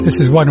This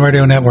is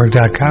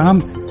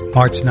OneRadioNetwork.com,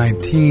 March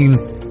 19,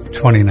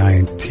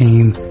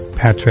 2019.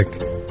 Patrick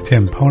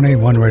Timpone,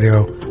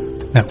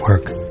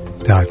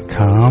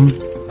 OneRadioNetwork.com.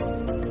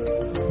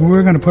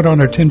 We're going to put on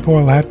our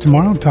tinfoil hat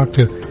tomorrow and talk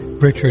to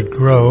Richard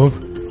Grove.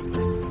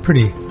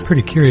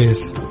 Pretty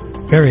curious,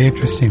 very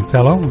interesting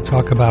fellow. We'll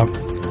talk about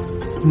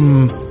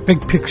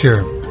big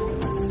picture,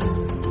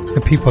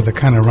 the people that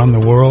kind of run the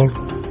world.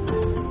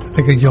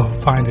 I think you'll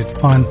find it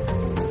fun.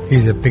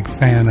 He's a big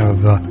fan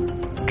of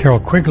Carol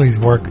Quigley's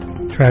work,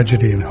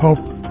 Tragedy and Hope,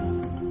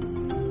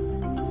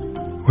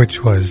 which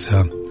was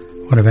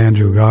one of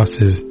Andrew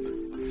Goss's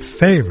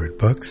favorite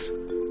books.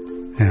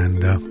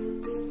 And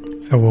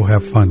so we'll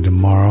have fun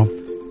tomorrow.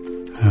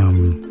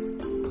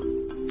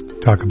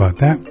 Talk about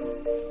that.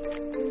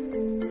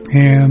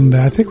 And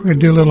I think we're going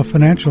to do a little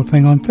financial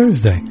thing on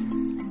Thursday.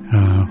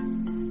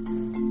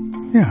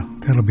 Yeah,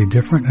 that'll be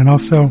different. And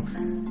also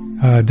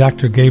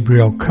Dr.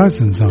 Gabriel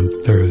Cousins on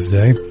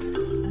Thursday.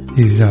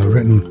 He's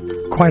written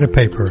quite a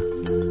paper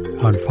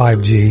on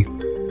 5G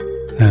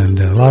and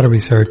a lot of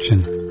research,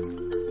 and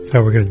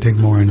so we're going to dig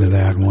more into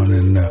that one.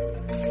 And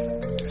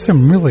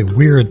some really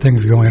weird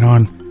things going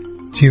on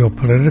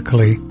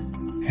geopolitically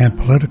and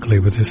politically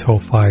with this whole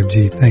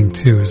 5G thing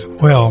too, as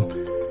well,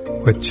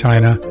 with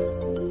China.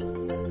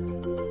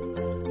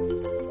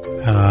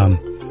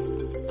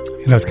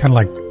 It's kind of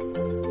like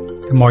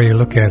the more you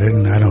look at it,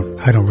 and I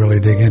don't really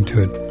dig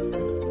into it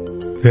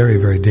very,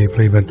 very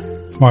deeply, but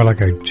it's more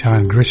like a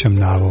John Grisham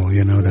novel,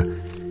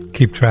 to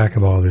keep track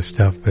of all this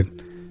stuff. But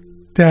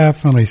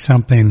definitely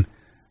something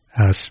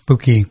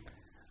spooky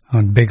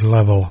on big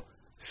level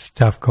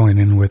stuff going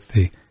in with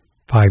the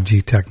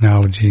 5G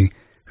technology.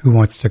 Who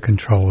wants to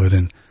control it?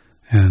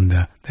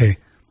 And they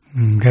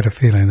get a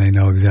feeling they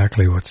know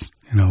exactly what's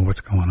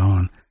going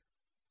on.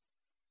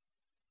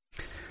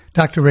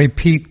 Dr. Ray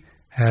Peat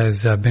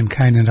has been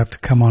kind enough to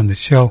come on the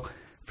show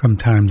from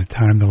time to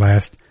time the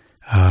last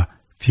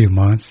few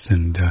months,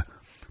 and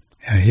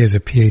he has a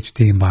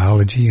PhD in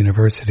biology,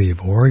 University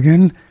of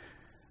Oregon,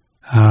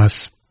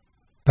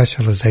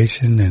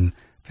 specialization in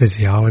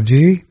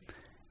physiology,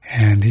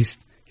 and he's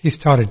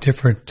taught at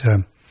different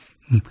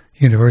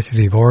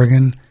University of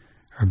Oregon,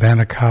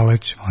 Urbana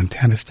College,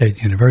 Montana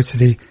State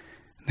University,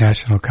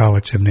 National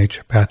College of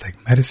Naturopathic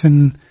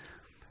Medicine,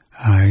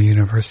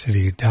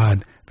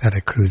 Universidad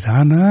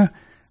Veracruzana,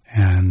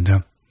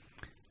 and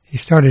he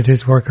started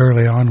his work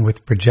early on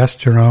with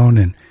progesterone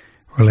and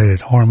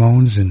related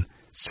hormones in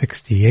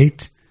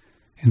 1968,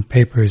 in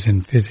papers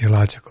in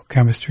physiological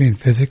chemistry and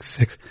physics,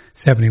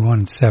 71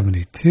 and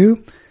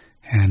 72,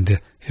 and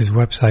his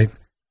website,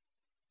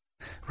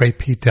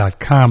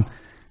 raypeat.com,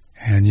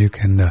 and you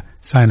can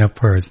sign up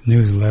for his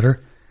newsletter,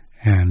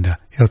 and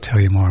he'll tell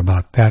you more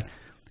about that.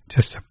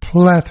 Just a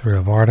plethora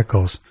of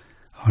articles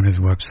on his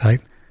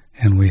website,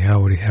 and we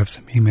already have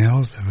some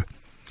emails if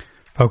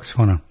folks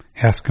want to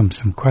ask him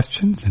some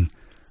questions and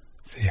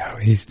see how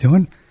he's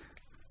doing.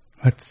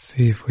 Let's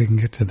see if we can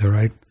get to the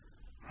right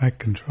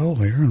control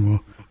here, and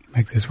we'll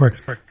make this work.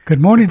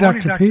 Good morning,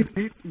 Dr. Peat.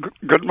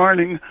 Good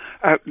morning.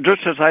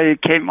 Just as I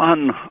came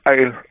on,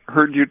 I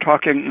heard you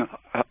talking,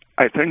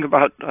 I think,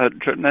 about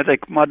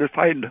genetic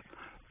modified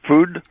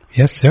food.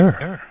 Yes,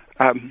 sir.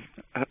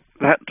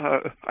 That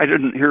I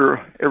didn't hear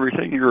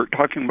everything you were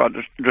talking about,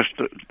 just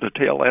the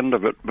tail end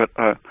of it, but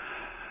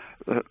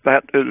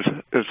that is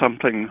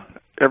something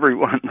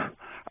everyone,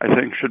 I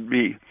think, should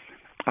be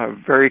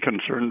very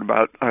concerned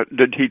about.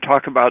 Did he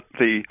talk about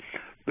the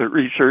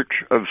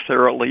research of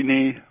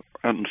Seralini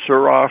and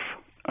Suroff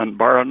and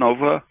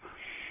Baranova?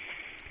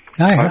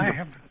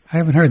 I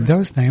haven't heard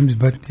those names,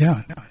 but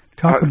yeah,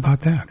 talk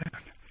about that.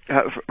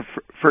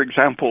 For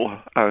example,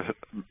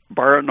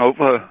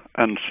 Baranova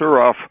and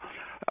Suroff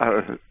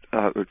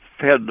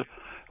fed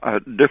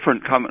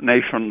different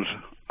combinations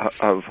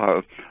of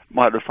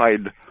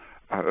modified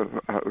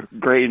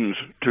grains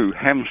to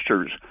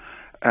hamsters,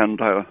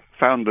 and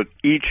found that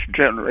each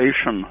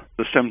generation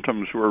the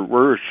symptoms were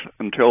worse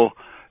until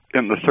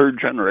in the third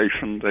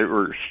generation they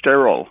were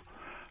sterile.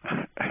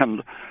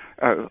 And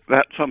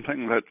that's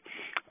something that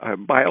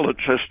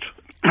biologists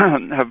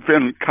have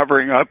been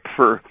covering up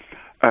for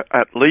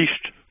at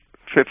least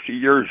 50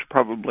 years,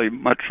 probably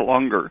much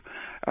longer,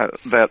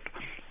 that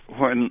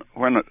when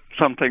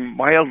something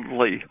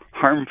mildly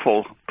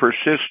harmful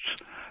persists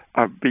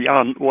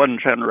beyond one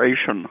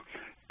generation,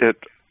 it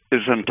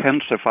is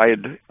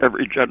intensified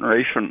every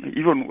generation,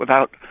 even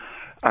without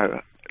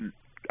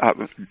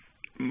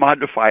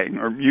modifying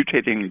or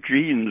mutating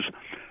genes.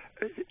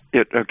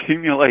 It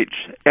accumulates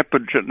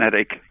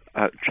epigenetic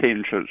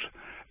changes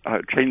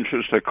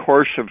the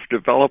course of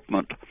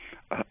development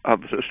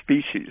of the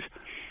species.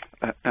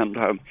 And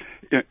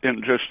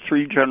in just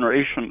 3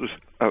 generations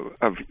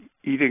of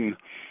eating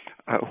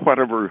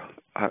whatever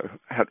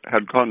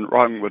had gone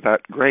wrong with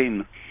that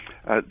grain,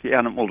 the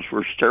animals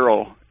were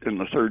sterile in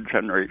the 3rd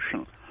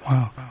generation.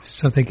 Wow.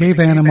 So they gave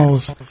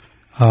animals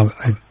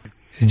a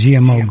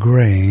GMO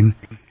grain,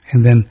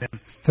 and then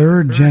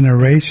 3rd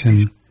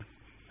generation,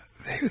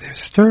 they're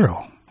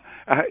sterile.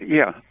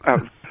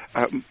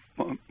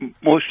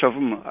 Most of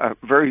them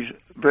very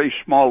very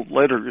small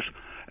litters,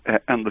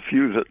 and the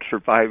few that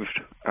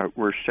survived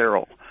were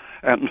sterile.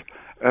 And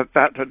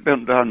that had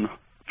been done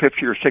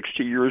 50 or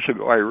 60 years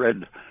ago. I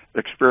read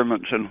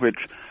experiments in which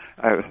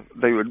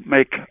they would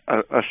make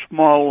a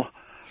small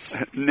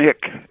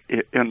nick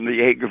in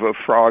the egg of a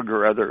frog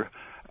or other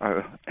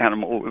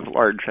animal with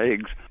large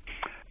eggs,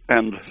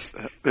 and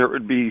there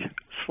would be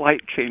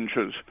slight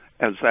changes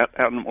as that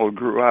animal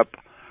grew up,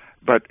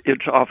 but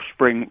its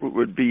offspring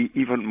would be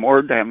even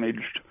more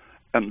damaged,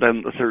 and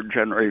then the third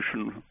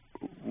generation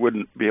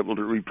wouldn't be able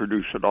to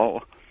reproduce at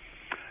all.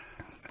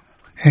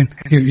 And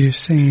you're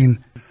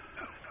saying,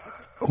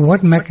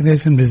 what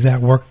mechanism does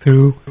that work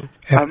through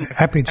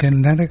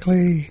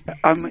epigenetically?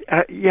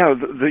 Yeah,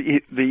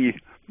 the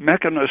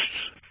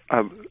mechanists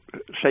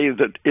say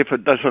that if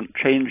it doesn't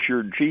change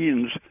your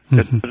genes,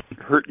 it doesn't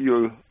hurt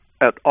you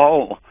at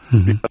all,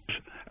 because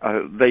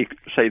they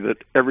say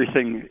that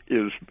everything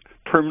is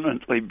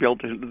permanently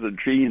built into the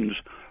genes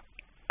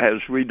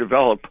as we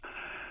develop.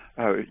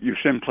 You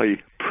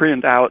simply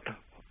print out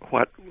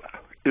what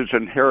is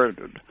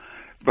inherited,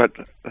 but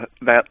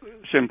that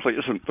simply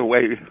isn't the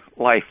way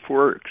life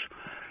works.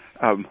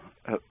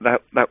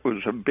 That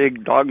was a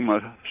big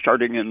dogma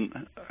starting in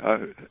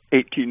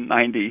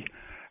 1890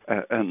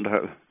 and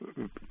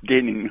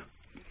gaining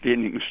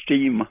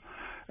steam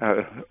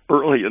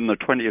early in the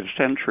 20th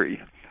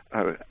century,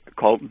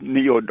 called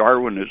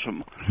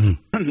neo-Darwinism.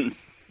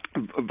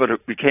 But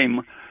it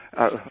became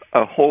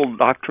a whole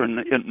doctrine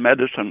in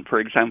medicine, for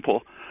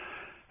example,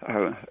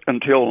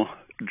 until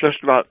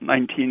just about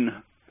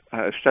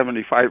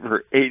 1975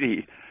 or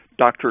 80,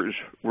 doctors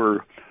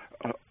were,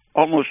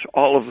 almost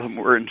all of them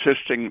were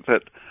insisting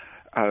that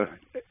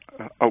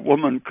a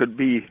woman could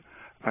be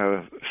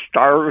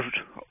starved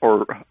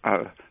or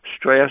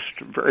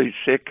stressed, very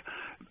sick,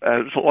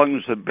 as long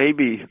as the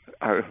baby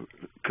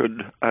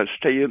could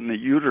stay in the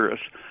uterus.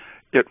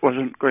 It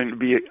wasn't going to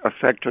be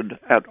affected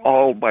at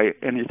all by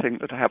anything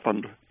that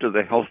happened to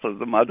the health of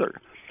the mother.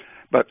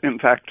 But in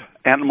fact,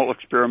 animal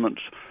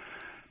experiments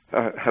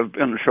have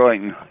been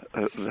showing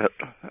that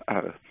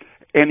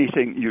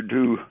anything you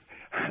do,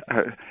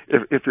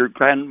 if your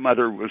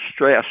grandmother was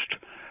stressed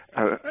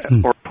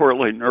or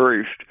poorly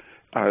nourished,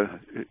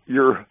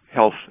 your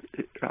health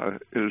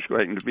is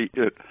going to be,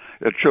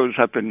 it shows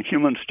up in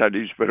human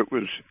studies, but it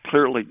was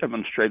clearly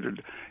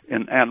demonstrated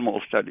in animal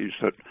studies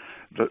that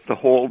the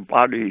whole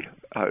body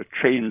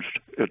changed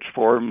its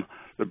form.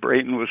 The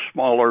brain was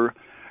smaller,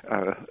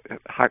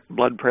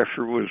 blood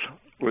pressure was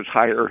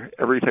higher,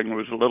 everything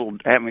was a little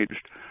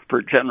damaged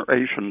for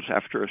generations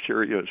after a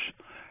serious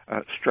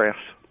stress.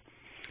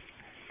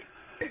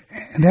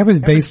 And that was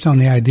based on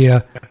the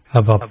idea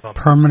of a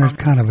permanent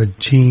kind of a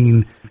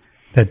gene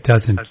that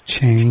doesn't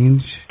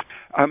change?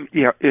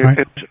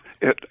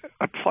 It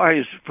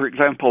applies, for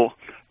example,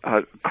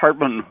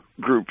 carbon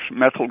groups,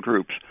 methyl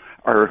groups,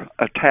 are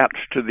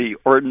attached to the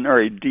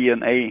ordinary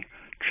DNA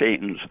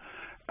chains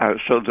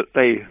so that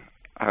they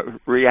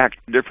react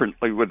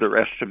differently with the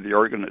rest of the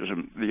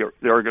organism.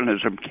 The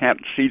organism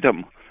can't see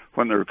them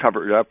when they're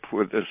covered up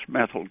with this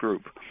methyl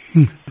group.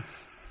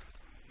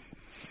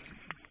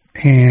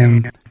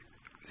 And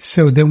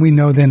so then we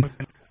know then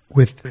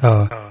with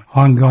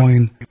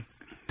ongoing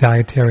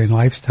dietary and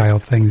lifestyle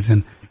things,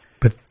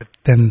 but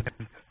then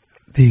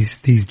these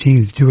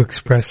genes do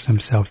express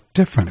themselves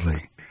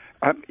differently.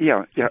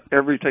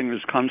 Everything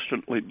is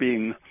constantly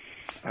being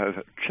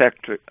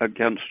checked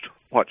against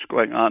what's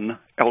going on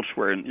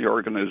elsewhere in the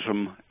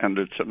organism and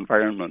its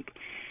environment.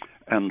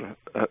 And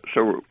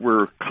so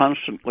we're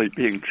constantly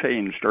being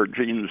changed. Our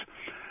genes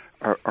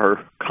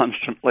are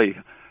constantly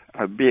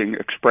being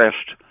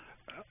expressed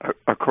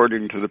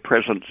according to the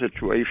present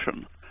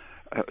situation.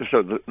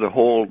 So the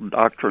whole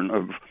doctrine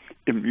of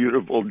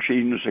immutable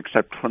genes,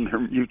 except when they're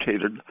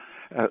mutated,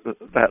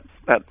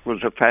 that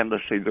was a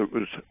fantasy that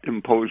was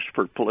imposed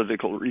for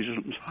political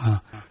reasons.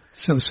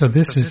 So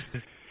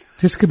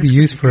this could be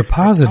used for a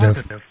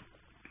positive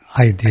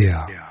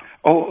idea.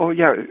 Oh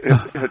yeah,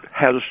 it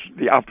has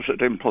the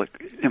opposite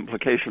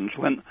implications.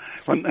 When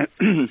the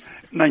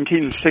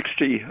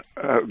 1960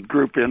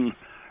 group in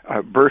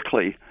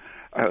Berkeley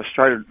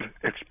started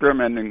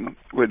experimenting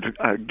with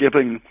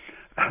giving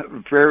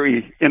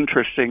very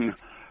interesting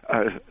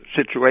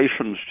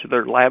situations to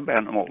their lab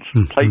animals,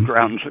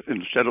 playgrounds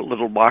instead of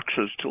little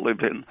boxes to live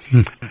in.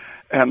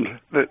 And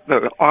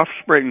the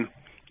offspring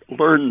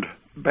learned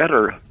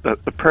better.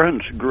 The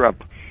parents grew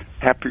up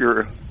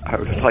happier,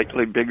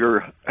 slightly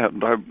bigger,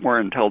 and more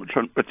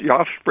intelligent, but the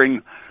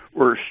offspring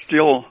were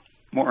still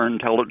more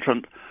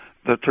intelligent.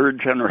 The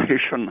third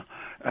generation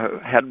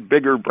had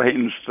bigger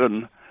brains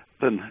than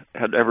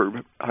had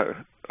ever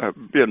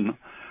been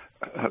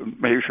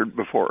measured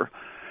before.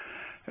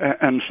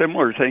 And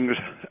similar things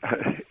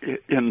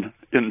in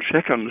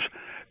chickens.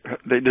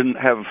 They didn't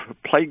have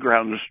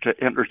playgrounds to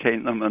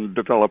entertain them and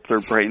develop their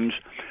brains,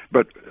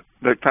 but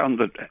they found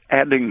that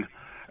adding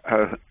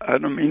an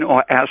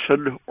amino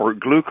acid or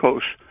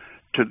glucose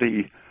to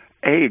the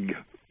egg,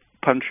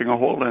 punching a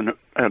hole in it,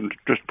 and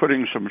just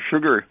putting some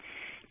sugar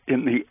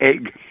in the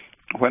egg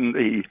when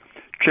the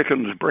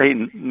chicken's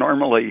brain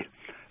normally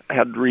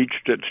had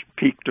reached its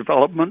peak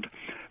development,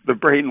 the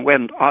brain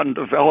went on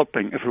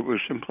developing if it was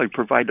simply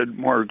provided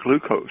more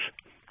glucose.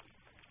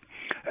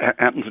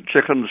 And the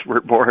chickens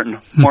were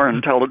born more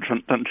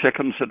intelligent than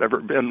chickens had ever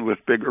been,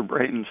 with bigger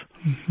brains.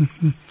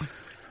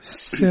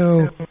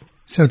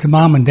 So to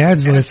mom and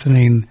dad's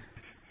listening,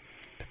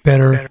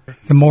 the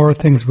more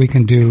things we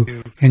can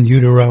do in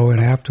utero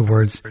and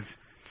afterwards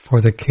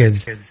for the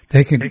kids,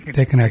 they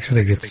can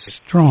actually get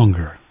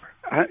stronger.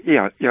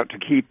 To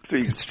keep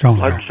the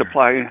blood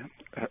supply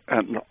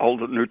and all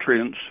the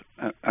nutrients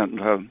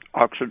and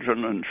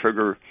oxygen and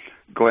sugar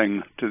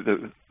going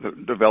to the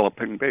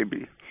developing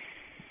baby.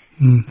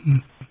 Mm-hmm.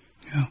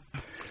 Yeah.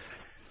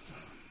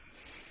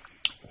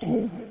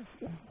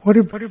 What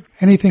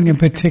anything in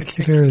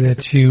particular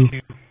that you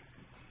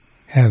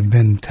have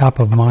been top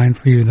of mind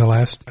for you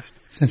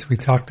since we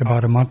talked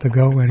about a month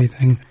ago?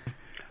 Anything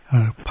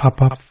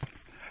pop up?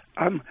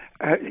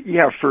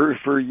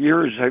 For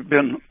years I've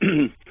been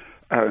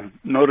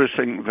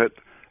noticing that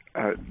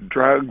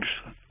drugs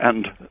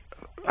and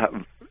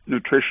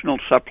nutritional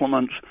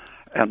supplements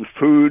and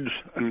foods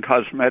and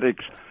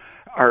cosmetics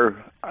are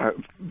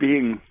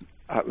being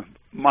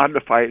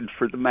modified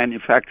for the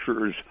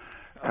manufacturer's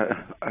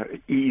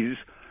ease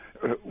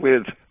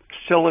with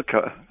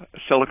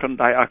silicon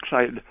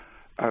dioxide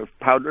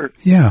powder.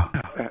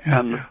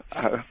 And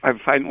I've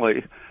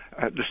finally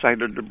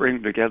decided to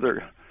bring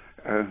together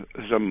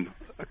some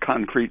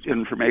concrete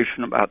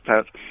information about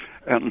that.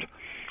 And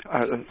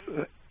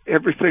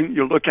everything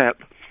you look at,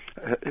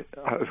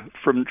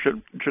 from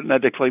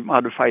genetically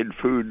modified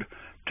food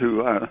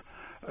to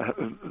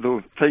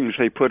the things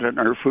they put in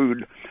our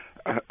food,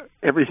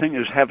 everything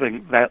is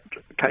having that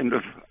kind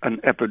of an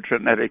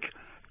epigenetic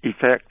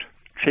effect,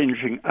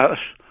 changing us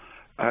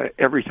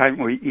every time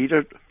we eat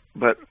it,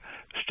 but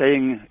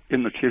staying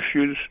in the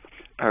tissues.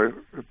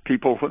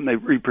 People, when they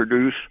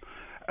reproduce,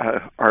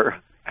 are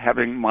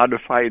having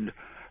modified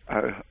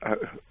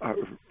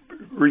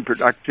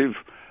reproductive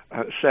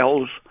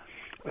cells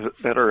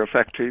that are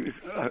effective,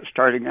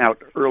 starting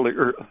out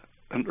earlier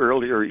and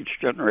earlier each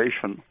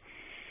generation.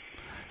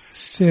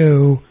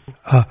 So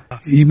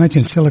you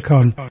mentioned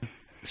silicon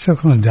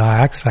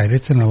dioxide.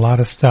 It's in a lot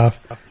of stuff.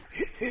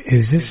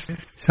 Is this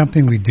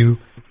something we do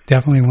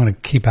definitely want to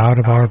keep out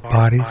of our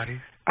bodies?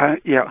 I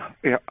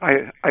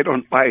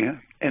don't buy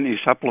any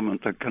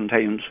supplement that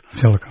contains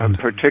silicon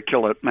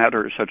particulate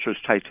matter such as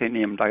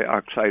titanium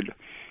dioxide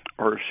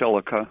or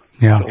silicon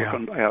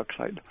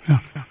dioxide.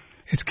 Yeah.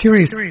 It's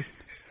curious.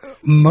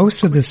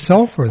 Most of the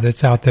sulfur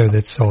that's out there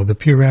that's sold, the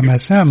pure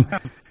MSM,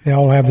 they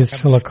all have this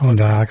silicon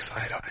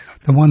dioxide.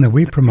 The one that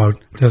we promote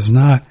does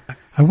not.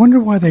 I wonder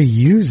why they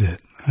use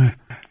it.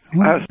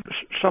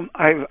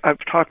 I've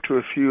talked to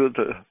a few of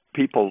the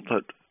people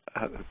that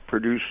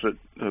produce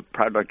the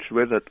products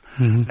with it,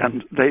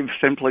 and they've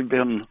simply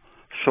been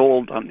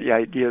sold on the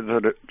idea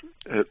that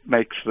it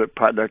makes the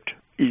product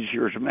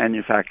easier to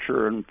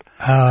manufacture and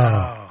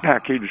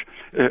package.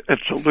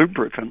 It's a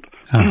lubricant.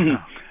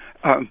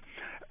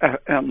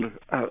 And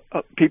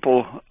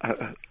people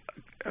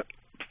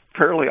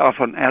fairly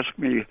often ask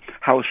me,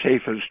 how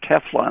safe is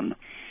Teflon?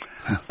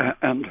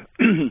 And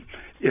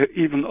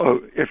even though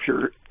if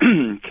you're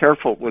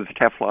careful with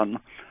Teflon,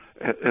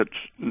 it's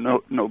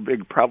no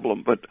big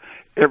problem, but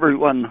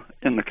everyone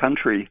in the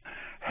country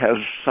has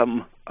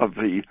some of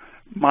the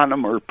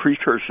monomer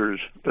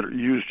precursors that are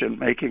used in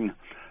making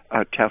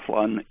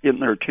Teflon in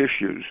their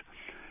tissues.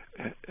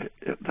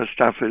 The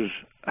stuff is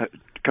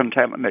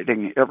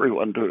contaminating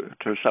everyone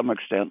to some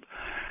extent,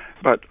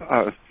 but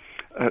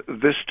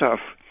this stuff,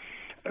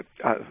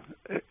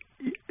 it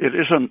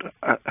isn't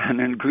an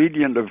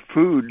ingredient of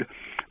food,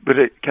 but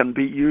it can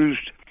be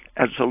used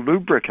as a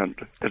lubricant.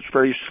 It's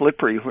very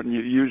slippery when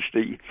you use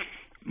the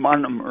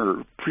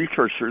monomer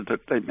precursor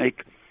that they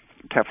make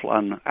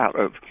Teflon out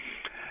of.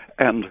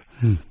 And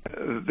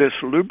this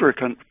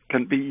lubricant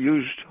can be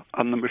used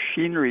on the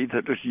machinery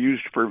that is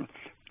used for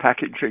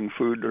packaging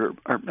food or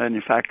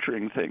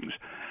manufacturing things.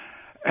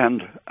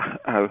 And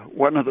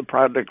one of the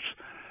products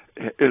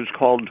is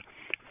called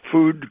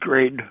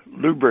food-grade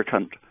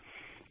lubricant,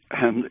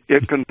 and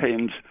it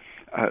contains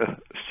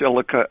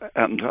silica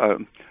and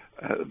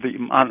the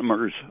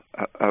monomers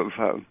of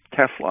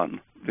Teflon,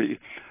 the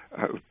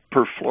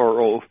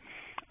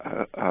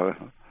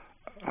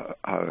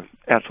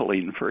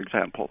perfluoroethylene, for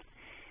example.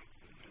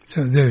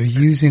 So they're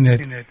using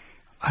it.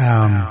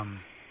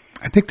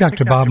 I think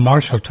Dr. Bob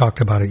Marshall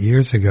talked about it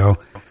years ago.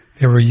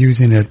 They were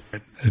using it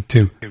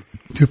to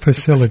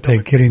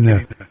facilitate getting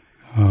the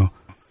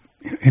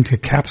into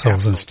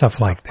capsules and stuff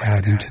like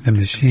that into the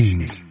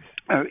machines.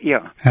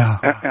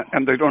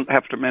 And they don't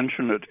have to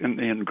mention it in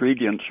the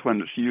ingredients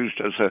when it's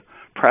used as a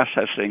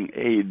processing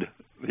aid,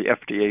 the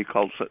FDA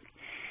calls it.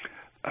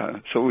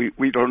 So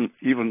we don't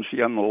even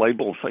see on the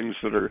label things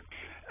that are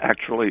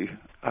actually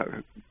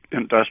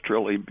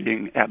industrially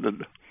being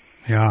added.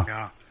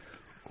 And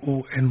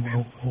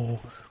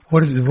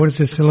what does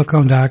the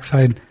silicon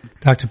dioxide,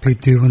 Dr.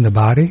 Peat, do in the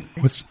body?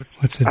 What's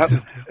it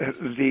do?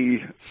 The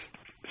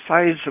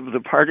size of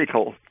the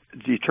particle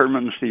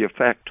determines the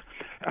effect.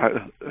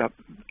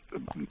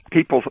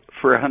 people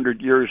for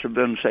 100 years have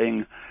been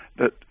saying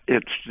that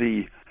it's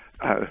the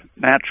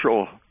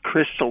natural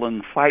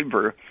crystalline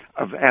fiber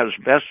of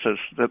asbestos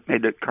that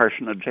made it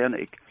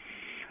carcinogenic.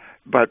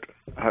 But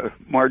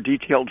more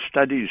detailed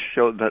studies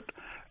show that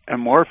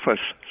amorphous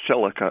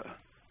silica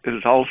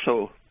is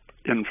also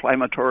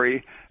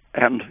inflammatory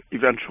and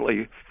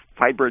eventually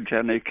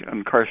fibrogenic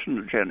and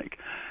carcinogenic,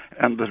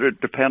 and that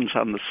it depends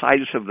on the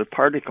size of the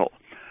particle.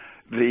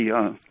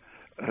 The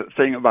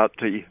thing about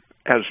the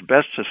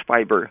asbestos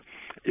fiber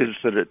is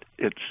that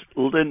it's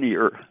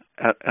linear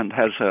and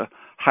has a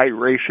high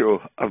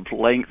ratio of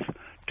length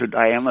to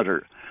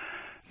diameter.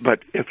 But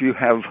if you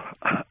have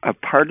a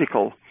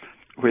particle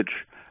which,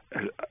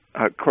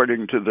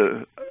 according to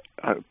the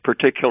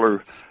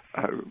particular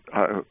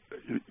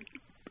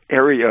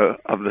area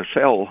of the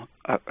cell,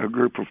 a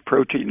group of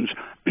proteins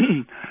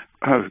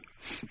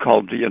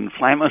called the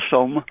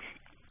inflammasome,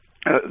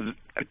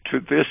 to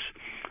this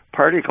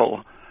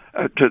particle,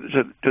 to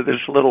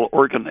this little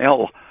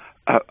organelle,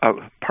 a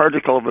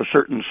particle of a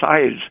certain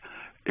size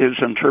is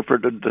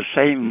interpreted the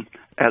same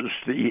as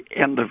the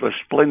end of a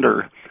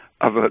splinter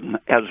of an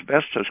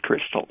asbestos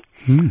crystal.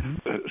 Mm-hmm.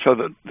 So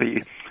that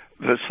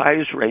the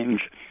size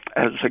range,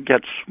 as it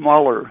gets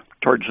smaller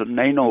towards a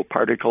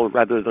nanoparticle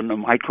rather than a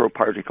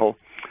microparticle,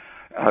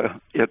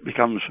 it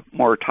becomes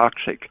more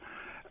toxic,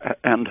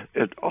 and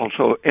it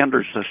also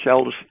enters the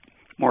cells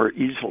more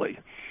easily.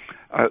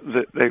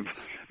 They've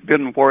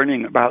been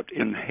warning about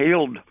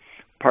inhaled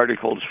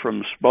particles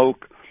from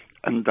smoke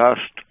and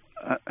dust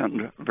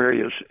and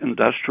various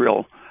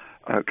industrial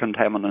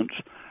contaminants.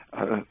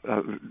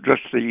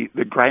 Just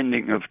the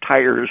grinding of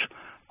tires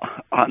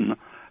on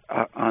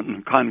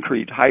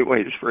concrete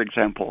highways, for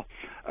example,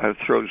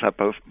 throws up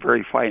a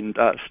very fine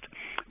dust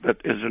that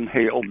is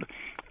inhaled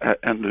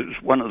and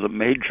is one of the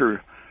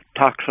major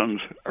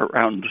toxins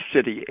around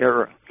city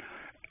air,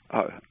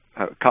 a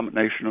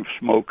combination of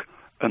smoke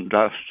and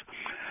dust.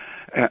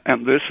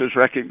 And this is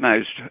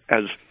recognized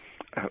as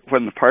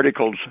when the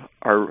particles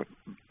are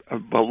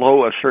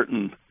below a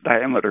certain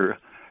diameter,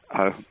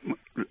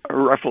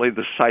 roughly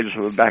the size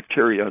of a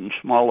bacteria and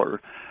smaller,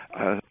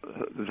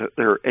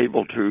 they're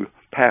able to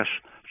pass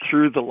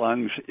through the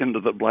lungs into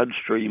the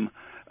bloodstream,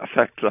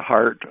 affect the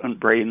heart and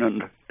brain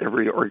and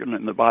every organ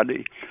in the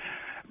body.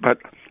 But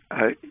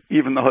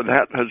even though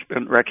that has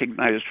been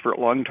recognized for a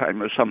long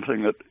time as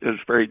something that is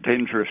very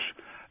dangerous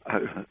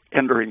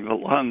entering the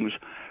lungs,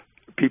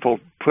 people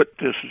put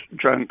this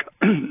junk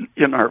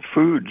in our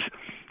foods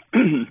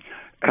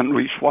and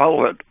we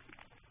swallow it,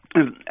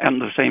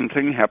 and the same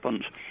thing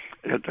happens.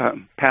 It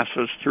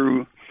passes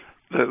through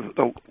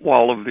the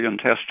wall of the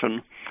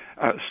intestine.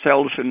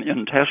 Cells in the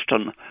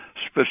intestine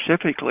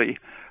specifically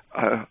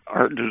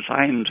are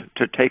designed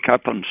to take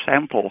up and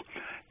sample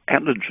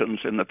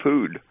antigens in the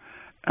food.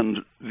 And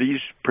these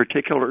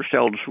particular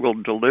cells will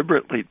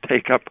deliberately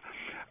take up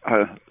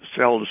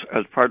cells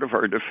as part of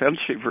our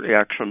defensive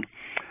reaction,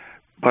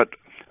 but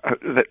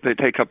they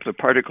take up the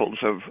particles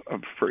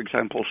of, for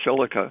example,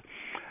 silica,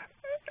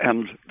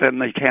 and then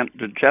they can't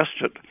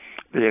digest it.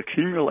 They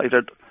accumulate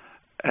it,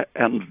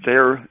 and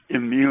their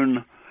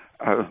immune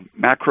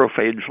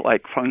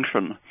macrophage-like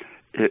function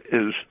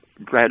is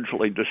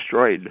gradually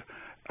destroyed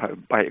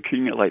by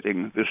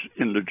accumulating this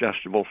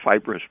indigestible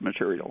fibrous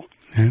material.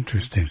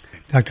 Interesting.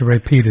 Dr. Ray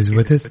Peat is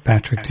with us,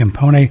 Patrick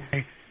Timpone,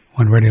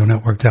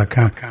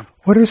 OneRadioNetwork.com.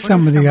 What are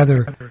some of the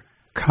other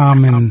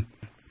common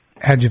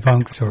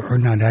adjuncts, or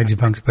not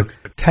adjuncts, but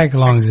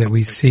tag-alongs that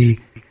we see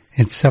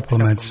in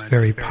supplements,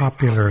 very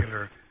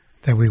popular,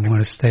 that we want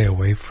to stay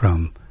away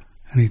from?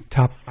 Any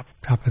top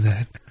of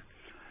that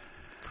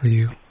for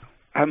you?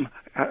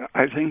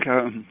 I think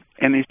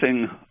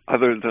anything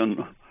other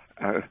than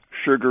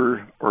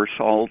sugar or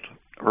salt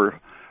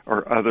or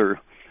other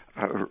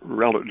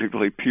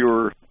relatively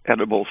pure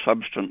edible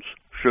substance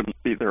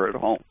shouldn't be there at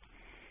all.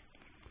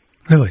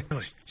 Really?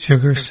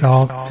 Sugar,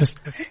 salt, just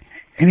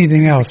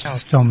anything else,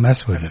 just don't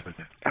mess with it.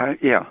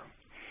 Yeah.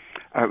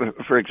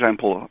 For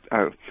example,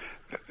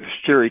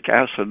 stearic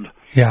acid.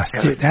 Yeah,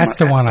 that's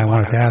the one I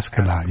wanted to ask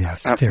about.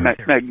 Yes,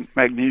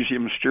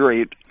 magnesium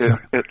stearate.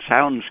 It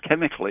sounds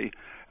chemically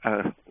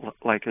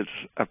like it's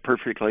a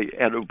perfectly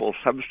edible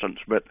substance,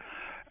 but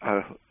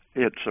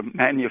it's a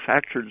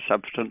manufactured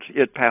substance.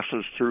 It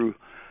passes through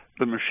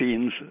the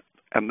machines,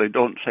 and they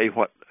don't say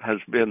what has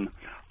been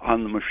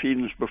on the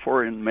machines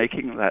before in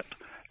making that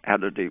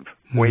additive.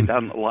 Mm-hmm. Way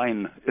down the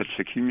line, it's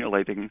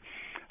accumulating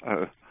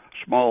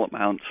small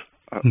amounts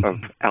of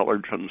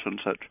allergens and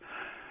such.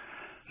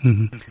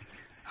 Mm-hmm.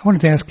 I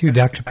wanted to ask you,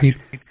 Dr. Peat,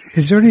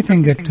 is there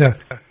anything that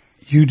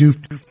you do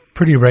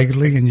pretty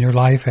regularly in your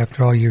life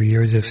after all your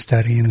years of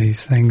studying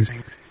these things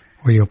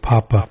where you'll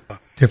pop up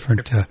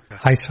different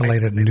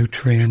isolated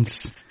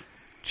nutrients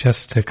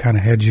just to kind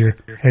of hedge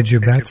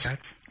your bets?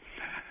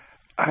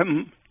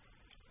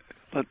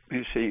 Let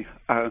me see.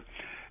 I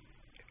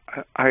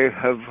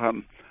have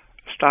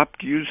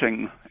stopped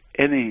using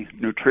any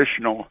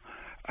nutritional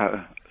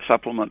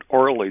supplement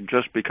orally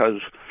just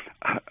because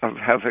of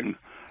having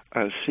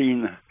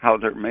seen how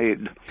they're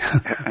made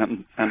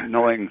and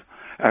knowing.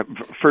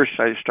 first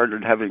I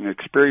started having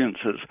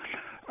experiences.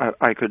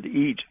 I could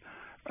eat,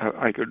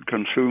 I could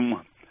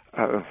consume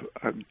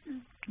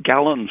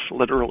gallons,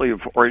 literally,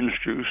 of orange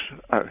juice,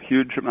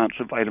 huge amounts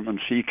of vitamin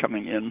C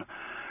coming in,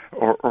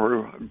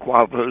 or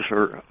guavas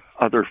or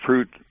other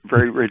fruit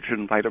very rich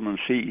in vitamin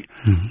C.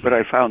 Mm-hmm. But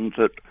I found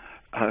that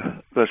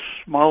the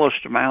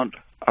smallest amount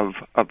of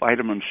a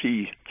vitamin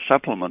C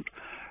supplement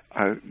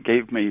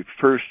gave me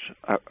first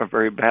a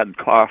very bad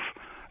cough,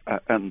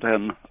 and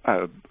then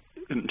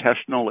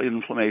intestinal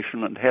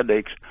inflammation and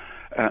headaches.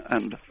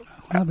 And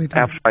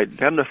after I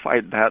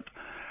identified that,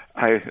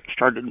 I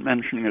started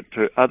mentioning it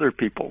to other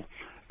people,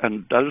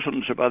 and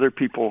dozens of other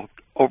people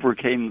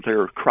overcame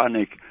their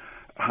chronic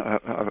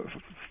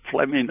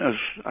phlegminess,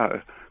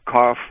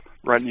 cough,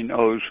 runny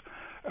nose,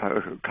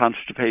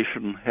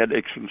 constipation,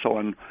 headaches, and so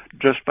on,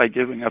 just by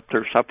giving up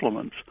their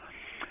supplements.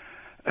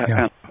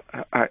 And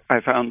I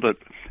found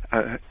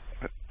that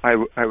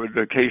I would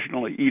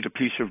occasionally eat a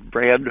piece of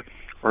bread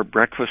or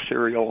breakfast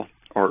cereal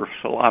or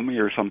salami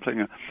or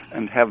something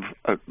and have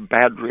a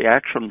bad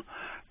reaction.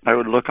 I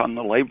would look on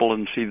the label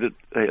and see that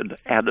they had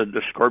added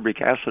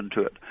ascorbic acid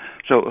to it.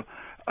 So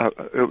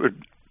it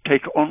would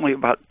take only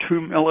about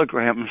 2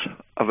 milligrams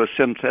of a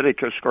synthetic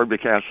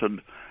ascorbic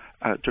acid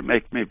to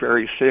make me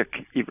very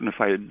sick, even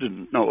if I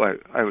didn't know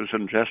I was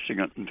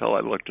ingesting it until I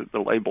looked at the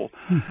label,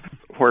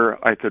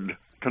 where I could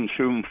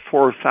consume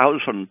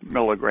 4,000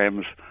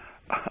 milligrams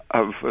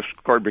of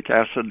ascorbic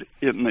acid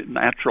in the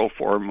natural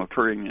form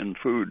occurring in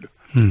food.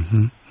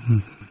 Mm-hmm.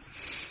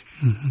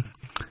 Mm-hmm. Mm-hmm.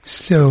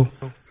 So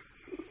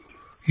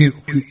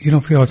you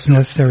don't feel it's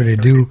necessary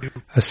to do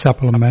a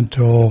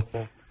supplemental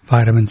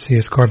vitamin C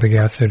ascorbic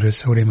acid or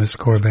sodium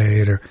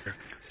ascorbate or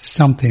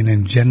something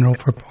in general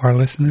for our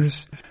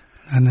listeners?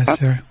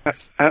 Unnecessary?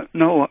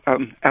 No.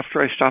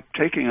 After I stopped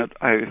taking it,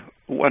 I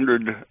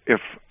wondered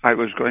if I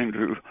was going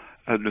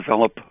to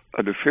develop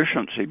a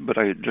deficiency, but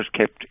I just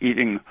kept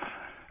eating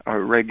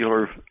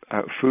regular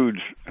foods,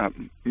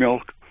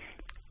 milk,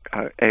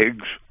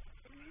 eggs,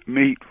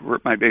 meat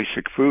were my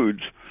basic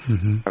foods,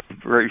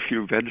 very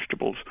few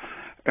vegetables.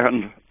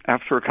 And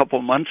after a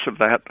couple months of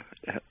that,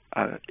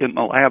 in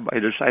the lab, I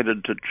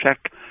decided to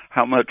check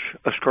how much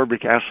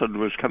ascorbic acid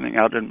was coming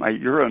out in my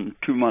urine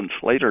 2 months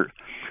later.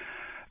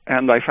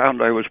 And I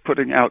found I was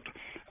putting out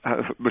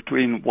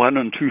between 1,000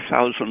 and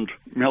 2,000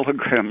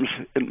 milligrams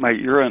in my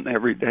urine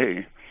every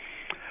day.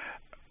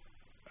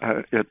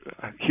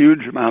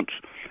 Huge amounts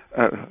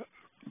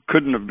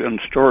couldn't have been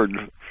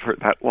stored for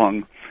that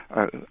long.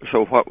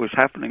 So what was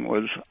happening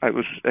was I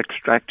was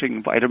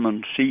extracting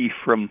vitamin C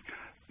from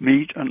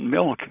meat and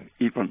milk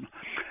even.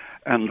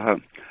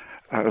 And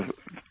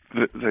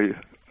the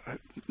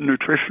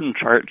nutrition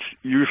charts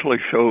usually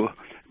show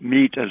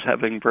meat as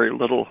having very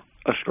little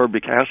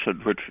ascorbic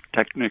acid, which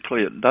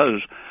technically it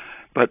does,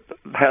 but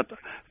that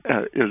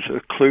is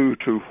a clue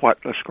to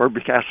what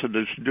ascorbic acid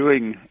is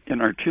doing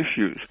in our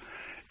tissues.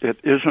 It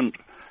isn't,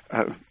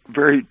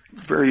 very,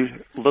 very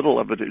little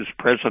of it is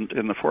present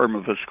in the form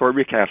of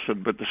ascorbic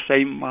acid, but the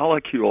same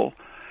molecule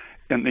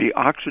in the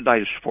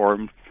oxidized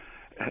form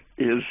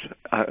is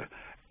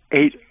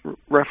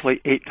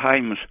roughly 8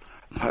 times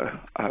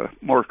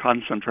more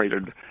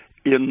concentrated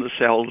in the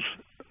cells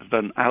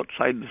than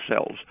outside the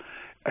cells.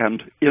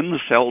 And in the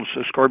cells,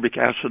 ascorbic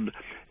acid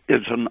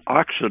is an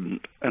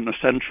oxidant, an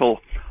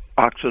essential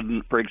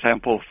oxidant, for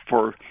example,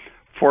 for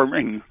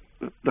forming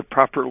the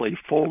properly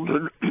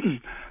folded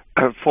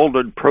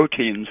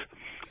proteins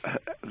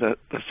that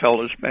the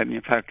cell is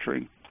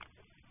manufacturing.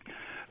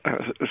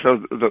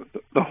 So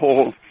the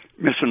whole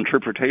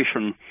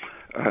misinterpretation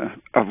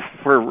of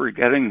where we're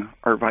getting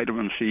our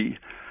vitamin C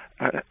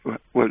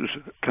was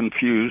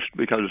confused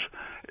because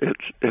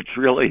it's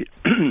really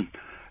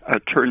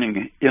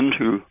turning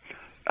into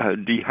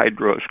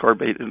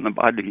dehydroascorbate in the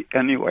body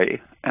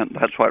anyway, and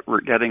that's what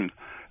we're getting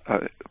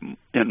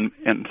in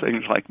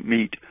things like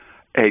meat,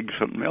 eggs,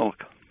 and milk.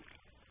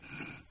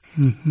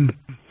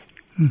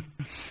 Mm-hmm.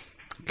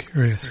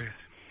 Curious.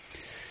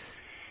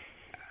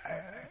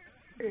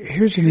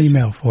 Here's an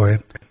email for you.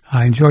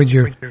 I enjoyed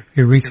your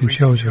recent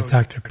shows with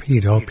Dr.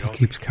 Peat. I hope he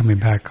keeps coming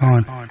back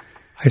on.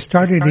 I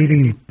started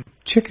eating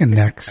chicken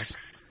necks,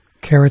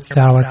 carrot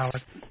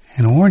salads,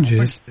 and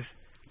oranges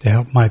to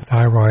help my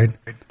thyroid,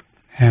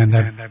 and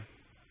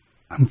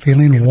I'm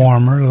feeling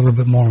warmer, a little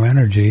bit more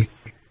energy.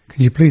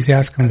 Can you please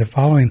ask him the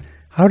following?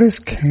 How does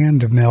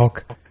canned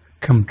milk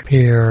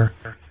compare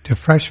to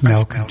fresh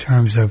milk in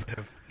terms of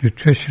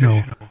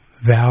nutritional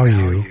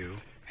value?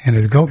 And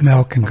is goat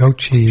milk and goat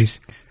cheese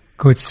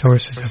good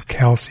sources of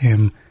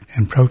calcium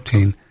and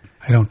protein?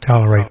 I don't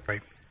tolerate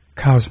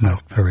cow's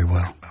milk very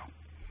well.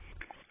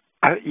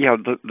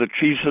 The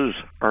cheeses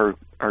are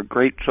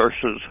great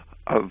sources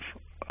of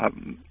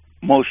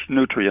most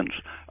nutrients.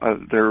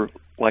 They're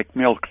like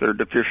milk, they're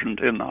deficient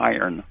in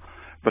iron,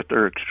 but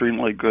they're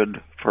extremely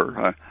good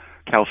for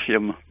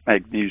calcium,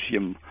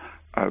 magnesium,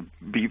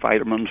 B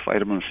vitamins,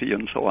 vitamin C,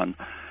 and so on.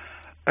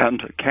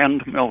 And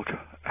canned milk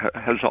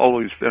has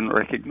always been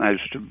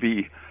recognized to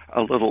be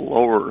a little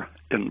lower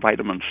in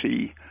vitamin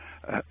C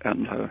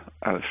and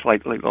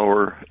slightly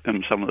lower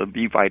in some of the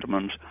B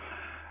vitamins.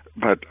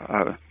 But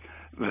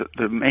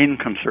the main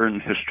concern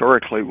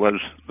historically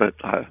was that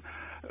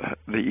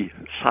the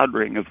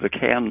soldering of the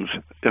cans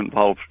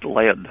involved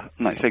lead,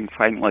 and I think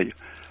finally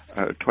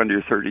 20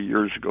 or 30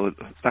 years ago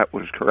that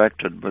was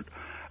corrected, but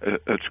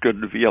it's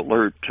good to be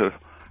alert to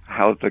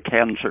how the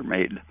cans are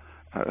made.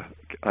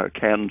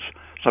 Cans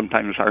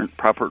sometimes aren't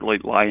properly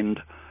lined,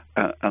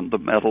 and the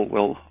metal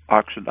will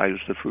oxidize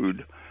the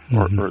food,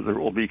 or there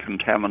will be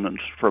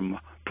contaminants from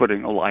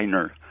putting a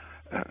liner.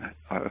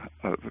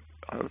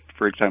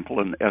 For example,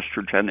 an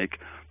estrogenic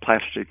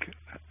plastic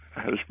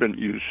has been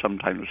used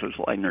sometimes as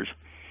liners.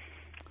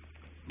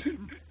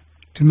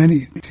 Do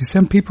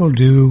some people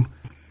do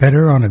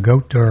better on a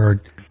goat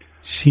or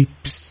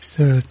sheep's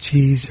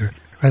cheese, or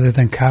rather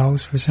than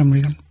cows for some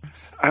reason?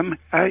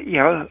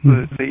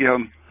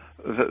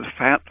 The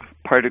fat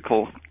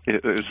particle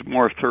is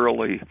more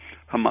thoroughly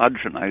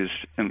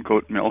homogenized in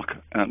goat milk,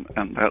 and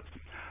that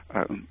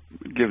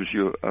gives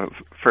you a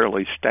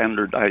fairly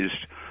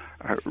standardized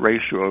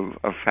ratio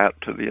of fat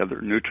to the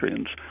other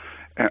nutrients.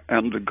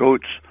 And the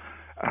goats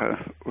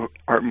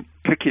are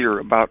pickier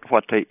about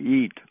what they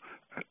eat,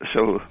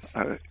 so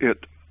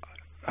it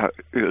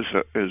is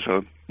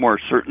a more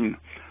certain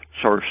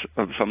source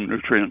of some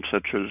nutrients,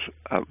 such as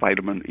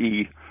vitamin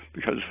E,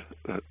 because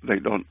they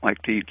don't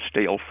like to eat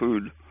stale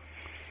food.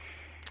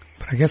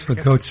 But I guess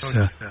with goats,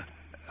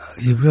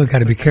 you really got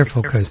to be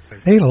careful because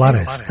they eat a lot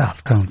of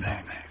stuff, don't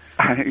they?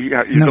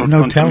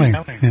 No telling.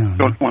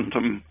 Don't want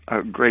them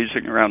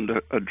grazing around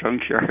a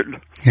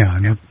junkyard. Yeah,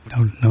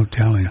 no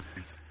telling.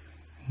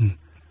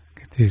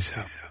 Get these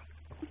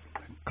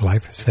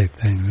glyphosate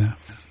things.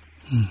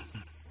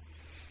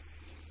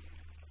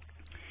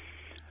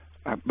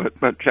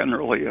 But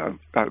generally,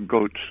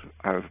 goats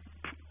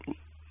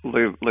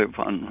live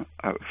on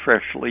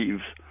fresh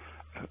leaves.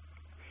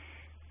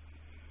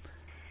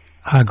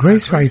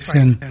 Grace writes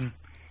in,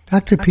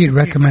 Dr. Peat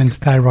recommends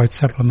thyroid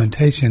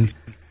supplementation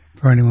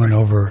for anyone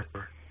over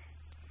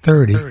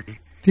 30.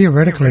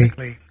 Theoretically,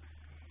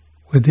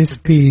 would this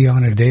be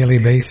on a daily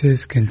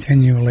basis,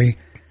 continually,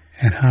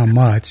 and how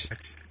much,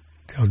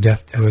 till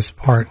death do us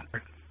part?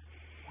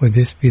 Would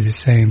this be the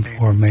same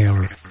for male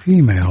or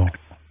female?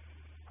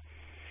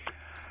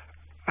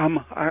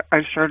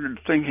 I started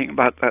thinking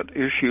about that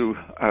issue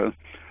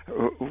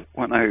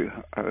when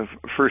I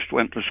first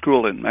went to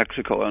school in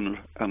Mexico and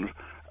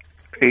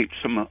ate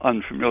some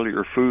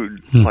unfamiliar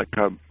food like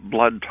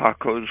blood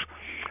tacos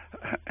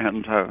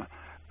and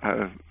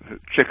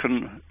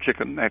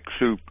chicken neck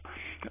soup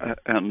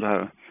and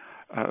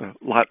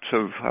lots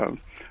of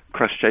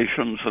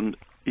crustaceans and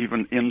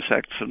even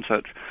insects and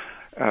such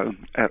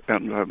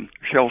and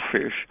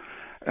shellfish.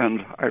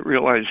 And I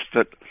realized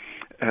that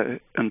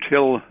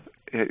until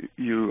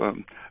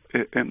in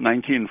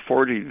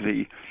 1940,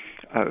 the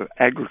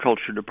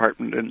Agriculture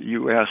Department in the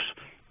U.S.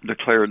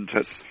 declared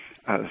that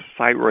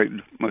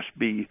thyroid must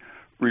be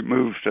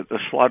removed at the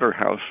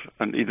slaughterhouse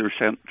and either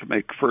sent to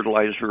make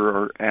fertilizer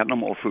or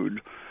animal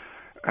food.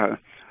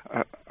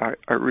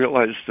 I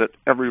realized that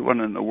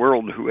everyone in the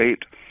world who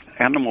ate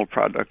animal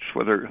products,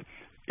 whether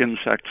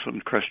insects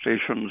and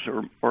crustaceans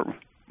or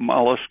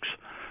mollusks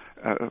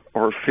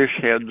or fish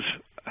heads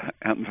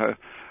and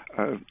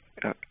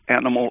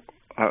animal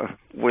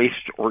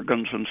waste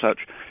organs and such,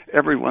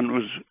 everyone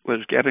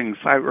was getting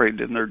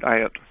thyroid in their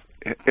diet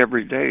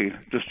every day,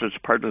 just as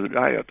part of the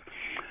diet.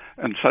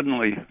 And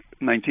suddenly,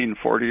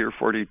 1940 or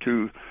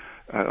 42,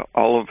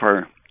 all of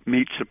our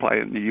meat supply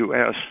in the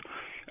U.S.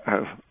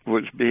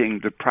 Was being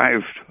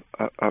deprived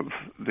of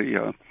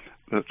the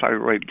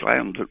thyroid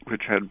gland,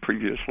 which had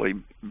previously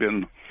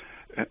been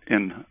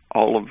in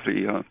all of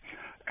the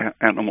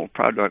animal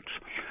products.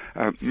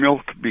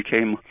 Milk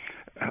became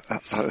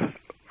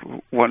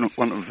one of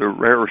the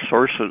rare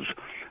sources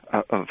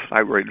of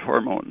thyroid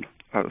hormone.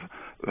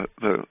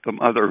 The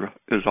mother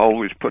is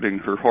always putting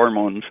her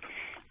hormones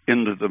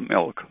into the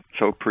milk,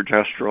 so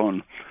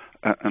progesterone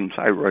and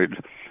thyroid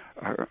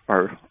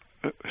are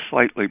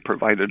slightly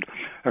provided.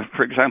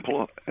 For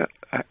example,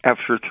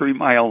 after 3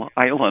 Mile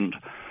Island,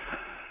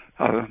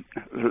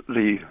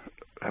 the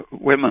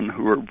women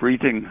who were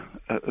breathing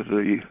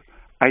the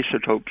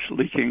isotopes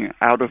leaking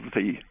out of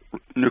the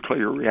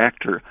nuclear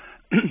reactor,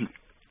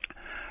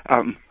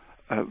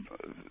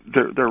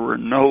 there were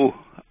no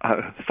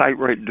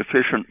thyroid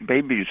deficient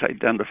babies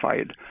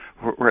identified,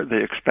 where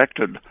they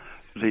expected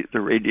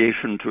the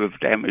radiation to have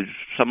damaged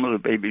some of the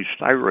babies'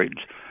 thyroids.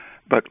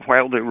 But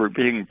while they were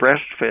being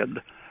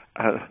breastfed,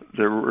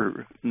 there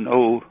were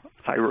no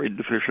thyroid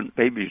deficient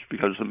babies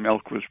because the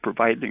milk was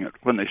providing it.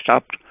 When they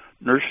stopped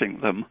nursing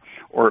them,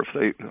 or if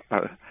they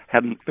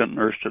hadn't been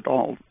nursed at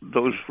all,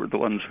 those were the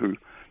ones who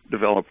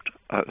developed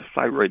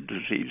thyroid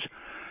disease.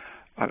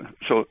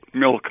 So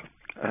milk,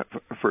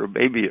 for a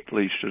baby at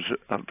least, is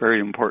a very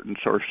important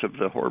source of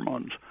the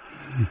hormones.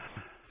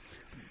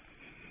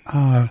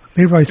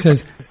 Leroy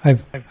says,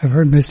 I've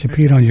heard Mr.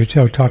 Peat on your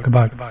show talk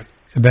about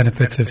the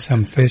benefits of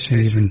some fish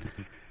and even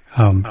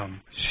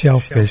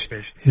shellfish.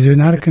 Is there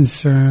not a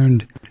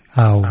concern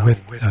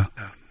with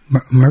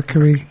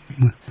mercury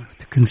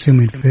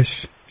consuming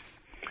fish?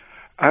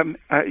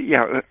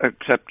 Yeah,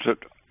 except that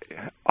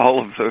all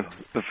of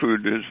the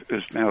food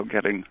is now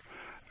getting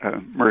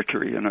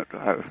mercury in it.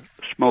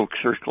 Smoke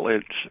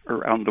circulates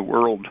around the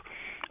world,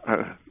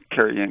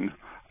 carrying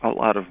a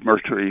lot of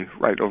mercury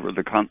right over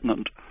the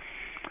continent.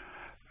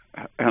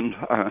 And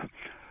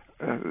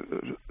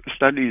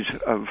studies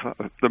of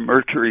the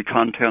mercury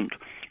content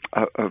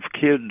of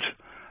kids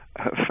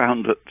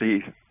found that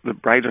the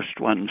brightest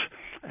ones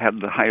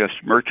had the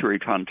highest mercury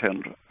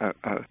content,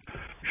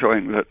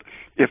 showing that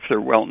if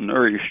they're well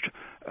nourished,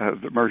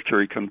 the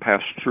mercury can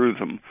pass through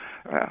them.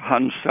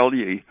 Hans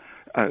Selye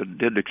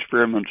did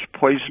experiments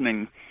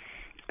poisoning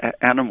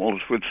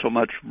animals with so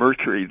much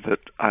mercury that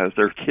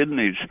their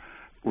kidneys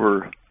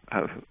were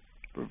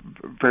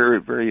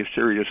very, very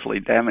seriously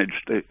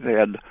damaged. They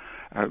had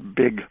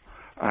big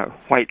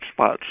white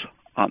spots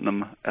on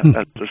them as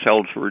the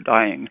cells were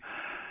dying.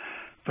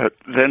 But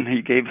then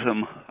he gave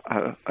them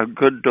a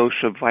good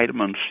dose of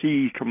vitamin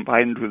C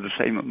combined with the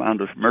same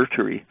amount of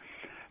mercury,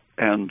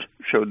 and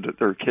showed that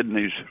their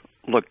kidneys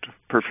looked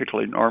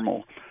perfectly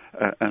normal.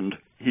 And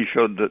he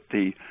showed that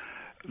the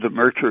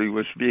mercury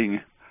was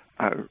being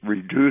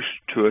reduced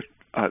to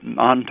a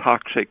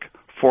non-toxic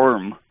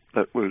form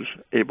that was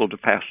able to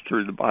pass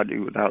through the body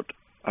without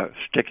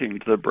sticking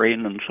to the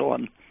brain and so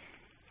on.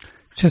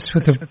 Just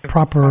with the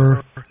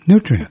proper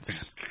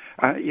nutrients.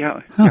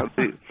 Yeah,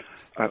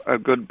 a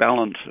good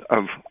balance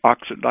of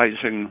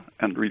oxidizing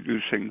and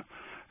reducing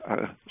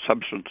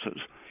substances.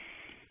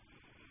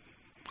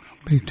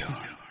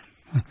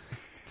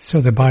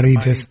 So the body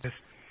just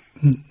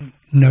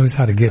knows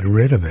how to get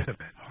rid of it.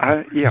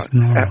 Yeah,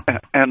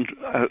 and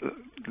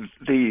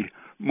the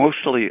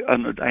mostly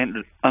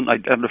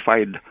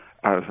unidentified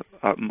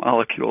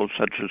molecules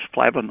such as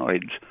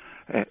flavonoids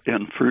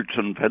in fruits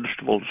and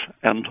vegetables,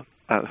 and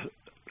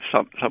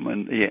some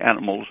in the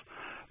animals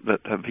that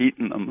have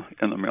eaten them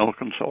in the milk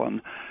and so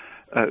on.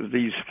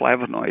 These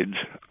flavonoids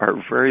are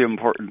very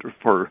important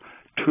for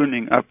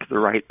tuning up the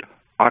right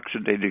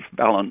oxidative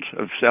balance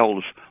of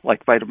cells,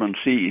 like vitamin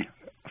C,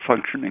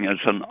 functioning as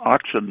an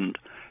oxidant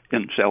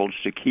in cells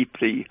to keep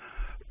the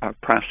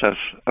process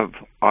of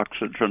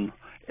oxygen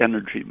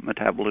energy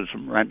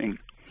metabolism running.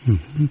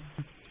 Mm-hmm.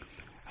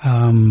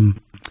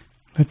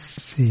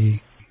 Let's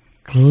see.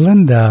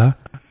 Glenda,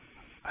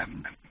 I've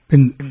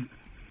been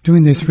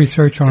doing this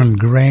research on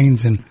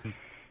grains and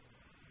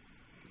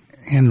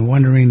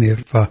wondering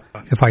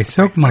if I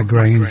soak my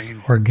grains,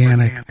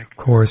 organic, of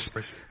course,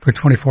 for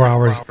 24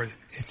 hours,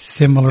 it's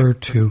similar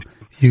to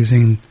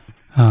using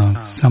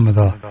some of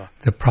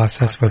the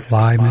process with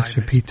lye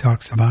Mr. Peat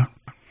talks about?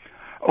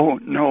 Oh,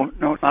 no,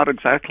 not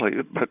exactly,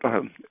 but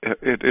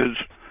it is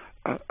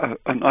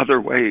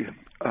another way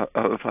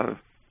of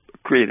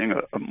creating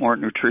a more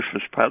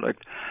nutritious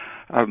product.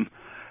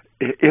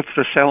 If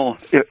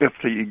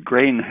the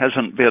grain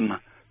hasn't been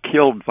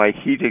killed by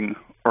heating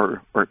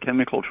or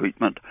chemical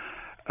treatment,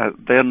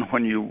 then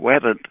when you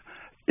wet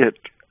it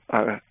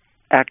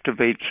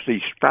activates the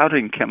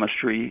sprouting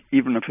chemistry,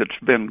 even if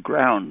it's been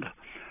ground.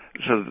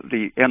 So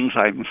the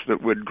enzymes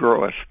that would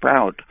grow a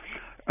sprout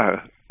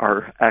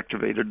are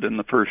activated in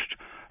the first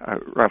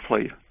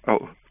roughly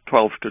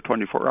 12 to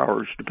 24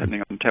 hours,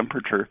 depending on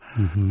temperature.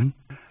 Mm-hmm.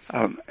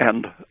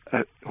 And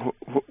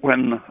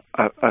when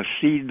a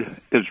seed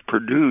is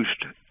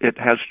produced, it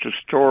has to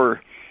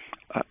store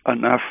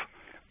enough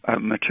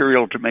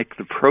material to make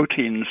the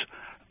proteins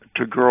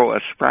to grow a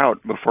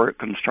sprout before it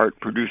can start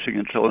producing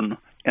its own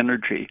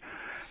energy.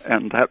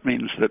 And that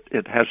means that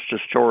it has to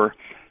store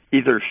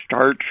either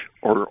starch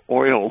or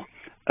oil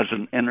as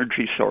an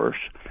energy source,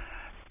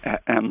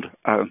 and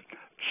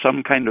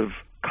some kind of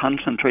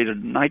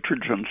concentrated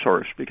nitrogen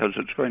source, because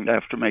it's going to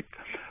have to make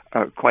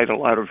quite a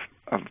lot of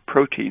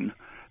protein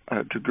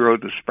to grow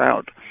the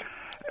sprout.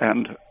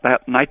 And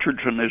that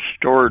nitrogen is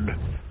stored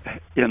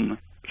in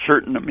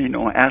certain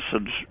amino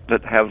acids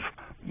that have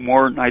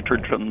more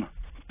nitrogen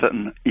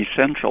than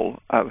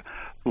essential.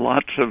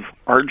 Lots of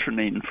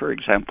arginine, for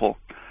example,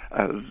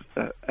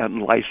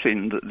 and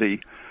lysine, the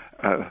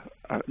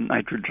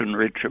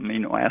nitrogen-rich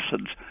amino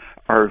acids,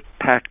 are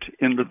packed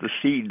into the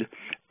seed.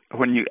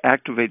 When you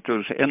activate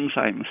those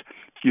enzymes,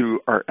 you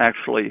are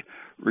actually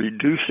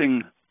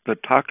reducing the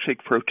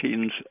toxic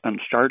proteins and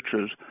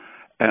starches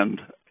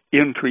and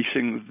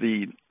increasing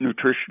the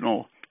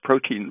nutritional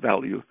protein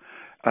value.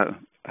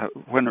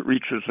 When it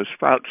reaches a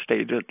sprout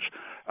state,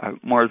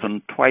 it's more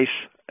than twice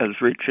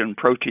as rich in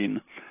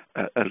protein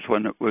as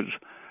when it was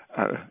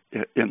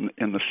in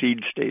the seed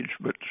stage.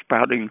 But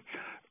sprouting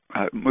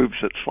moves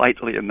it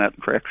slightly in that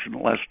direction,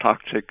 less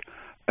toxic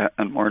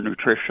and more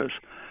nutritious.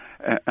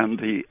 And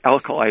the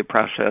alkali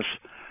process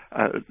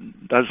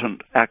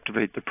doesn't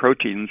activate the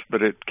proteins,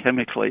 but it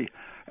chemically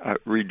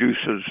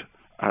reduces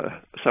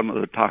some of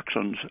the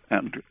toxins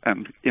and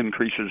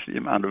increases the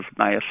amount of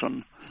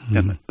niacin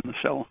in the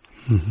cell.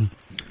 Mm-hmm.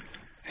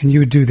 And you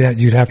would do that,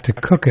 you'd have to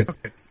cook it,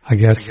 I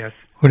guess.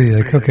 What do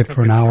they cook it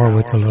for an hour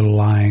with a little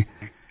lye,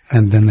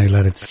 and then they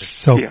let it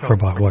soak for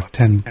about,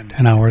 10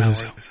 hours or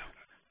so?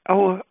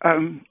 Oh,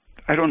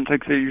 I don't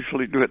think they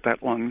usually do it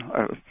that long.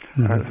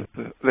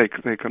 They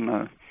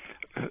can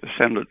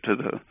send it to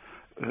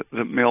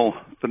the mill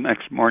the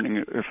next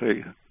morning if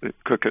they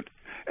cook it.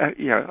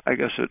 I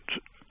guess it's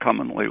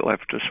commonly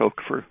left to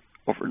soak for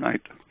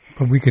overnight.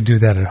 But we could do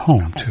that at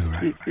home too,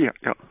 right?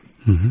 Yeah.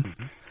 Mm-hmm.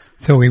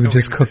 So we would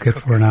just cook it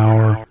for an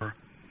hour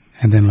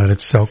and then let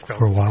it soak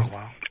for a while?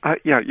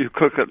 You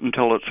cook it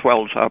until it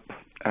swells up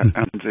and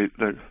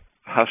the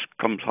husk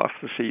comes off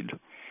the seed.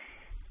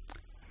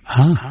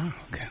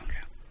 Okay.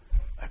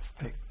 Let's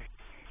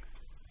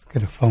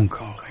get a phone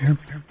call here.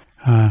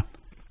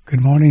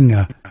 Good morning.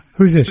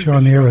 Who's this? You're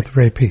on the air with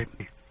Ray Peat.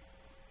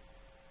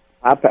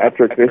 Hi,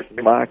 Patrick. This is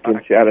Mike in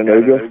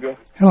Chattanooga.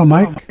 Hello,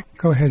 Mike.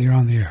 Go ahead. You're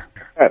on the air.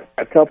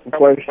 A couple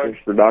questions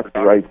for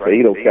Dr. Ray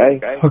Peat, okay?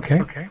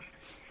 Okay.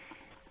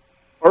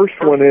 First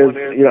one is,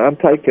 I'm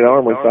taking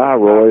Armour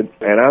Thyroid,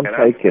 and I'm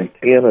taking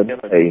 10 a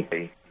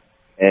day,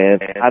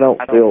 and I don't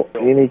feel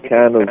any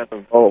kind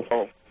of pulse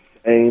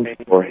change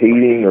or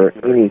heating or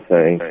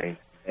anything.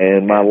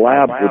 And my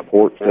lab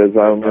report says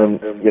I'm in,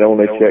 when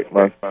they check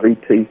my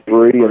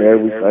 3T3 and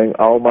everything,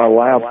 all my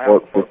lab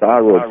work for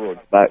thyroid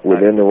back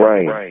within the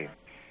range.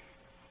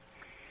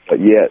 But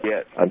yet,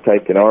 I'm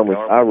taking Armour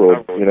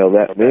Thyroid,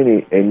 that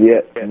many, and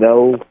yet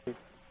no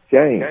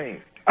change.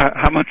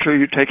 How much are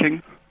you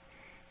taking?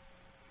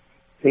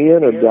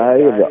 10 a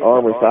day of the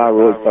Armour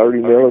Thyroid,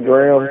 30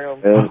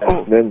 milligrams,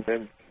 and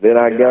then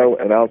I go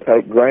and I'll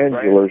take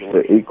granulars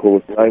to equal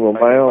the same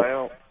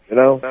amount,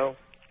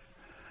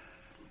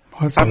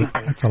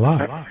 That's a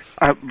lot.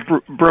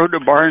 Broda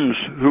Barnes,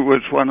 who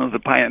was one of the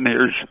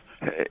pioneers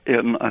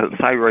in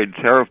thyroid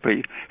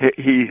therapy,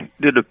 he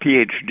did a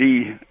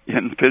PhD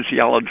in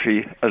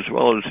physiology as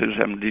well as his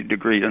MD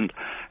degree,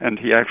 and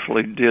he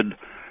actually did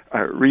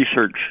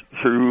research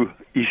through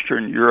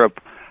Eastern Europe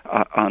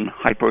on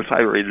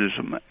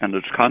hypothyroidism and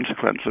its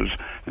consequences,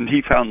 and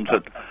he found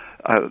that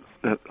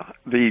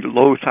the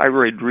low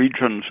thyroid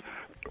regions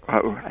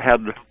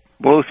had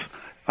both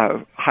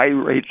high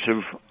rates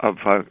of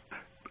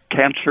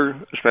cancer,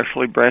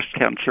 especially breast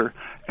cancer,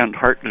 and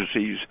heart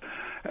disease.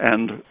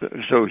 And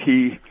so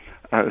he,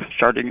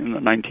 starting in the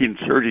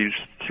 1930s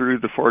through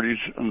the 40s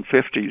and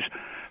 50s,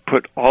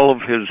 put all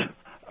of his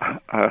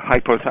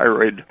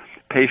hypothyroid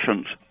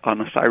patients on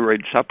a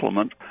thyroid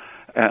supplement,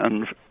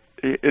 and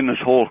in his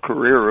whole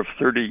career of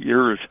 30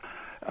 years,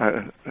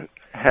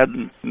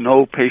 had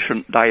no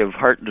patient die of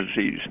heart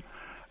disease,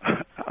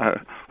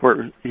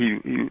 where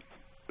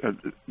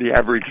the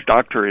average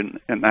doctor in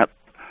that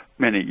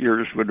many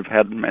years would have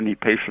had many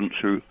patients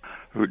who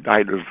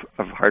died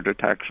of heart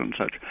attacks and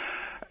such.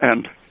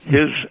 And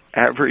his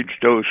average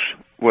dose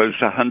was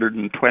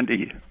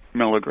 120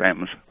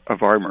 milligrams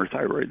of Armour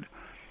Thyroid.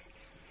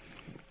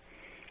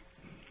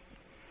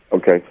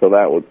 Okay, so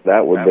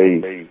that would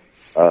be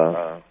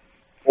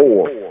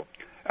 4,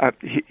 5,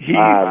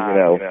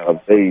 of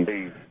these.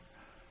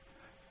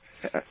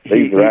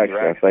 These are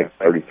actually, I think,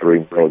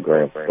 33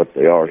 milligrams, but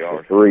they are.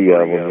 So 3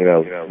 of them,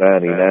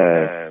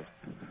 99.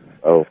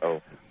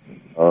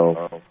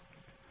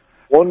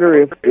 Wonder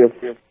if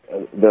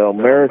the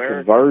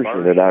American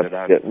version that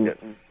I'm getting,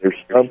 there's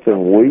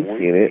something weak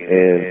in it,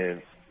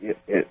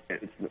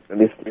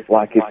 and it's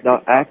like it's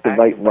not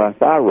activating my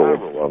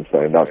thyroid. Is what I'm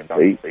saying, Dr.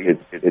 Peat.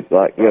 It's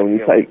like when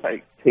you take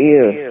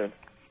 10.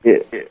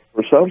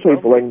 For some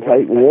people, they can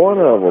take one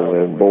of them,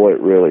 and boy,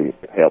 it really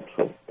helps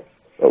them.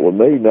 But with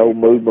me, no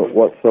movement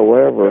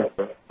whatsoever.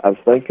 I was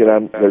thinking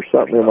there's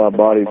something in my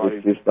body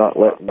that's just not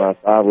letting my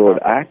thyroid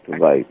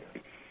activate.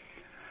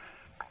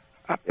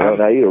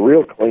 And I eat a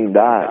real clean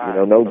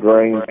diet, no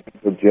grains,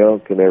 no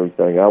junk and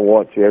everything. I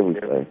watch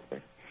everything.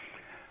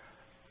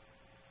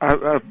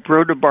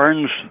 Broda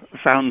Barnes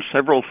found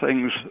several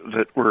things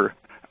that were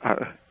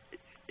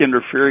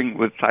interfering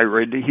with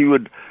thyroid. He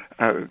would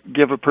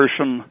give a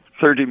person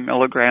 30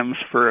 milligrams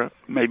for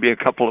maybe a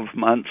couple of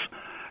months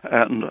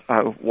and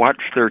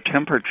watch their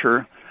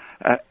temperature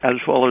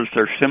as well as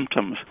their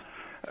symptoms.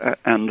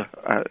 And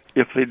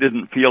if they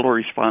didn't feel a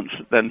response,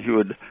 then he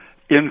would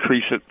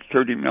increase it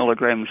 30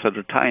 milligrams at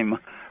a time,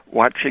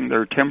 watching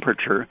their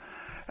temperature.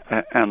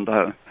 And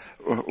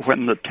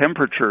when the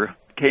temperature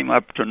came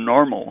up to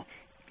normal,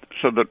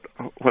 so that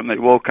when they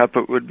woke up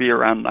it would be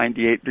around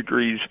 98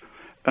 degrees,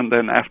 and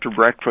then after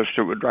breakfast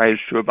it would rise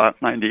to about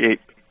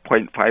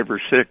 98.5 or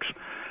 6,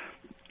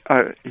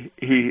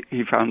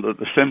 he found that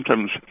the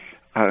symptoms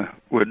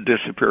would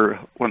disappear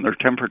when their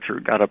temperature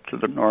got up to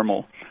the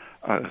normal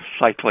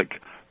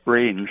cyclic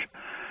range.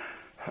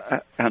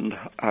 And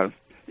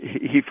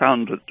he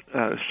found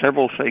that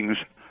several things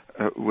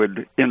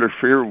would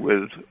interfere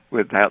with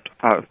that.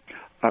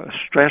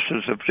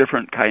 Stresses of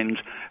different kinds.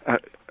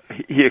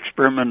 He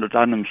experimented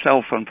on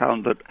himself and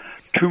found that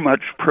too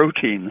much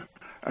protein,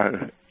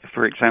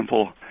 for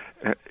example,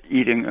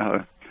 eating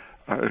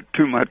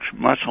too much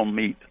muscle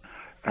meat,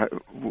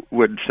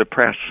 would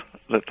suppress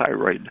the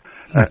thyroid.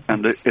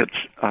 And it's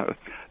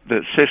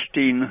the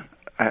cysteine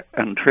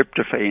and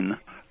tryptophan,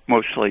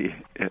 mostly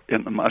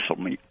in the muscle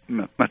meat,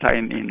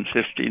 methionine,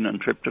 cysteine,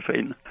 and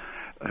tryptophan,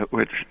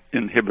 which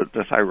inhibit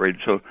the thyroid.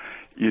 So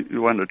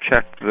you want to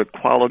check the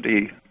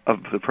quality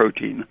of the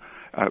protein.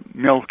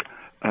 Milk,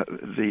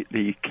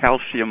 the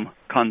calcium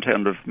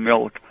content of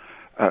milk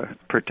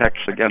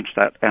protects against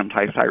that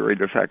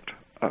antithyroid effect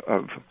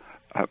of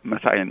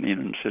methionine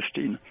and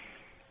cysteine.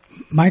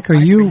 Mike, are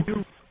you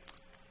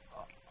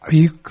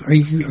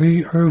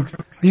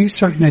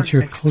certain that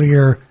you're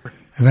clear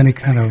of any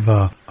kind of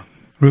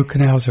root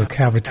canals or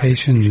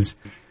cavitations?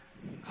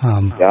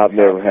 I've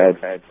never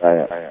had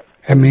that.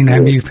 I mean,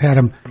 have you had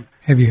them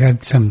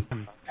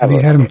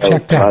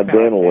checked out? My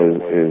dental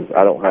is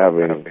I don't have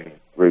any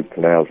root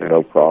canals,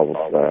 no problem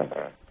with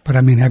that. But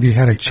I mean, have you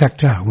had it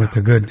checked out with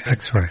a good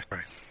X-ray?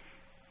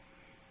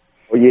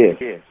 Well, yes,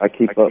 I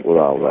keep up with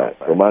all that.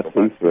 So my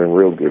teeth are in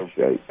real good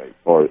shape.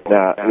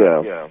 Now,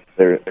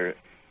 there's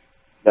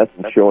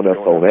nothing showing up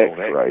on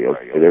X-ray.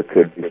 Okay, there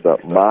could be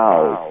something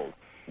mild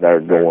that are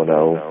going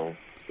on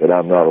that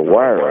I'm not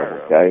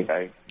aware of.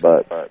 Okay,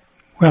 but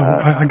well,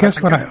 I guess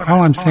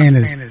all I'm saying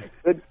is,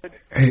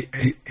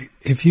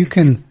 if you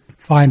can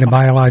find a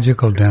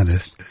biological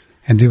dentist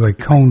and do a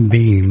cone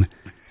beam,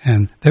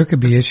 and there could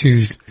be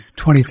issues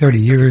 20,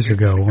 30 years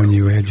ago when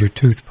you had your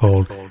tooth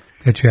pulled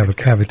that you have a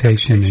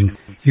cavitation and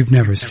you've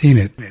never seen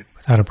it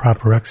without a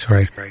proper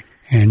X-ray,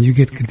 and you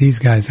get these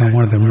guys on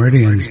one of the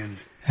meridians,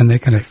 and they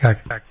can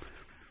affect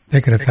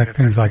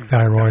things like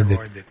thyroid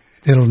that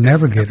it'll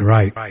never get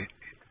right.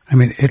 I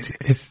mean, it's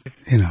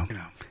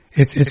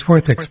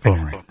worth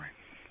exploring.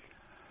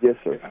 Yes,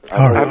 sir.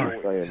 All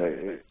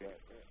right.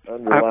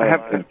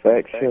 Underlying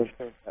infection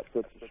that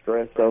puts a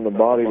stress on the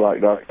body, like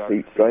Dr.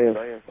 Peat's saying.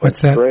 What's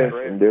that? Stress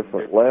in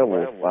different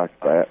levels like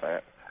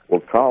that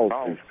will cause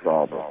these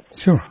problems.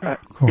 Sure, of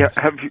course. Yeah,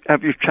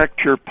 have you checked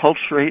your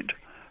pulse rate?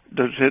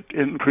 Does it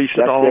increase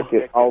at all? I check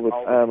it all the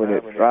time, and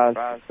it tries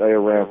to stay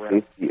around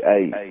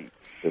 58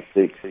 to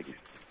 60.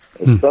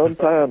 And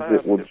sometimes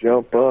it will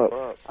jump up.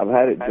 I've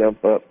had it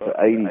jump up to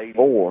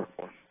 84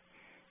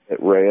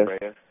 at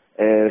rest.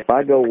 And if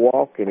I go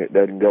walking, it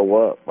doesn't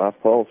go up. My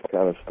pulse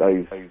kind of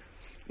stays,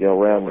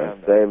 around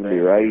that 70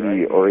 or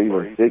 80 or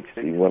even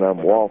 60 when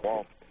I'm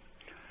walking.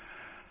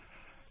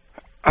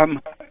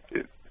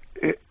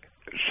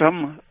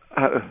 Some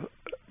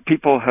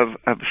people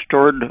have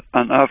stored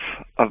enough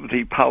of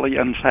the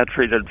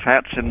polyunsaturated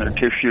fats in their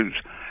tissues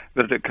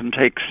that it can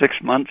take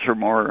 6 months or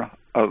more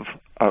of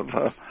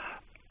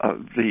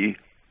the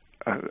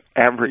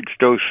average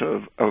dose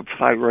of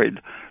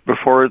thyroid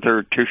before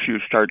their tissue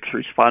starts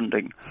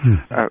responding.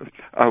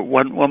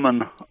 One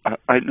woman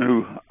I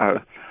knew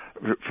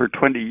for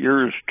 20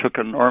 years took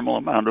a normal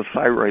amount of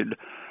thyroid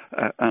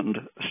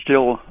and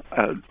still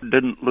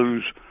didn't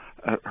lose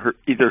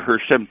either her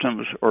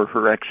symptoms or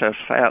her excess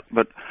fat.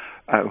 But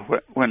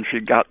when she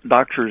got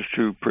doctors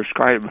to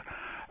prescribe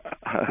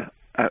at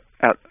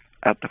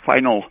the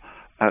final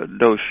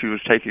dose, she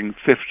was taking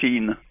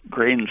 15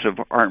 grains of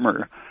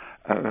Armour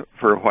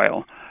for a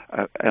while,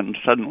 and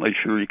suddenly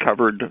she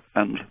recovered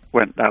and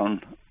went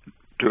down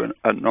to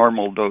a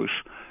normal dose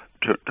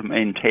to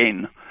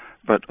maintain.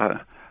 But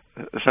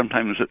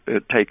sometimes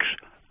it takes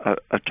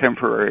a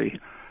temporary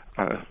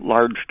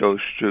large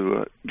dose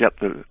to get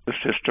the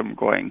system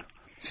going.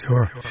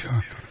 Sure.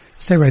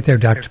 Stay right there,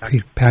 Dr.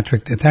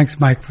 Patrick. Thanks,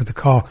 Mike, for the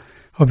call.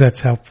 Hope that's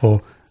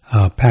helpful.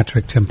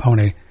 Patrick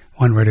Timpone,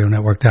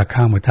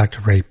 OneRadioNetwork.com with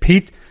Dr. Ray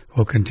Peat.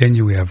 We'll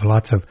continue. We have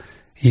lots of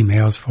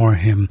emails for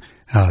him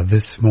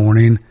this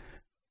morning.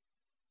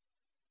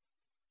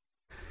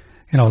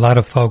 A lot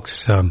of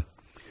folks,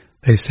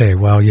 they say,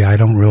 well, yeah, I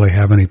don't really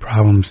have any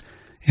problems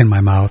in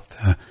my mouth,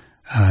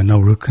 no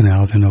root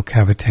canals and no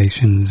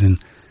cavitations,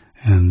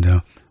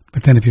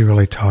 but then if you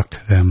really talk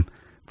to them,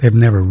 they've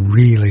never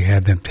really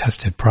had them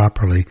tested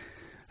properly.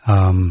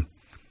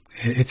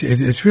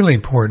 It's really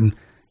important,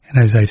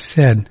 and as I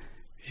said,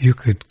 you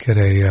could get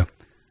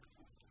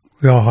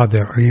we all had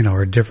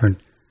our different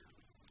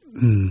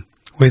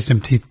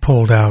wisdom teeth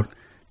pulled out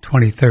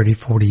 20, 30,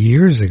 40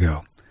 years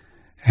ago.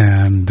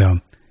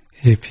 And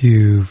if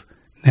you've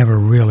never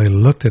really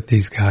looked at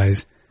these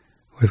guys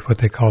with what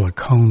they call a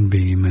cone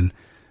beam, and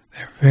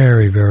they're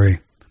very, very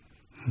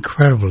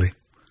incredibly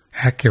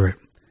accurate,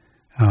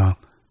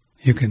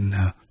 you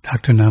can,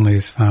 Dr. Nunley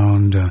has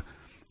found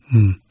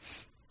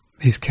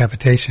these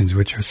cavitations,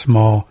 which are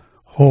small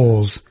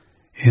holes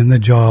in the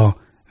jaw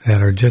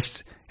that are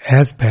just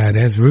as bad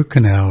as root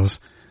canals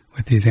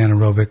with these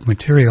anaerobic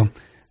material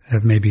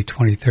that may be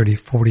 20, 30,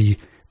 40,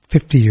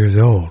 50 years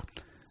old,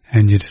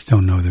 and you just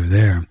don't know they're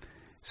there.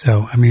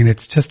 So, I mean,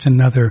 it's just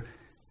another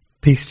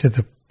piece to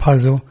the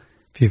puzzle.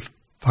 If you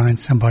find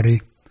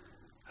somebody,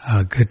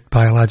 a good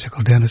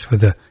biological dentist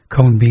with a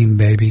cone beam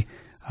baby,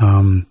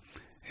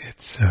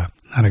 it's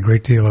not a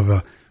great deal of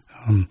a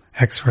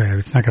X-ray.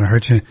 It's not going to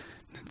hurt you.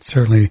 It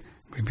certainly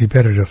would be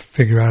better to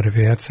figure out if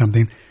you had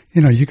something.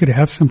 You could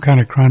have some kind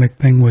of chronic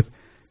thing with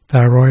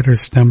thyroid or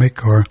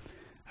stomach or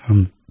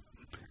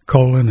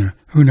colon or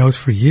who knows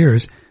for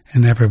years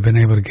and never been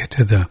able to get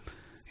to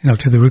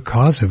the root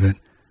cause of it.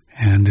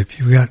 And if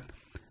you've got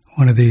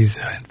one of these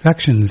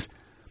infections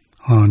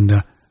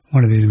on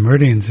one of these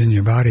meridians in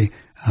your body,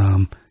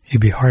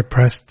 you'd be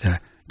hard-pressed to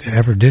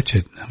ever ditch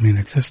it. I mean,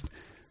 it's just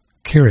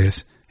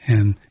curious.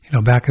 And,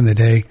 back in the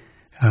day,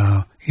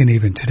 and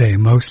even today,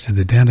 most of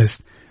the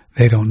dentists,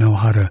 they don't know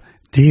how to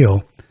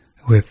deal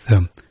with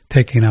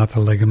taking out the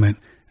ligament,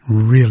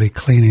 really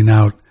cleaning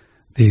out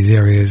these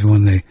areas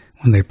when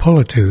they pull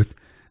a tooth,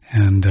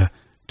 and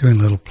doing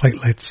little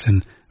platelets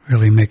and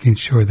really making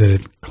sure that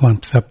it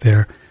clumps up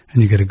there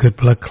and you get a good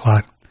blood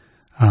clot,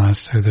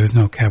 so there's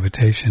no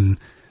cavitation.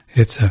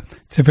 It's a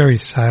very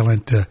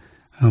silent,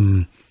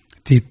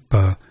 deep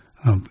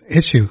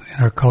issue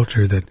in our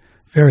culture that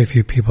very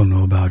few people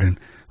know about, and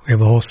we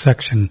have a whole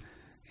section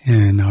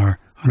on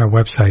our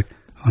website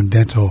on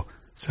dental.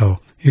 So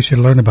you should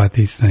learn about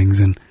these things,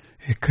 and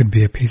it could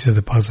be a piece of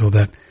the puzzle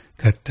that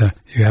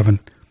you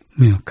haven't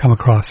come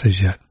across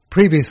as yet.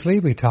 Previously,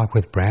 we talked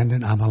with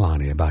Brandon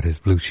Amalani about his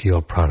Blue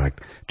Shield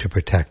product to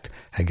protect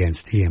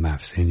against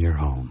EMFs in your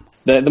home.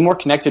 The more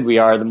connected we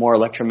are, the more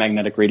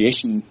electromagnetic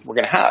radiation we're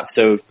going to have.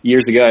 So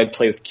years ago, I'd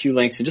play with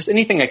Q-links and just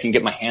anything I can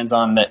get my hands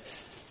on that,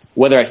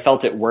 whether I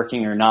felt it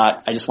working or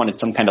not, I just wanted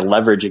some kind of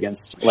leverage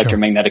against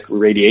electromagnetic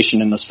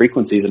radiation and those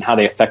frequencies and how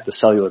they affect the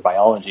cellular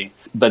biology.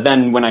 But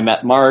then when I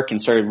met Mark and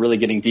started really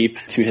getting deep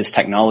to his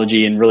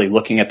technology and really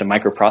looking at the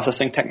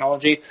microprocessing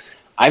technology,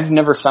 I've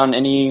never found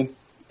any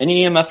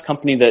EMF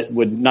company that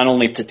would not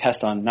only to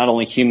test on not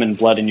only human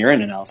blood and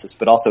urine analysis,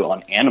 but also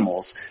on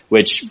animals,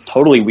 which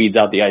totally weeds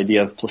out the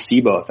idea of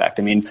placebo effect.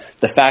 I mean,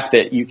 the fact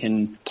that you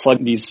can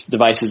plug these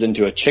devices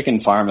into a chicken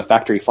farm, a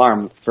factory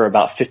farm, for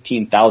about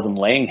 15,000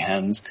 laying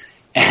hens,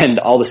 and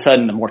all of a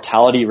sudden the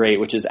mortality rate,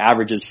 which is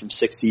averages from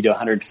 60 to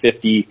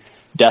 150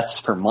 deaths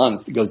per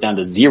month, goes down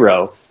to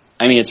 0.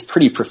 I mean, it's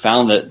pretty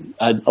profound that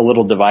a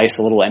little device,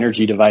 a little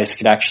energy device,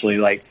 could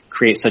actually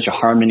create such a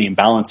harmony and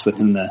balance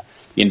within the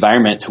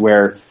environment to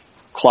where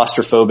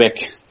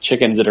claustrophobic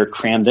chickens that are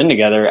crammed in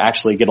together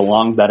actually get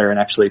along better and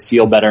actually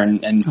feel better,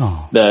 and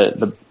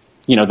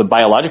the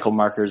biological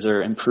markers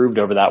are improved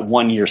over that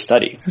 1-year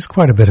study. There's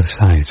quite a bit of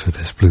science with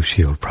this Blue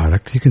Shield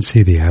product. You can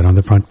see the ad on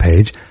the front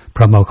page.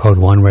 Promo code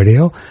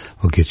OneRadio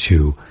will get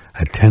you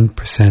a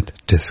 10%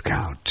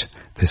 discount.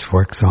 This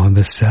works on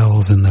the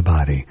cells in the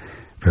body.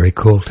 Very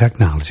cool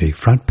technology.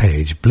 Front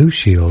page, Blue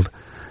Shield,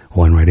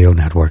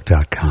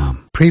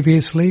 OneRadioNetwork.com.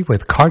 Previously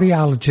with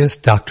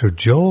cardiologist Dr.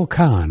 Joel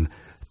Kahn,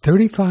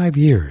 35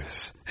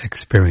 years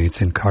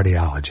experience in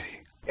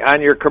cardiology.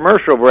 On your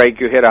commercial break,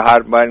 you hit a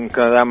hot button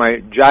because I'm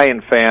a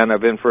giant fan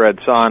of infrared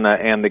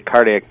sauna and the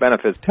cardiac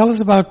benefits. Tell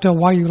us about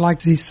why you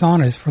like these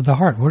saunas for the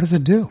heart. What does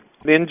it do?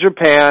 In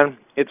Japan,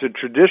 it's a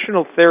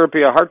traditional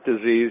therapy of heart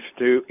disease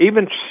to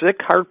even sick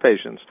heart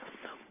patients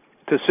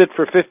to sit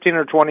for 15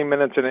 or 20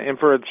 minutes in an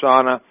infrared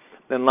sauna,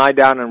 then lie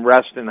down and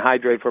rest and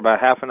hydrate for about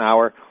half an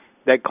hour.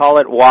 They call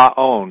it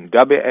WAON,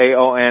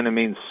 W-A-O-N. It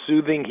means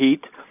soothing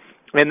heat.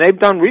 And they've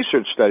done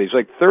research studies,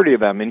 like 30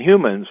 of them in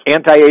humans.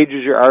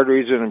 Anti-ages your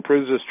arteries and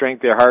improves the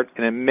strength of your heart,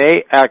 and it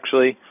may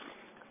actually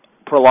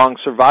prolong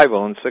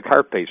survival in sick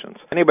heart patients.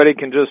 Anybody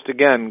can just,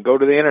 again, go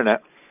to the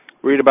internet,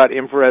 read about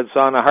infrared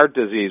sauna heart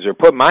disease, or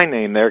put my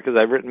name there because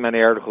I've written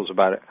many articles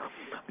about it.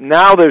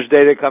 Now there's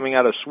data coming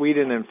out of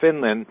Sweden and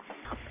Finland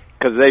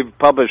because they've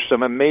published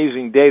some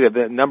amazing data.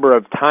 The number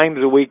of times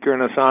a week you're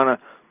in a sauna,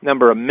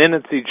 number of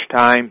minutes each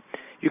time,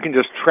 you can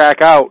just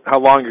track out how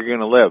long you're going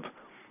to live.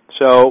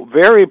 So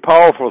very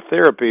powerful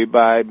therapy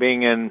by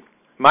being in,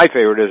 my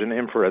favorite is an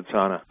infrared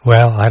sauna.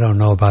 Well, I don't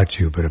know about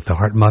you, but if the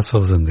heart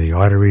muscles and the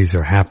arteries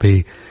are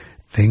happy,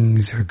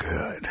 things are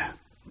good.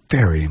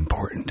 Very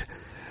important.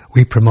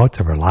 We promote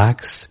the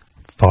Relax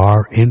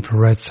Far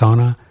Infrared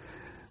Sauna.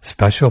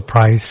 Special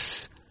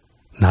price,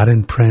 not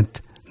in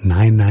print,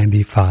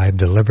 $9.95,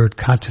 delivered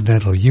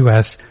continental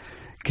U.S.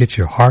 Get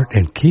your heart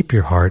and keep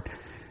your heart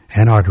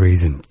and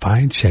arteries in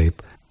fine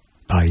shape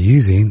by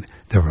using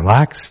the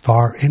Relax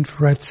Far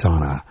Infrared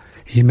Sauna.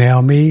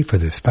 Email me for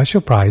the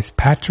special price,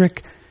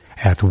 Patrick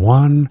at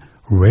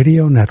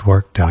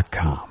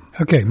OneRadioNetwork.com.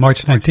 Okay,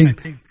 March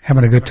 19th.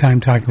 Having a good time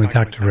talking with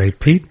Dr. Ray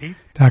Peat.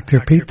 Dr.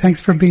 Peat, thanks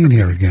for being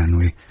here again.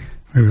 We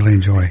really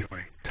enjoy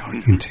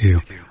talking to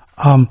you.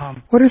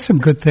 What are some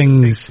good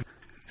things,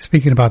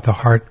 speaking about the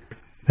heart,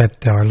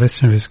 that our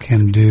listeners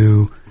can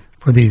do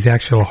for these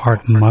actual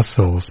heart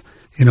muscles?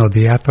 You know,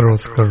 the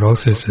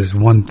atherosclerosis is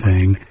one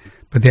thing,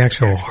 but the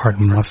actual heart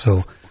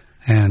muscle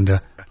and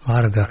a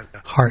lot of the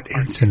heart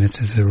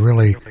incidences are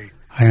really,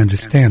 I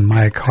understand,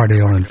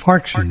 myocardial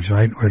infarctions,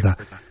 right, where the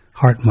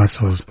heart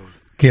muscles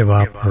give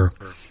up or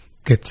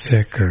get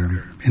sick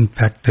or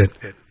infected.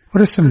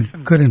 What are some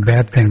good and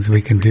bad things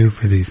we can do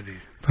for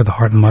the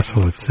heart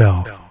muscle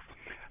itself?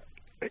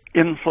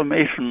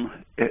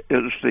 Inflammation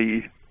is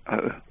the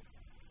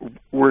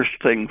worst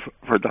thing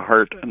for the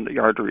heart and the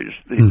arteries.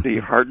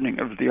 The hardening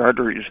of the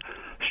arteries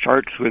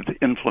starts with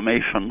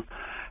inflammation,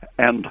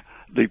 and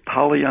the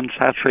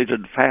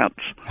polyunsaturated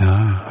fats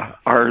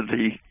are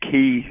the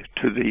key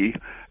to the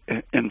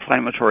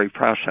inflammatory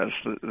process.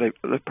 The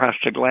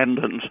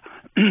prostaglandins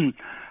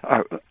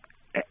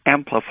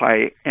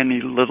amplify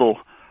any little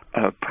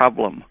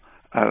problem,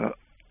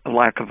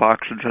 lack of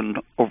oxygen,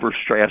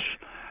 overstress,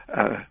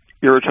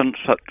 irritants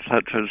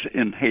such as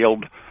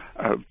inhaled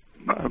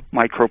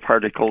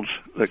microparticles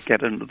that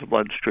get into the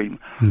bloodstream.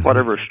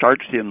 Whatever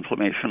starts the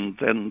inflammation,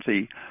 then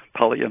the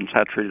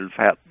polyunsaturated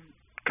fat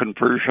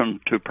conversion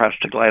to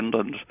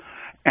prostaglandins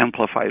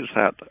amplifies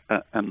that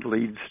and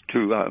leads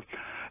to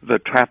the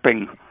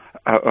trapping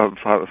of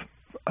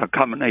a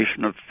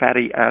combination of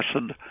fatty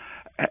acid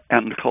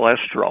and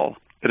cholesterol.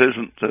 It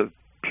isn't the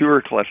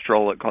pure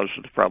cholesterol that causes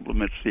the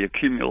problem, it's the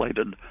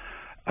accumulated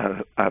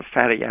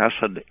fatty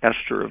acid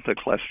ester of the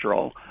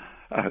cholesterol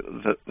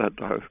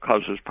that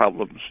causes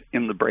problems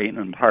in the brain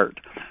and heart.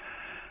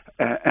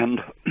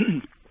 And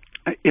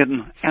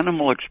in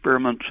animal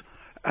experiments,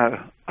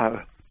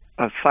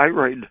 a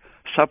thyroid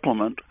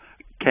supplement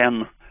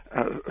can,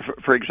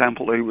 for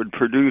example, they would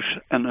produce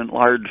an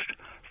enlarged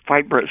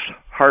fibrous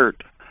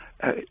heart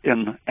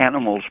in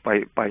animals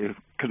by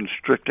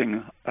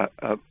constricting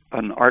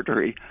an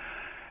artery.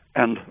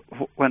 And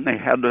when they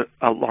had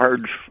a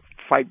large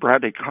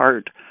fibrotic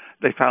heart,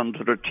 they found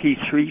that a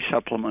T3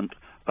 supplement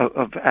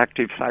of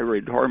active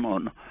thyroid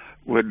hormone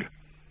would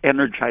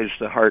energize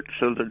the heart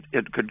so that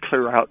it could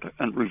clear out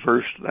and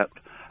reverse that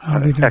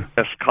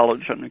excess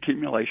collagen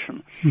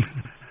accumulation.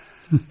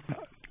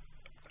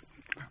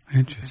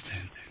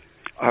 Interesting.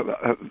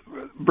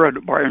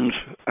 Brett Barnes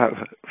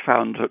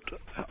found that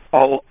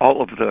all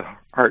of the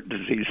heart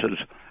diseases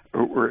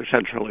were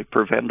essentially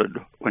prevented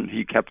when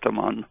he kept them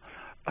on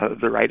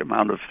the right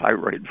amount of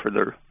thyroid for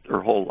their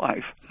whole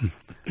life.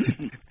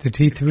 The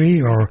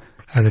T3 or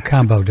the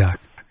combo doc?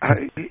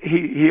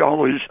 He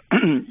always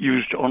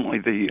used only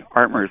the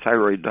Armour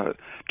thyroid.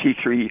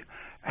 T3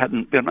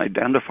 hadn't been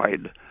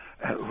identified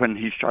when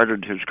he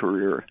started his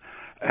career,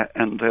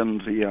 and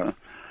then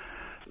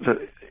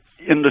the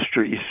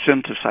industry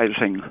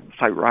synthesizing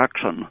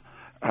thyroxine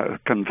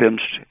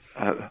convinced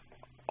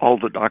all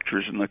the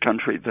doctors in the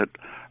country that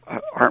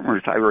Armour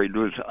thyroid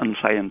was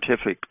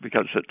unscientific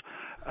because it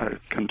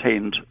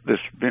contained this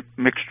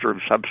mixture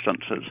of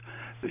substances.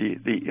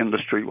 The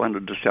industry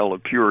wanted to sell a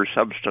pure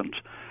substance,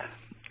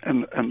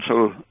 and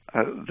so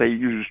they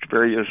used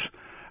various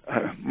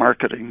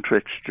marketing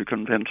tricks to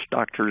convince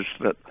doctors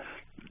that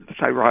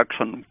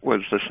thyroxine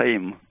was the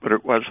same, but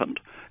it wasn't.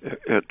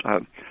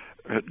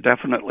 It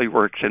definitely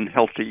works in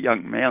healthy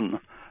young men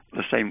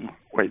the same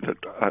way that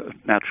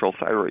natural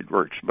thyroid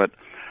works, but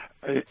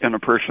in a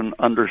person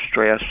under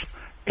stress,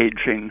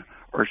 aging,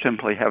 or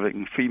simply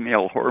having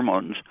female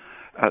hormones,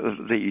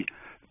 the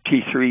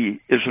T3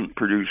 isn't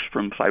produced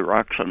from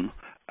thyroxine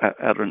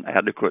at an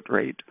adequate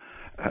rate.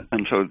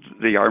 And so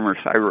the Armour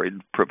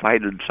thyroid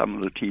provided some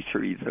of the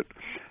T3 that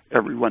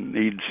everyone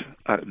needs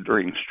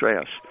during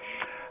stress.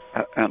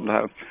 And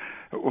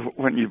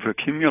when you've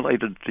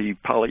accumulated the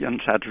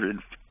polyunsaturated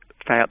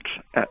fats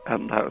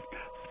and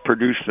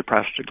produce the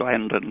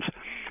prostaglandins,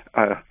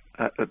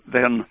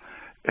 then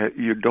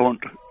you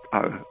don't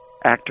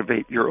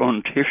activate your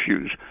own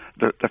tissues.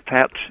 The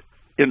fats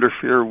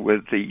interfere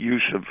with the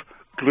use of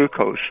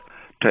glucose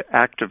to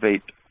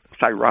activate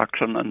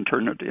thyroxine and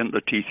turn it into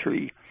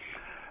T3.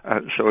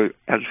 So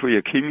as we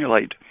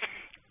accumulate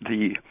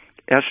the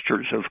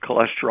esters of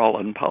cholesterol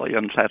and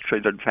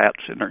polyunsaturated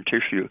fats in our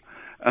tissue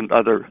and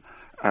other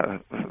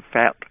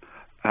fat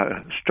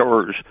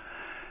stores,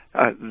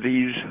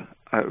 these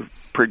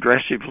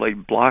progressively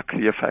block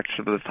the effects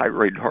of the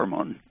thyroid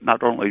hormone,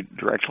 not only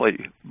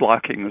directly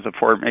blocking the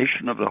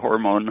formation of the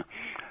hormone,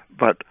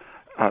 but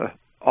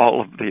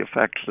all of the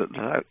effects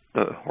that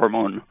the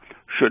hormone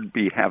should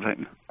be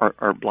having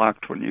are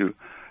blocked when you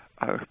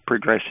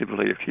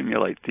progressively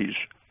accumulate these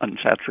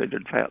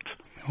unsaturated fats.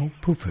 Oh,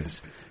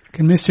 poopers.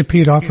 Can Mr.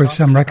 Peat offer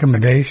some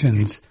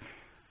recommendations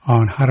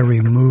on how to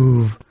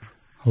remove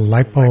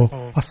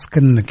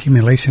lipofuscin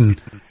accumulation,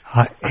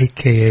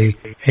 a.k.a.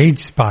 age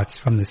spots,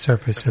 from the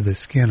surface of the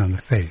skin on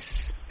the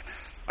face?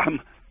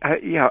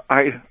 Yeah,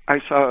 I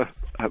saw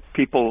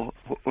people,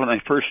 when I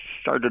first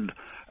started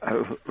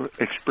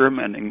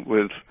experimenting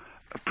with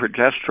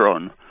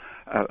progesterone,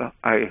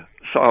 I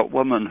saw a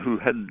woman who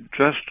had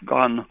just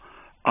gone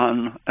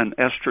on an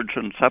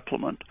estrogen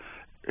supplement.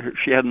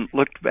 She hadn't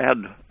looked bad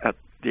at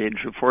the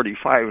age of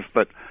 45,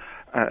 but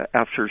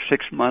after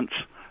 6 months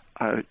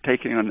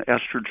taking an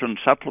estrogen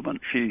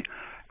supplement, she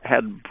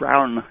had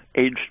brown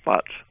age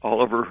spots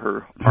all over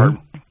her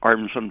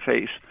arms and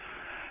face.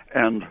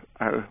 And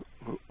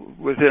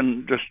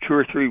within just 2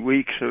 or 3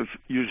 weeks of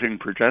using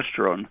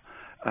progesterone,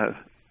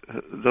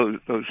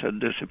 those had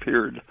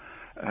disappeared.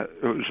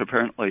 It was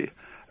apparently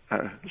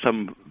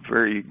some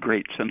very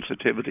great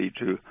sensitivity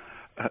to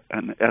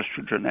an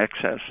estrogen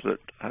excess that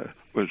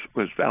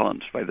was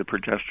balanced by the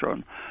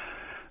progesterone.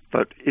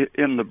 But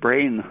in the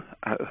brain,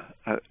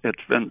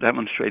 it's been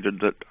demonstrated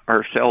that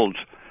our cells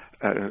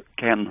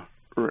can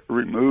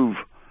remove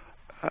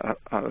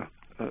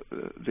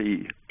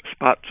the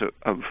spots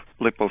of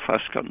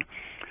lipofuscin.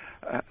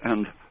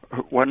 And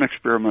one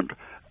experiment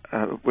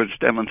was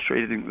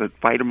demonstrating that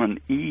vitamin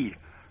E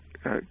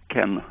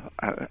can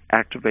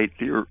activate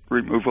the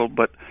removal,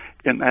 but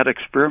in that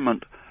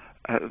experiment,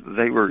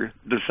 they were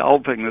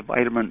dissolving the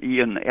vitamin E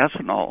in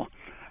ethanol,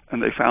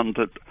 and they found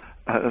that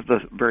the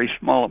very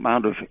small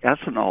amount of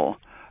ethanol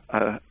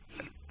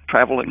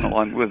traveling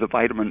along with the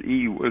vitamin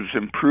E was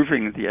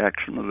improving the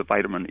action of the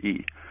vitamin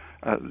E.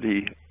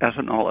 The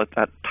ethanol at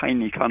that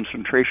tiny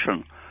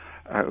concentration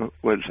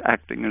was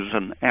acting as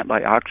an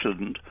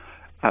antioxidant,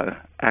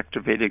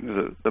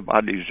 activating the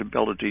body's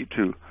ability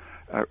to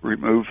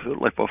remove the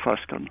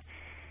lipofuscin.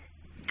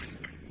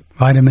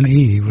 Vitamin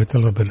E with a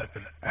little bit of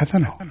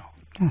ethanol.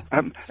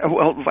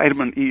 Well,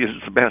 vitamin E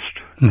is the best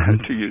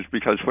to use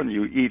because when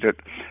you eat it,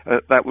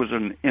 that was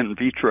an in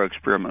vitro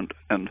experiment,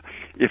 and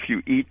if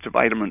you eat the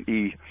vitamin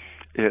E,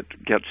 it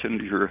gets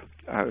into your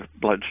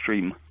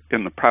bloodstream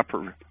in the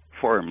proper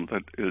form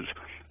that is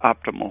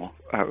optimal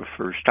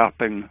for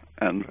stopping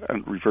and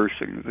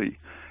reversing the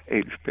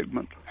age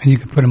pigment. And you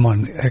can put them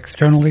on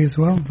externally as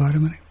well,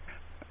 vitamin E?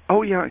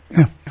 Oh, yeah.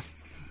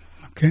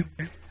 Okay.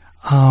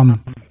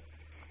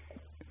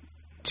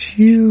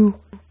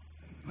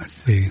 Let's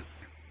see.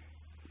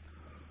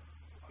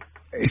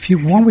 If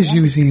one was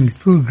using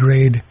food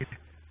grade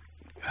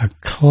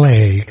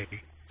clay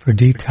for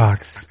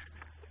detox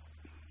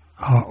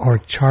or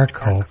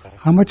charcoal,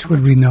 how much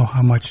would we know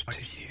how much to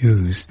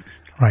use?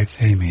 Writes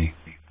Amy.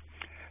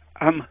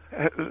 In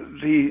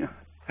the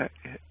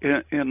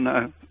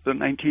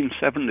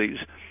 1970s,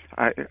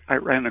 I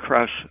ran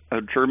across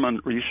a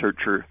German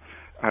researcher,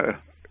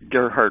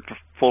 Gerhard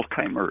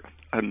Volkheimer,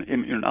 an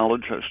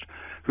immunologist,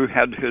 who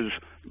had his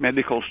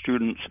medical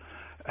students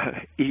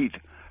eat.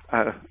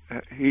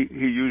 He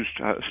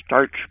used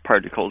starch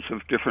particles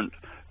of different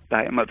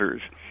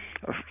diameters,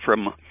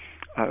 from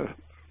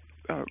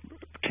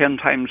 10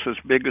 times as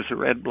big as a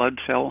red blood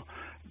cell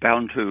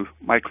down to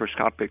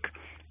microscopic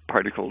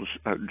particles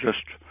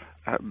just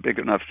big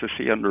enough to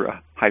see under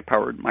a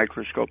high-powered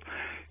microscope.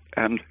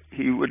 And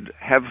he would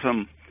have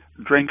them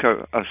drink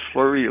a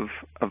slurry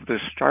of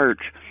this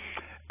starch,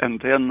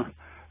 and then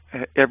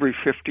every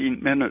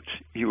 15 minutes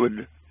he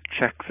would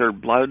check their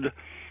blood,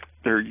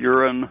 their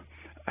urine,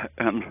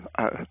 and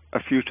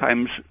a few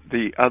times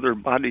the other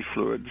body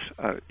fluids,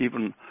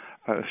 even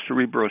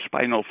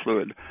cerebrospinal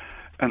fluid,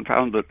 and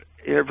found that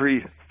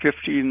every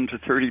 15 to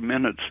 30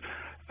 minutes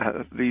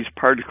these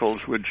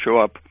particles would show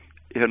up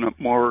in a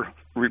more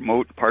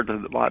remote part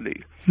of the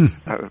body,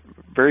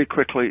 very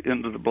quickly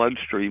into the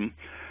bloodstream,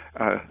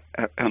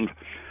 and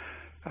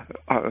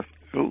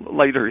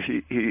later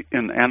he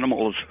in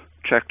animals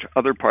checked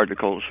other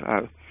particles,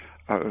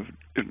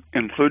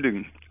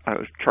 including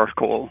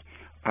charcoal,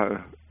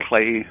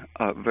 clay,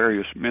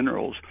 various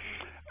minerals,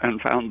 and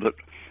found that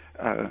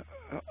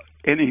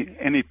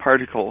any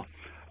particle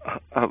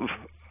of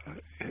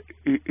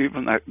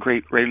even that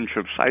great range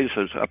of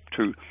sizes up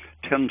to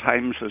 10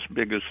 times as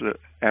big as the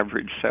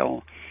average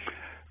cell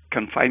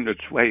can find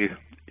its way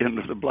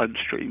into the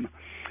bloodstream.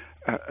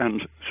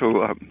 And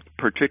so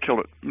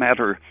particulate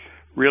matter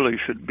really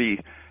should be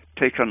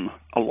taken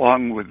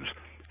along with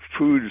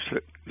foods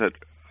that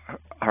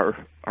are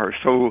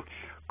so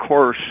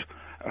coarse,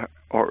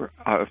 or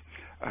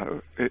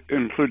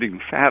including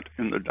fat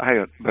in the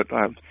diet, but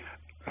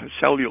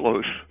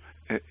cellulose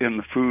in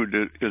the food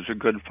is a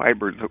good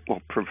fiber that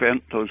will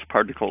prevent those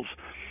particles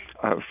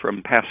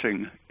from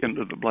passing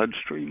into the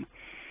bloodstream.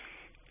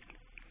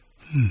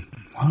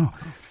 Wow.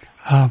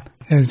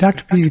 Has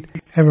Dr. Peat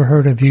ever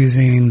heard of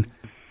using,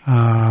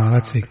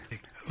 a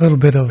little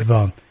bit of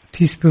a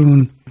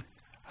teaspoon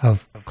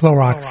of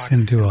Clorox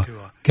into a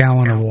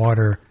gallon of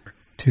water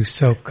to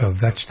soak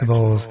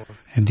vegetables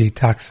and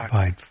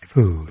detoxified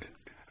food?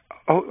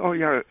 Oh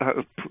yeah.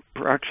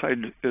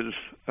 Peroxide is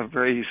a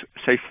very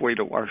safe way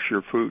to wash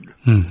your food.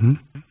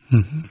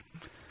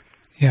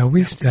 Yeah, we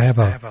used to have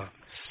a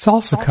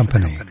salsa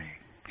company,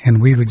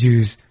 and we would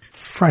use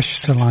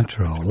fresh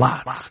cilantro,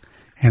 lots,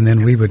 and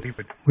then we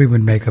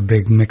would make a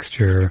big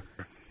mixture,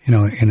 in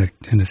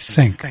a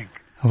sink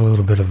of a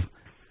little bit of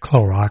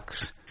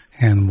Clorox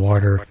and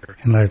water,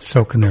 and let it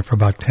soak in there for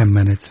about 10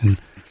 minutes, and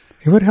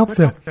it would help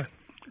the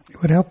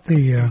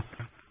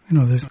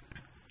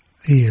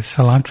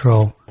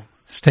cilantro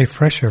stay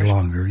fresher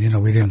longer.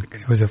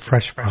 It was a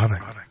fresh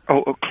product.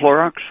 Oh,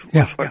 Clorox?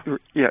 Yeah.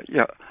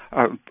 Yeah.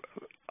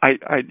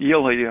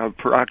 Ideally,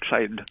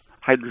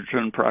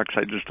 hydrogen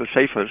peroxide is the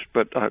safest,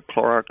 but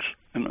Clorox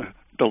in a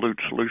dilute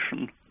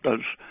solution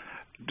does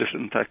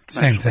disinfect.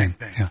 Same thing,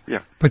 yeah.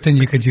 But then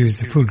you could use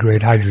the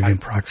food-grade hydrogen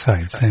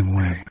peroxide, same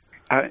way.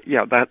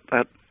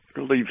 That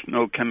leaves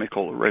no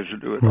chemical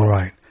residue at all.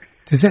 Right.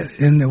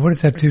 What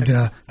does that do,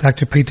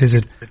 Dr. Peat? Does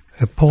it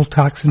pull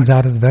toxins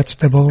out of the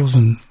vegetables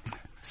and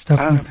stuff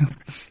like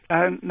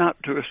that? Not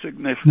to a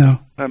significant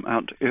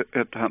amount.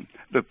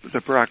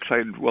 The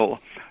peroxide will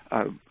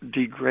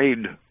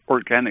degrade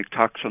organic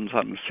toxins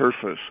on the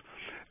surface,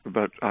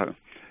 but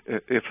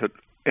if it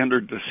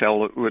entered the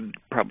cell, it would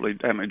probably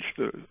damage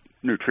the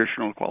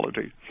nutritional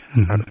quality.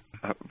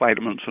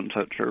 Vitamins and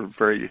such are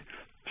very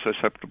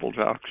susceptible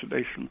to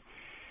oxidation.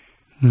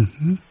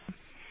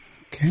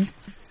 Okay.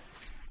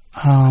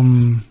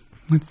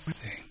 Let's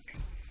see.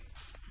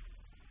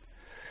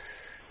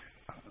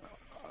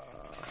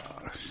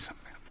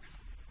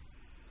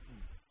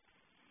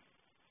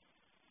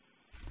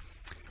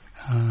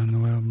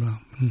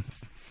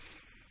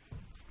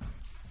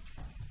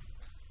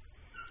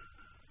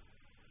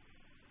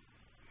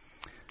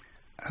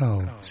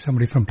 Oh,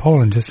 somebody from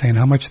Poland just saying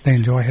how much they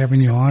enjoy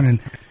having you on,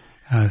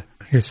 and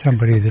here's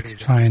somebody that's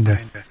trying to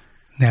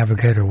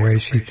navigate her way.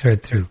 She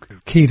tried through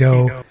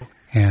keto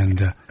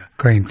and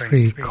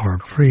grain-free,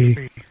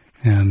 carb-free,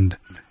 and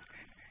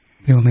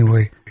the only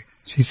way,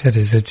 she said,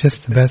 is it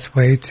just the best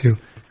way to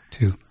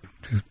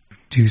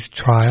use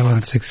trial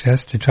and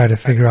success to try to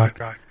figure out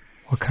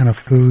what kind of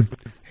food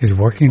is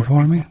working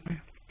for me?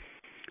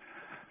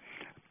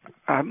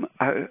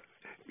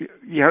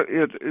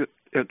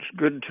 It's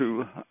good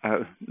to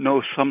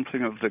know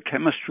something of the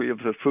chemistry of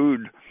the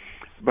food,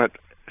 but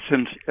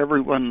since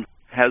everyone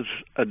has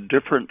a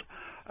different,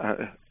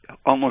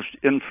 almost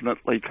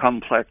infinitely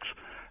complex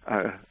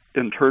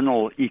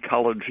internal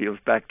ecology of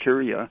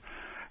bacteria,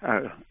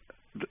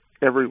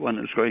 everyone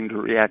is going to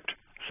react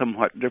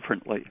somewhat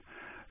differently.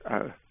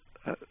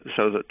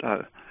 So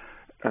that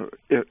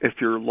if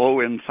you're low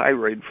in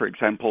thyroid, for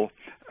example,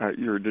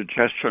 your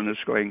digestion is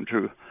going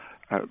to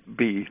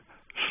be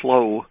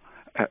slow,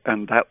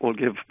 and that will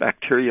give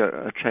bacteria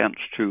a chance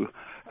to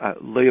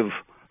live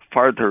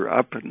farther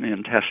up in the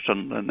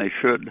intestine than they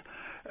should.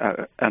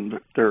 And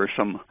there are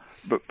some,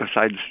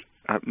 besides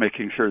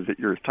making sure that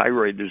your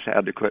thyroid is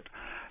adequate,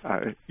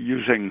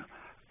 using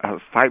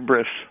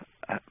fibrous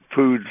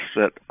foods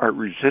that are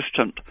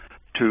resistant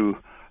to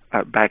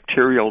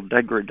bacterial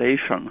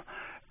degradation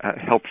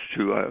helps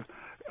to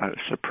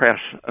suppress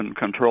and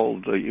control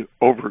the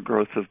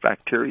overgrowth of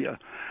bacteria.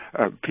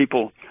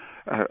 People,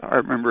 I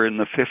remember in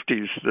the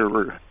 50s there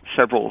were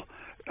several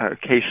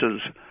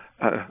cases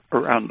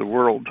around the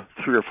world,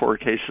 3 or 4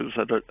 cases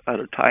at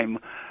a time,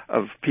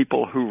 of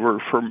people who were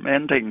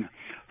fermenting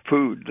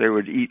food. They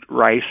would eat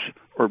rice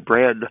or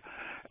bread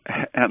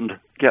and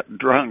get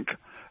drunk.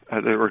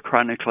 They were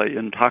chronically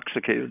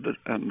intoxicated,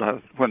 and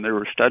when they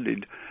were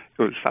studied,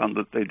 it was found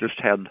that they just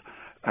had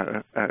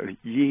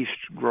yeast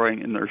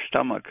growing in their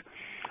stomach.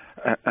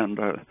 And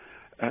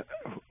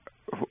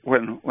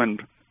when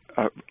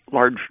a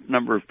large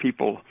number of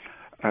people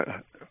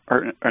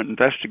are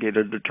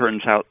investigated, it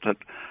turns out that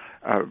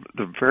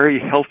the very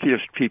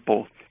healthiest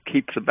people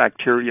keep the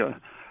bacteria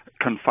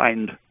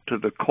confined to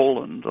the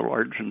colon, the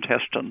large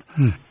intestine,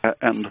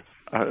 and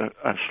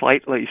a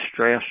slightly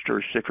stressed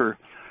or sicker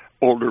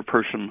older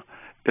person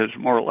is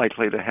more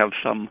likely to have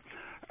some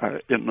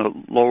in the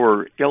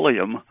lower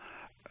ileum,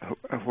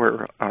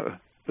 where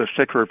the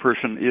sicker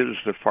person is,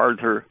 the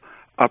farther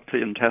up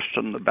the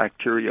intestine the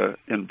bacteria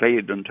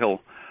invade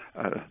until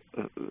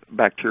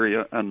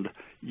bacteria and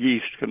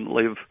yeast can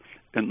live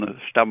in the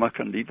stomach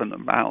and even the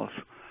mouth.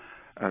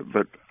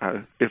 But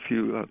if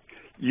you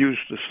use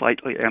the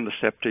slightly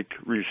antiseptic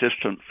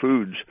resistant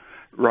foods,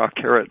 raw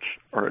carrots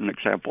are an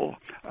example.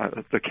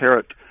 The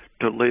carrot,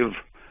 to live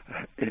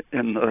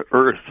in the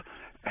earth,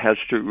 has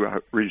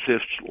to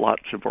resist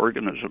lots of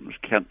organisms,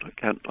 can't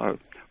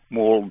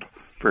mold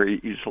very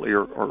easily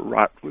or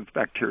rot with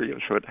bacteria,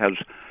 so it has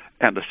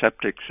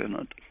antiseptics in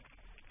it.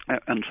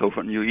 And so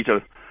when you eat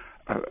a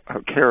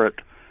carrot,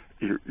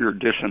 you're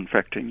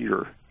disinfecting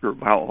your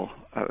bowel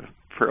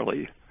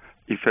fairly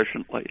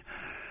efficiently.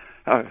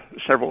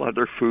 Several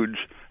other foods,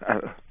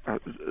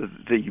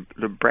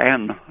 the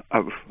bran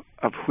of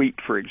wheat,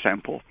 for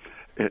example,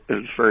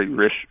 is very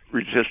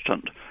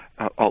resistant,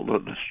 although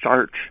the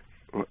starch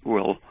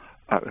will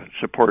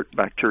support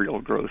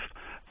bacterial growth.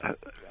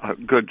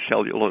 Good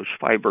cellulose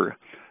fiber,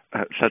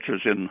 such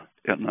as in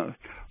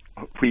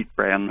wheat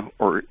bran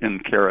or in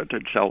carrot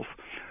itself,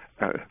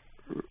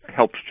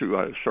 helps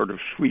to sort of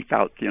sweep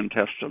out the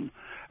intestine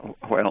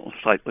while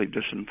slightly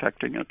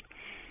disinfecting it.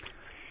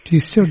 Do you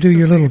still do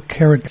your little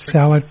carrot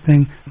salad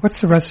thing?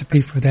 What's the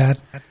recipe for that,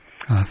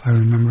 if I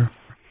remember?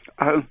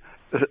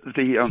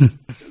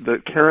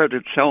 The carrot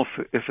itself,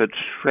 if it's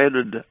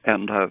shredded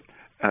and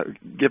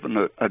given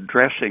a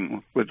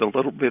dressing with a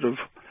little bit of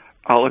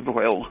olive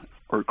oil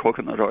or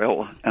coconut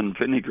oil and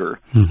vinegar,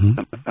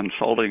 and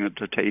salting it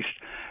to taste,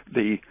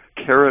 the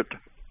carrot,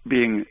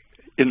 being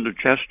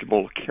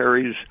indigestible,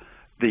 carries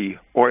the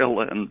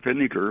oil and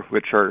vinegar,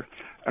 which are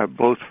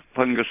both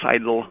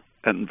fungicidal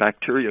and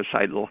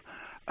bactericidal,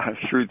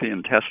 through the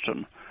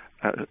intestine.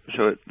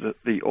 So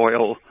the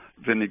oil,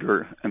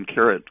 vinegar, and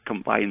carrot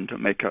combine to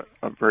make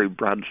a very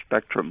broad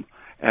spectrum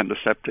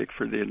antiseptic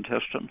for the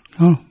intestine.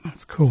 Oh,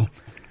 that's cool.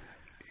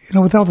 You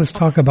know, with all this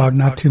talk about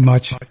not too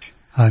much,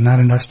 not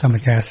enough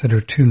stomach acid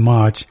or too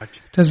much,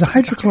 does the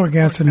hydrochloric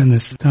acid in the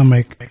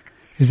stomach,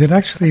 is it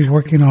actually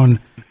working on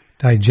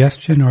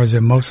digestion, or is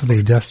it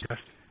mostly just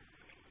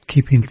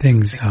keeping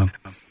things,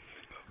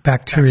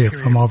 bacteria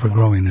from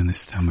overgrowing in the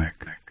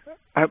stomach?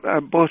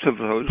 Both of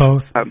those.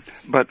 Both?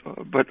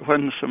 But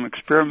when some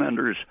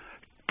experimenters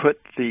put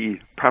the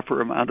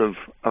proper amount of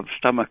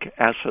stomach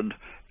acid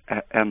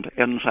and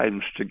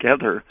enzymes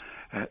together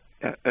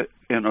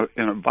in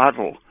a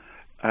bottle,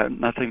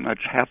 nothing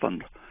much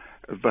happened.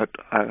 But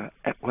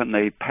when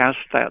they passed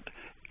that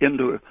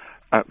into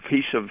a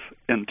piece of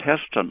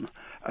intestine,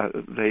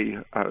 they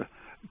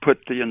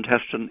put the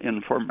intestine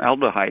in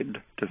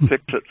formaldehyde to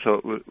fix it,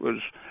 so it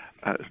was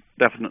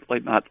definitely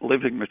not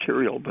living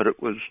material, but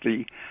it was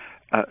the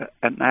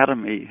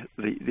anatomy,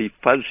 the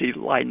fuzzy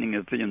lining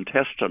of the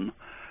intestine,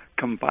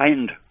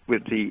 combined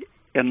with the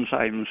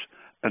enzymes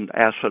and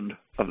acid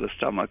of the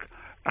stomach.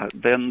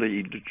 Then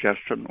the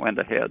digestion went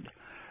ahead.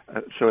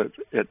 So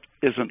it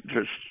isn't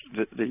just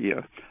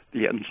the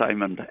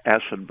enzyme and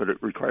acid, but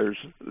it requires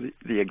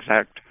the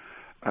exact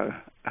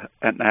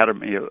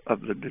anatomy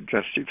of the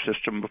digestive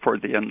system before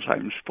the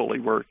enzymes fully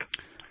work.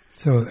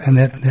 So, and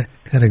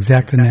that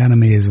exact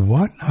anatomy is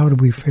what? How do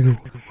we figure?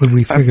 Would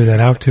we figure that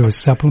out to a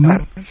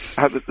supplement?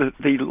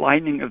 The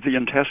lining of the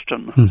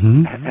intestine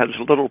has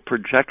little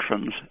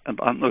projections, and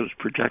on those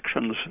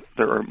projections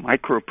there are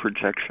micro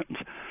projections,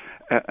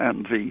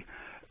 and the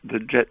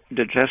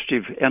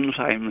digestive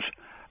enzymes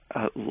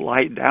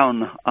lie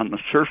down on the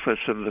surface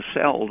of the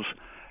cells,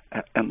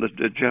 and the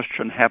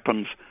digestion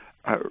happens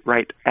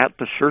right at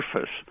the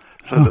surface,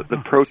 so that the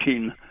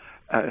protein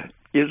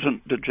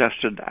isn't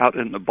digested out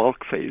in the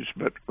bulk phase,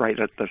 but right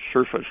at the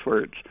surface where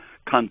it's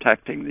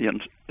contacting the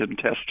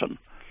intestine.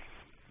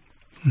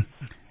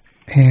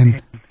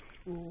 And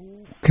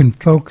can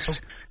folks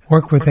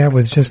work with that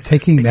with just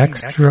taking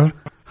extra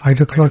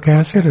hydrochloric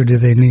acid, or do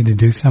they need to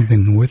do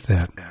something with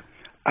that?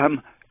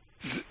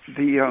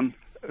 The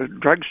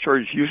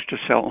drugstores used to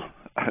sell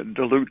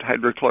dilute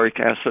hydrochloric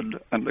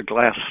acid and a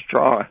glass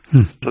straw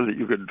so that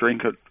you could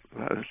drink it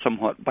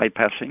somewhat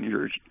bypassing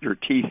your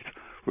teeth,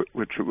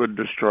 which it would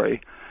destroy.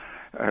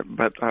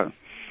 But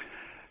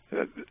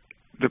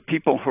the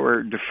people who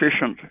are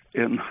deficient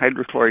in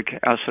hydrochloric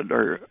acid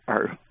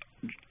are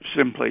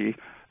simply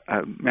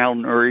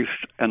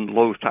malnourished and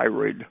low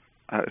thyroid.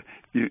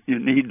 You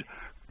need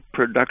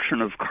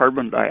production of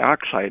carbon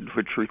dioxide,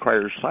 which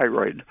requires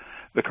thyroid.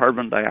 The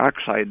carbon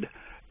dioxide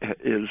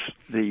is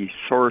the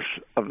source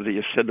of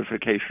the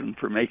acidification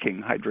for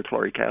making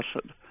hydrochloric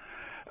acid.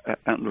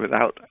 And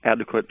without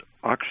adequate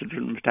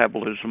oxygen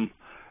metabolism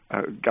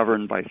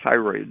governed by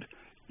thyroid,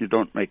 you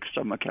don't make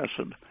stomach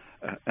acid.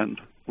 And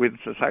with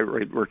the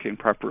thyroid working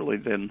properly,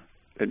 then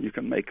you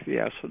can make the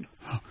acid.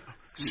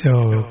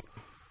 So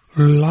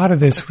a lot of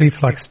this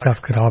reflux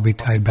stuff could all be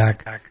tied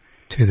back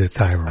to the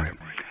thyroid.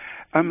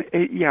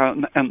 Yeah,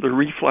 and the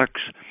reflux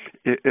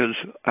is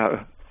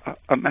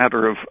a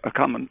matter of a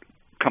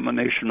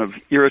combination of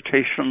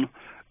irritation,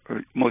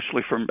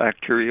 mostly from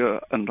bacteria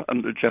and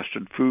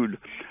undigested food,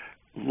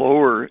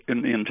 lower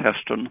in the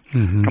intestine,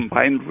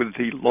 combined with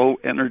the low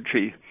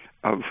energy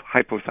of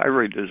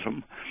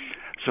hypothyroidism,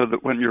 so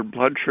that when your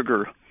blood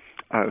sugar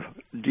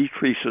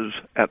decreases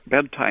at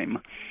bedtime,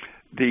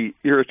 the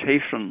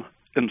irritation,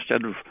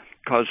 instead of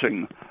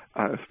causing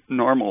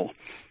normal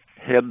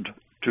head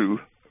to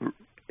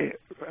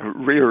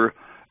rear,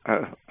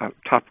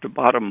 top to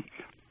bottom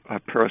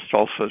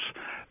peristalsis,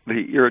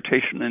 the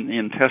irritation in the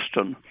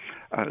intestine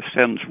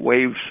sends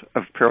waves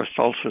of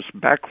peristalsis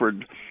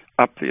backward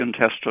up the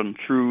intestine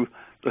through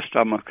the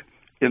stomach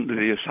into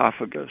the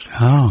esophagus.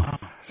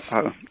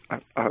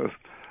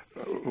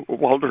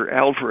 Walter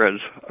Alvarez,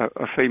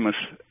 a famous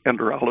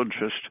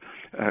enterologist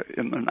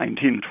in the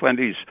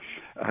 1920s,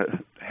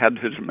 had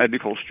his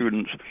medical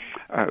students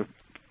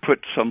put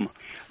some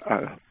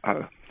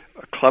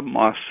club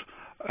moss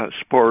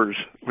spores,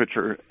 which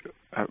are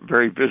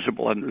very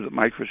visible under the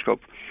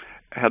microscope,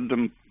 had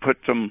them put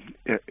them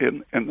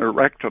in their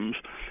rectums,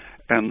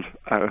 and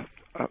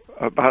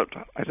about,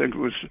 I think it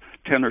was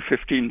 10 or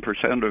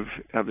 15%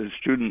 of his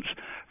students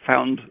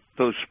found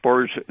those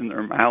spores in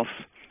their mouth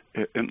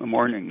in the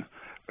morning,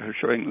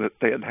 showing that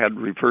they had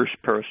reverse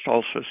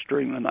peristalsis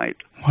during the night.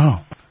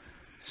 Wow.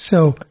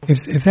 So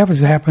if that was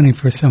happening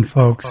for some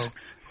folks,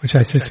 which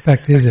I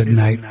suspect is at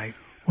night,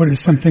 what are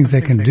some things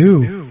they can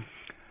do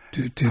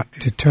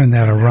to turn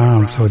that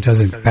around so it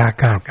doesn't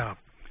back up?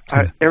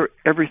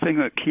 Everything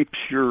that keeps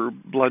your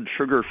blood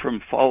sugar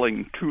from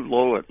falling too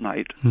low at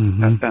night,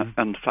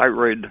 and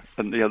thyroid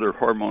and the other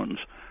hormones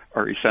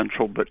are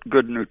essential, but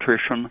good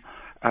nutrition,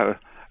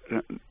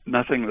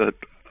 nothing that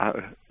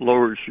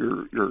lowers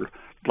your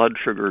blood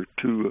sugar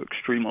too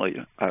extremely,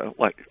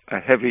 like a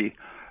heavy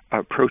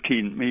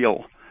protein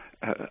meal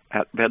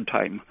at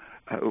bedtime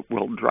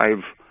will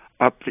drive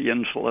up the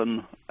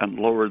insulin and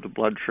lower the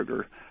blood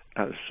sugar,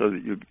 so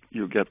that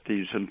you get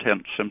these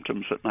intense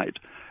symptoms at night.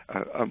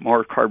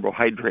 More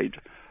carbohydrate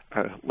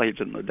late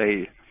in the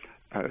day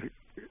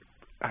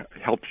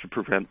helps to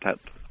prevent that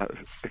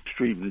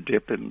extreme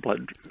dip in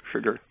blood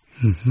sugar.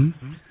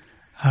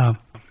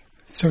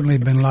 Certainly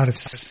been a lot of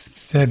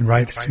said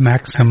rights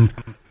maxim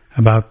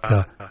about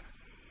the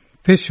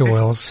fish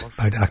oils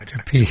by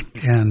Dr. Peat,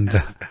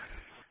 and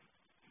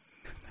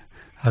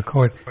of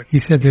course he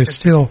said there's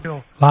still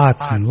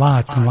lots and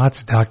lots and lots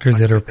of doctors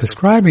that are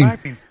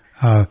prescribing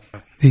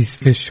these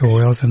fish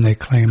oils, and they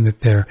claim that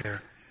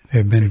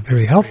they've been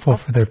very helpful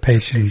for their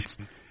patients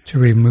to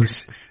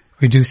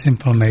reduce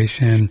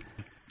inflammation,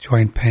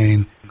 joint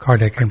pain,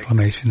 cardiac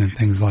inflammation, and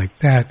things like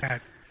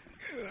that.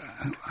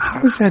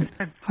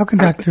 How can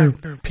Dr.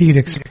 Peat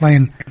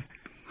explain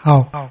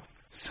how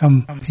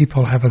some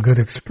people have a good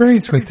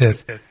experience with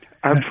this?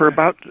 For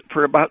about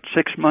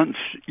 6 months,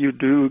 you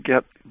do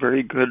get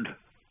very good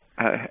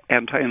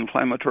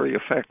anti-inflammatory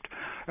effect.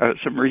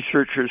 Some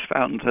researchers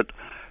found that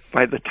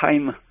by the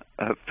time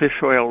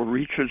fish oil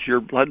reaches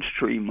your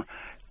bloodstream,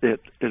 it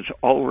is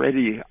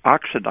already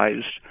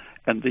oxidized,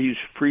 and these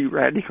free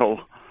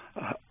radical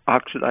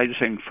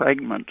oxidizing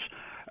fragments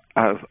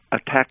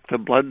attack the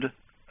blood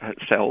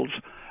cells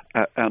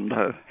and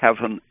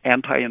have an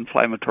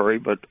anti-inflammatory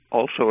but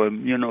also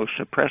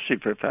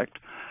immunosuppressive effect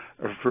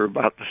for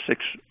about the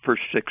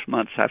first 6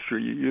 months after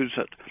you use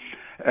it.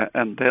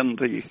 And then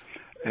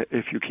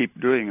if you keep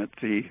doing it,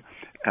 the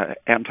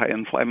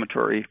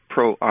anti-inflammatory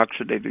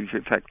pro-oxidative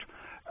effect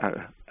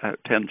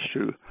tends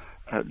to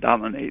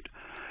dominate.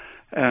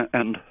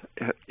 And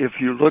if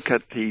you look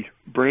at the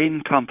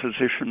brain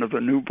composition of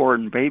a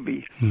newborn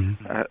baby,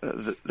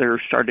 they're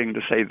starting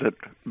to say that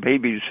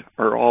babies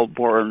are all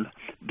born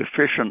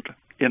deficient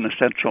in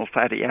essential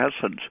fatty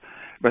acids,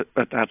 but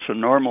that's a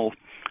normal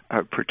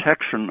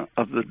protection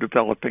of the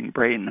developing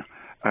brain.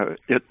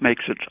 It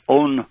makes its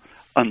own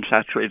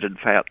unsaturated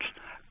fats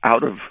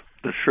out of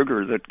the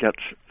sugar that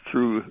gets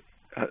through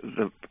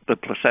the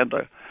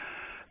placenta.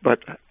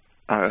 But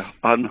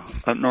on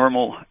a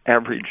normal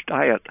average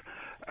diet,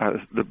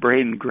 the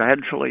brain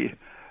gradually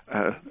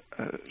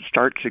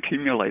starts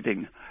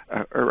accumulating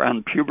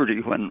around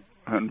puberty when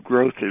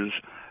growth is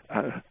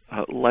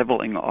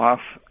leveling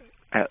off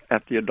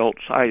at the adult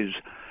size.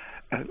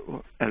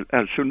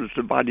 As soon as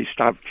the body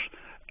stops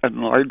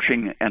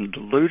enlarging and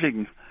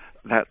diluting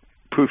that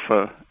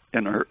PUFA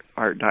in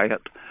our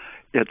diet,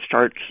 it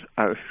starts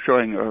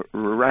showing a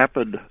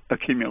rapid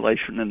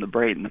accumulation in the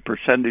brain. The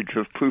percentage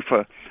of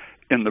PUFA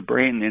in the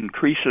brain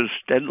increases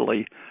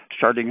steadily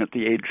starting at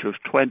the age of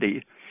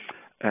 20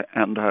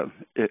 and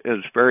it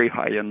is very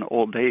high in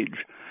old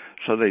age.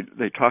 So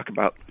they talk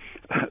about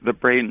the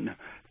brain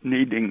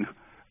needing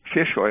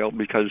fish oil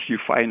because you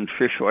find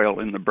fish oil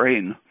in the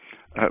brain.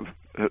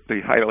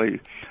 The highly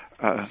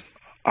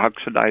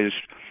oxidized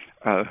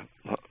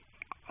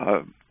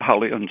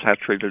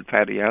polyunsaturated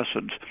fatty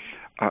acids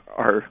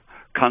are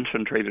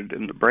concentrated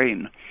in the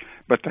brain,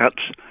 but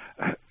that's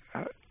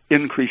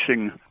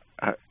increasing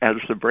as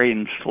the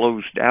brain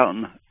slows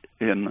down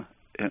in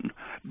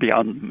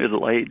beyond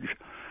middle age,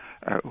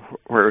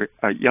 where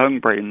a young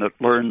brain that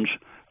learns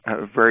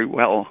very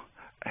well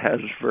has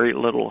very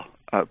little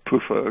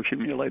PUFA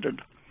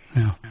accumulated.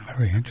 Yeah,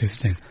 very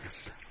interesting.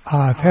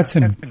 I've had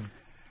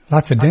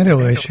lots of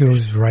dental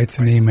issues, writes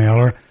an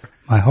emailer,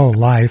 my whole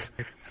life,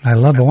 and I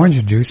love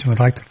orange juice and would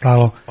like to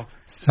follow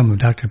some of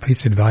Dr.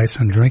 Peat's advice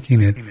on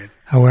drinking it.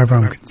 However,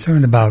 I'm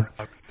concerned about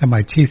that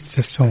my teeth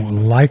just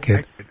don't like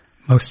it.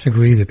 Most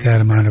agree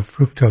that amount of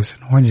fructose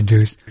in orange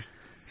juice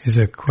is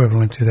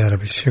equivalent to that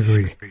of a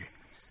sugary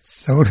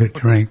soda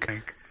drink.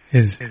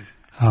 Is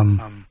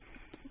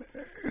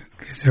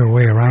there a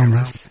way around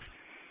this?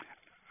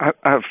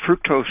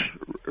 Fructose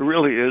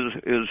really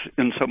is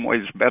in some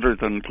ways better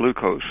than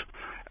glucose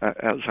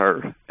as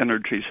our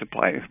energy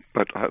supply,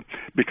 but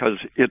because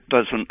it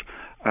doesn't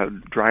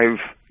drive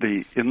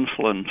the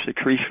insulin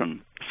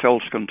secretion,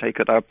 cells can take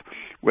it up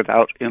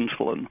without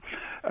insulin.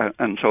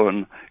 And so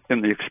in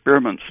the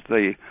experiments,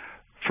 they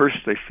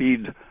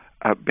feed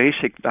a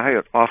basic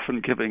diet,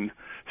 often giving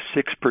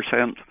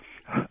 6%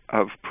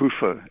 of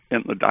PUFA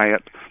in the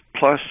diet,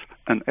 plus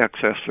an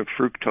excess of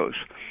fructose.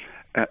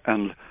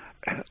 And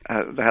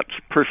that's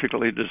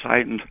perfectly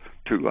designed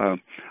to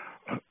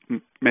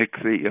make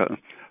the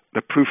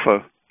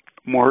PUFA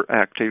more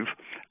active,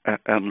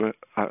 and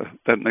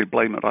then they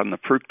blame it on the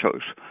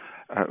fructose.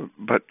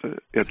 But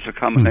it's a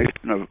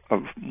combination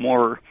of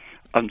more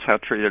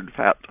unsaturated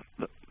fat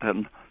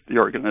than the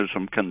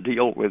organism can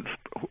deal with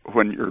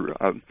when you're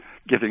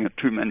giving it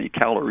too many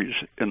calories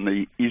in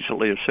the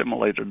easily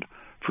assimilated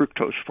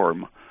fructose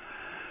form.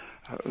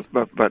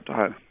 But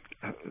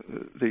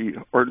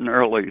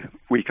ordinarily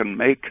we can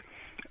make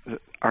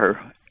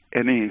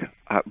any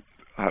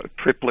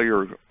triply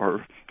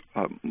or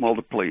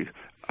multiply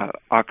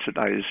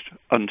oxidized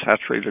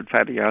unsaturated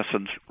fatty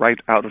acids right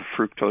out of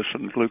fructose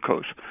and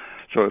glucose.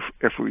 So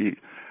if we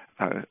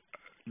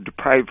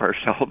deprive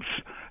ourselves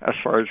as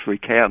far as we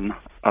can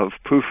of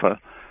PUFA,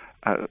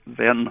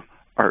 then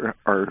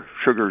our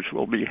sugars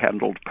will be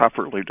handled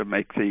properly to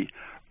make the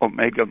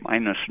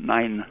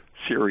omega-9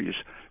 series,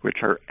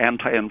 which are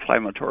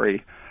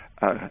anti-inflammatory,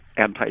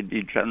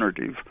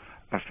 anti-degenerative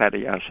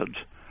fatty acids,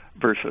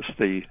 versus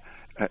the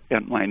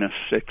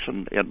N-6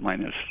 and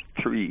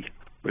N-3,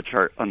 which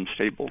are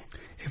unstable.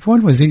 If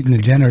one was eating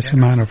a generous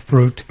amount of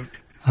fruit,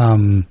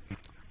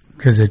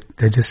 because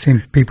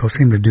people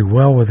seem to do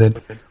well with it,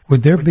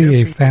 would there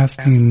be a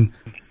fasting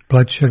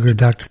blood sugar,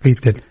 Dr.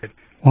 Peat, that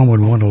one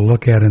would want to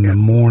look at in the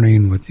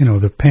morning with,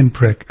 the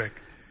pinprick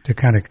to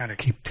kind of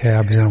keep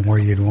tabs on where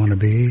you'd want to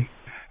be?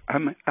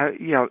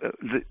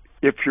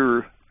 If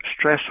your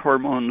stress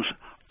hormones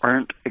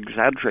aren't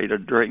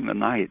exaggerated during the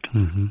night,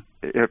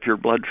 if your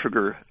blood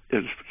sugar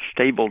is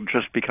stable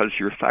just because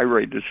your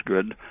thyroid is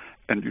good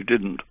and you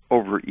didn't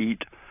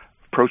overeat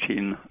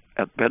protein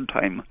at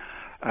bedtime,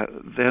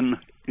 then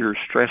your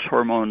stress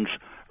hormones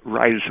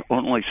rise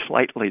only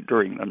slightly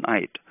during the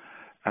night.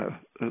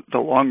 The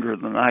longer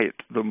the night,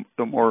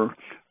 the more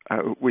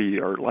we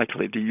are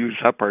likely to use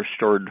up our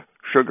stored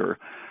sugar.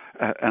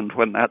 And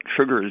when that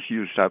sugar is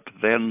used up,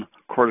 then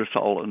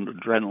cortisol and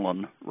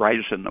adrenaline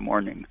rise in the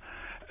morning.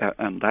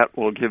 And that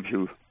will give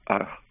you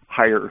a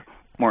higher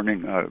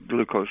morning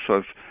glucose.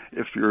 So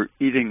if you're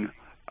eating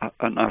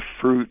enough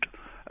fruit,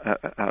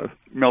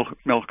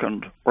 milk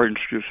and orange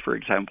juice, for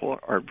example,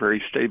 are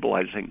very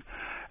stabilizing.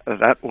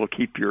 That will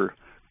keep your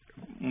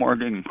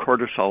morning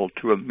cortisol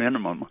to a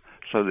minimum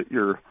so that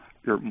your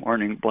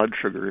morning blood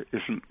sugar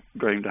isn't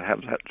going to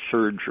have that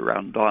surge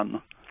around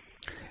dawn.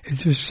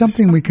 Is there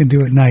something we can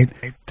do at night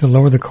to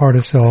lower the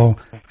cortisol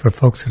for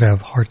folks that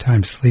have a hard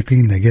time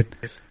sleeping?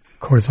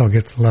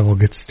 Cortisol level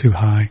gets too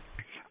high.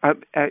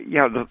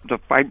 The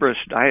fibrous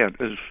diet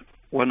is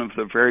one of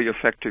the very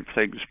effective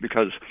things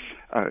because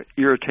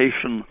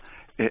irritation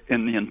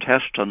in the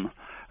intestine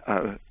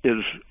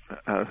it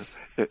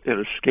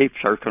escapes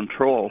our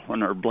control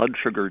when our blood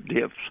sugar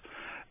dips,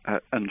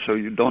 and so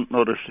you don't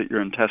notice that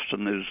your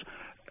intestine is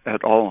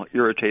at all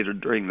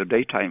irritated during the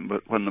daytime.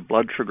 But when the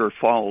blood sugar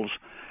falls,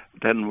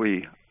 then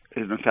we,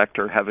 in effect,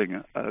 are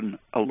having an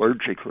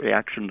allergic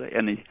reaction to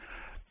any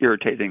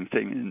irritating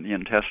thing in the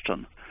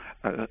intestine.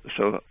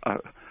 So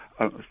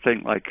a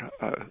thing like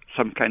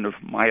some kind of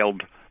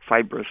mild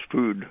fibrous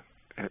food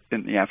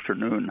in the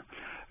afternoon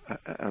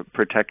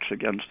protects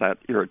against that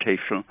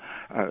irritation.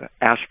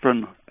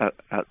 Aspirin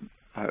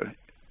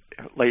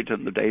late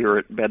in the day or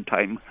at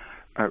bedtime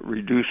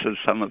reduces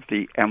some of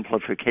the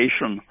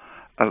amplification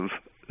of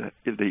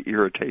the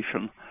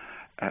irritation.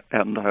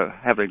 And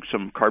having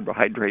some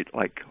carbohydrate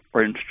like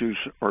orange juice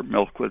or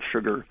milk with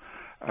sugar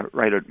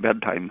right at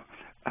bedtime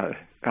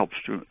helps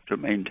to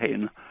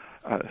maintain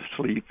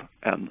sleep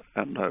and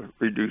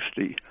reduce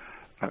the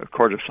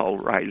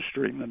cortisol rise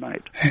during the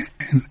night.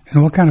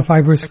 And what kind of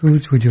fibrous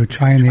foods would you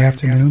try in the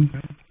afternoon?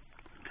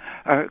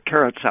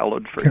 Carrot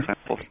salad, for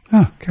example.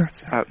 Oh, carrot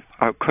salad.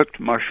 Cooked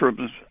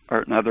mushrooms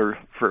are another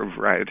for a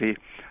variety.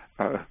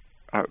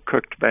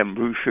 Cooked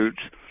bamboo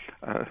shoots.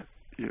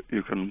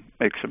 You can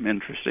make some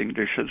interesting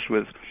dishes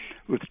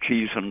with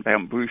cheese and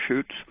bamboo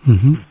shoots.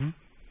 Mm-hmm.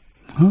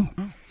 Oh,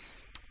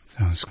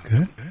 sounds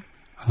good.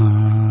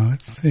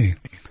 Let's see.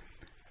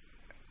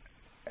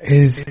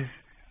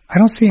 I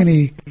don't see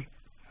any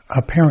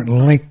apparent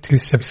link to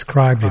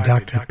subscribe to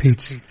Dr.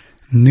 Peat's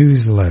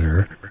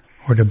newsletter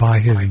or to buy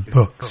his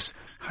books.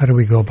 How do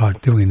we go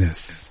about doing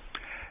this?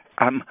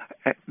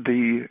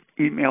 The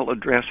email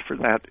address for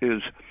that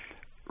is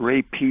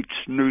Ray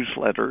Peat's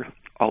newsletter,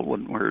 all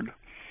one word,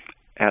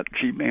 at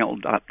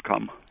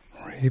gmail.com.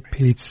 Ray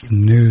Peat's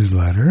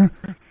newsletter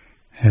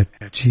at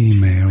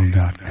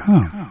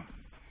gmail.com.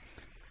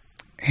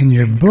 And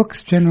your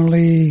books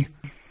generally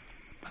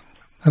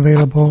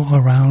available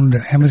around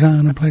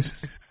Amazon and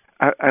places?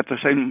 At the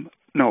same,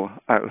 no.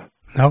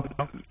 No?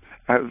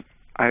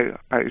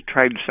 I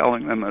tried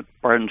selling them at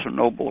Barnes &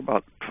 Noble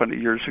about 20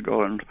 years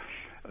ago, and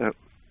it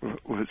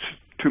was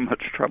too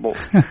much trouble.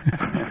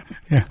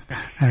 Yeah,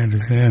 I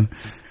understand.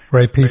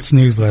 Ray Peat's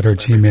newsletter,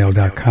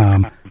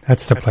 gmail.com.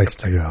 That's the place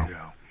to go.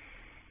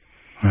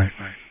 Right.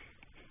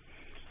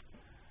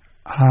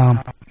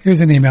 Here's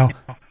an email.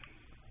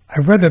 I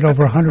read that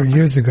over 100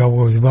 years ago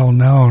it was well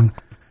known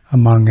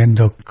among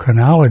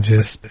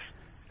endocrinologists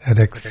that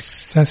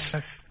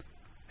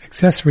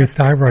accessory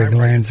thyroid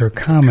glands are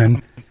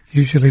common,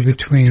 usually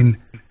between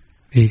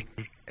the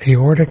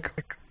aortic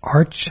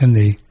arch and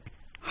the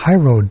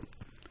hyroid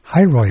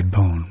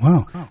bone.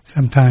 Wow.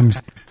 Sometimes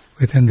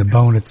within the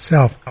bone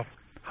itself.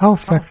 How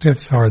effective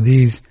are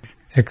these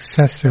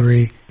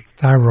accessory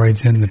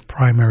thyroids in the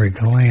primary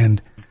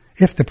gland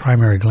if the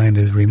primary gland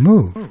is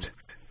removed?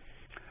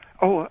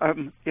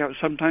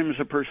 Sometimes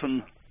a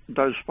person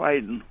does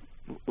fine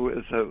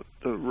with the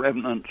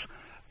remnants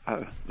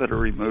that are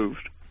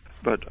removed,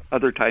 but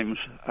other times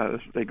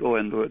they go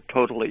into a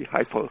totally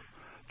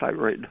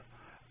hypothyroid,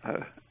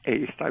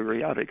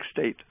 athyroidic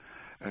state.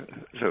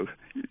 So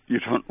you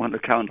don't want to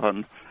count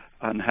on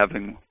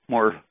having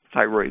more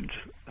thyroids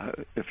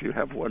if you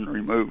have one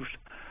removed.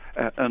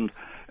 And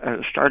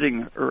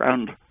starting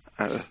around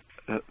the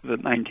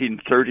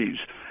 1930s,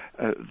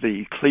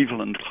 the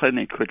Cleveland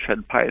Clinic, which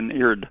had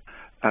pioneered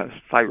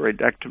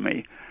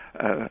thyroidectomy,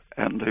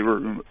 and they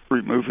were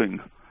removing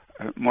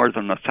more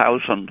than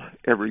 1,000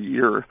 every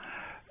year,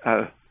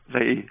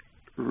 they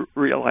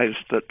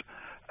realized that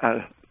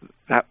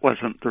that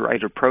wasn't the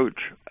right approach.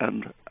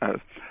 And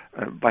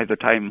by the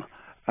time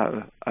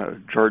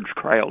George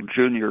Cryle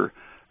Jr.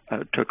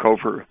 Took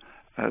over,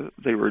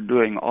 they were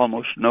doing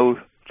almost no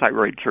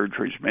thyroid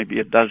surgeries, maybe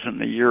a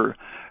dozen a year,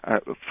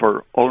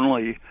 for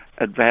only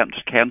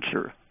advanced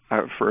cancer.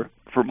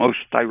 For most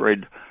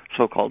thyroid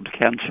so-called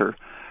cancer,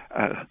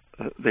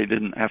 they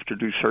didn't have to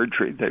do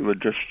surgery. They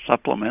would just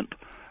supplement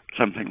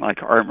something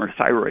like Armour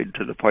Thyroid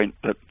to the point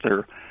that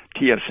their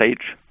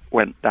TSH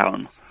went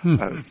down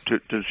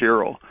to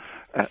zero,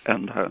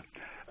 and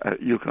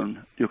you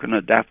can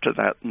adapt to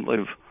that and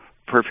live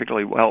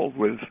perfectly well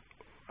with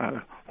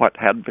what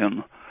had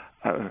been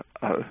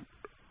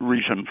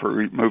reason for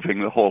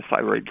removing the whole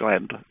thyroid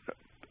gland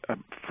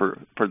for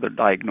the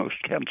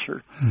diagnosed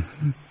cancer.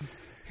 Mm-hmm.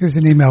 Here's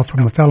an email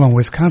from a fellow in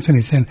Wisconsin.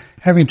 He said,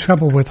 having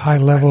trouble with high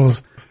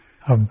levels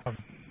of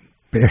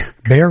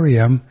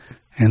barium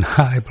and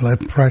high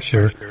blood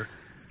pressure.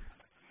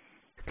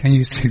 Can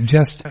you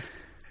suggest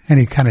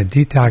any kind of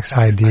detox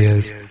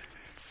ideas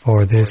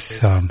for this?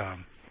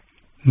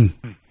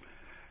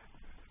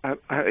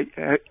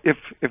 If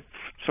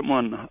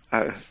someone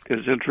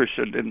is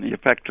interested in the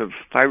effect of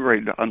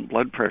thyroid on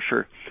blood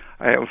pressure,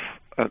 I have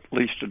at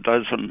least a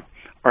dozen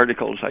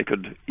articles I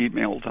could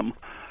email them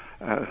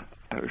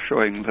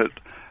showing that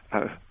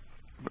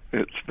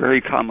it's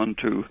very common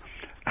to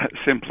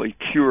simply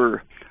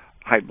cure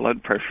high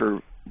blood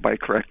pressure by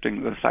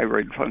correcting the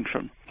thyroid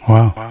function.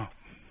 Wow.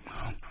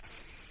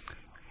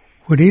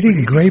 Would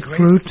eating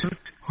grapefruit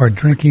or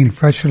drinking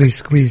freshly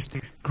squeezed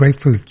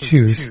grapefruit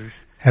juice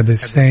have the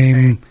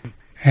same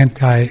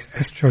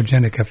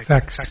anti-estrogenic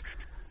effects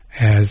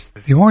as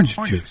the orange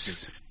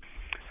juice?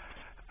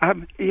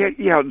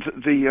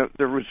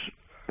 There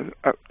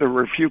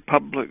were a few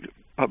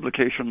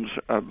publications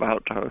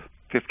about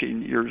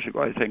 15 years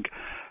ago, I think,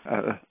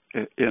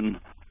 in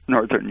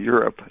Northern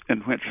Europe,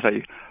 in which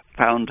they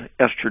found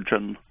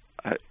estrogen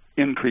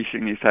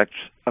increasing effects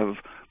of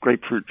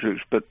grapefruit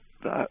juice, but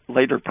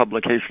later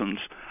publications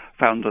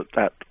found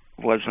that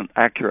wasn't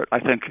accurate. I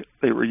think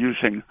they were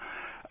using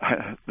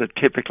the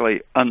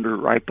typically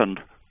under-ripened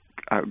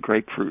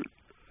grapefruit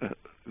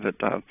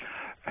that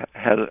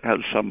has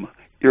some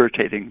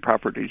irritating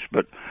properties,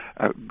 but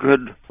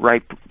good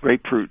ripe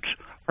grapefruits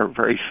are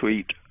very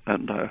sweet,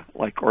 and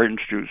like orange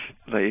juice,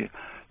 they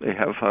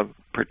have a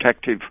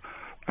protective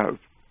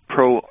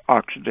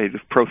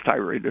pro-oxidative,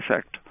 pro-thyroid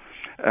effect.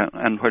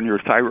 And when your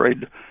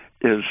thyroid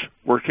is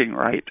working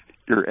right,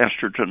 your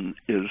estrogen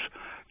is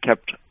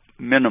kept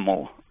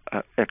minimal,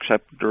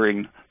 except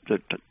during the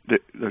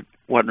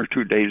 1 or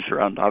 2 days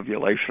around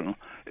ovulation.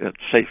 It's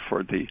safe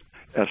for the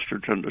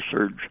estrogen to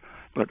surge,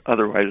 but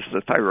otherwise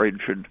the thyroid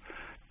should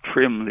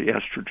trim the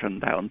estrogen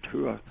down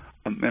to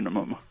a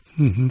minimum.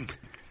 Mm-hmm.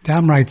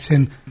 Dom writes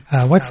in,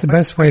 what's the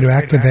best way to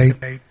activate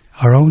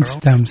our own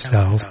stem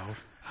cells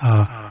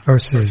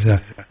versus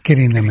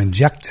getting them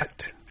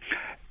injected?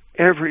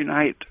 Every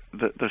night,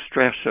 the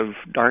stress of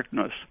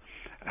darkness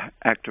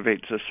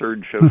activates a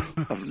surge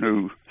of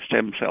new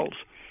stem cells.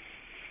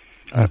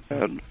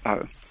 And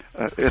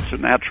it's a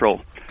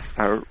natural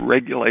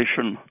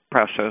regulation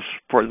process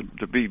for them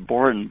to be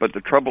born, but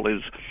the trouble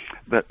is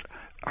that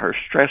our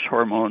stress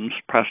hormones,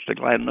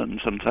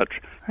 prostaglandins and such,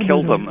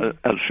 kill them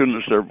as soon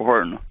as they're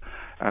born.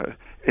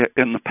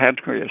 In the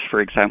pancreas, for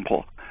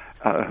example,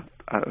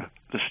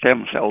 the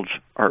stem cells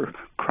are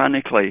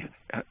chronically,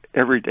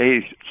 every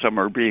day, some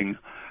are being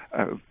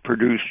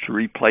produced to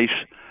replace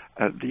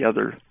the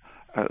other,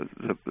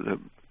 the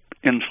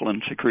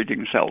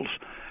insulin-secreting cells.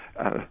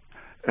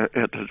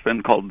 It has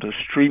been called the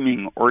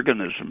streaming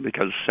organism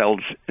because cells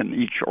in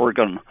each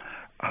organ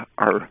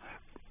are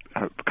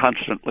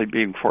constantly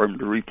being formed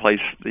to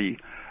replace the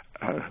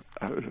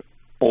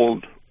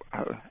old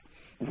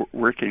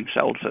working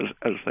cells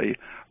as they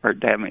are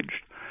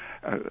damaged.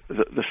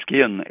 The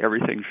skin,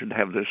 everything should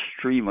have this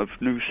stream of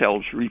new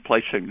cells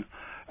replacing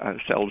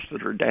cells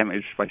that are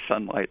damaged by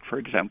sunlight, for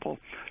example.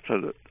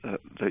 So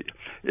that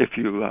if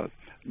you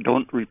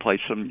don't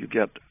replace them, you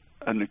get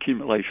an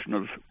accumulation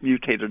of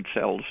mutated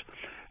cells.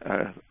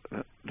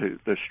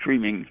 The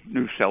streaming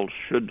new cells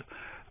should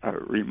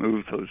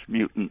remove those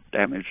mutant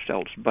damaged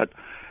cells. But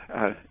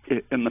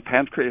in the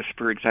pancreas,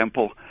 for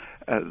example,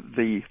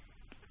 the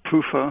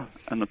PUFA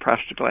and the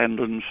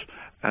prostaglandins,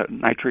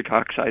 nitric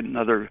oxide and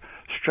other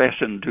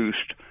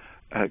stress-induced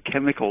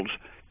chemicals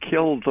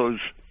kill those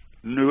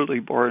newly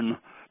born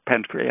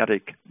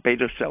pancreatic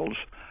beta cells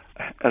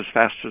as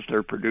fast as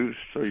they're produced,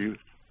 so you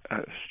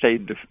stay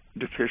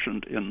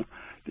deficient in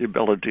the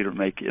ability to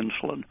make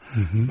insulin.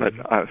 Mm-hmm. But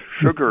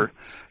sugar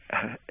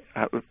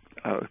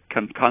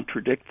can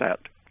contradict that.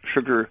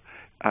 Sugar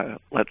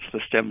lets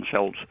the stem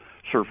cells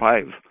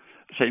survive.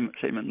 Same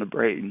in the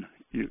brain.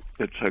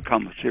 It's a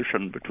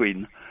competition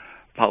between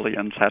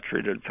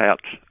polyunsaturated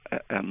fats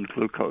and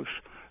glucose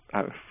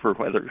for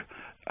whether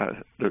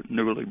the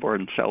newly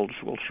born cells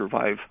will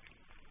survive.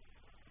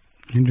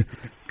 A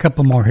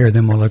couple more here,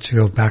 then we'll let you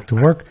go back to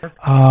work.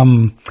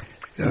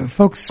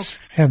 Folks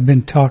have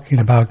been talking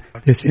about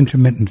this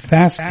intermittent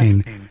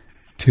fasting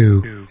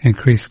to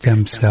increase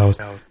stem cells.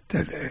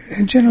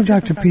 In general,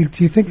 Dr. Peat,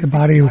 do you think the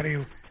body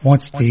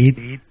wants to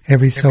eat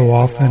every so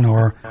often,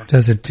 or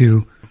does it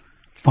do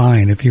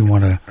fine if you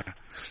want to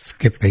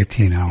skip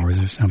 18 hours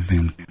or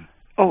something?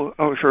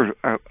 Oh, sure.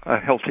 A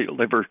healthy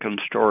liver can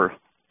store,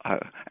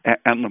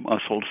 and the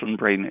muscles and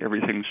brain,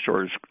 everything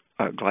stores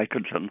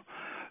glycogen,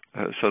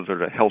 so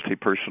that a healthy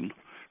person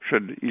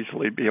should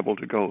easily be able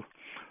to go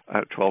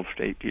 12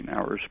 to 18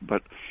 hours.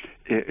 But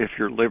if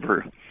your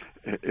liver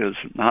is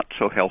not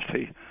so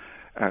healthy,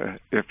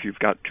 if you've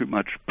got too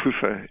much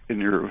PUFA in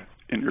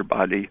your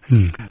body,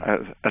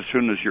 as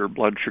soon as your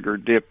blood sugar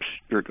dips,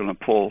 you're going to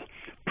pull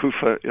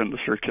PUFA into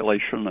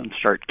circulation and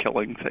start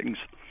killing things.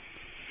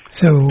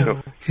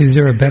 So is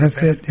there a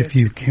benefit if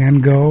you can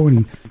go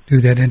and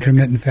do that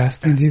intermittent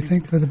fasting, do you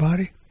think, for the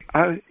body?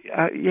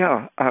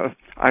 Yeah.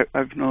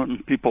 I've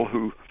known people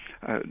who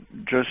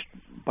just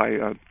by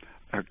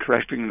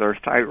correcting their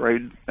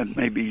thyroid and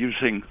maybe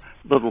using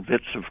little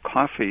bits of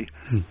coffee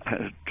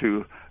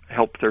to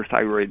help their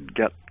thyroid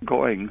get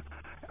going,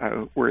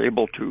 were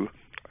able to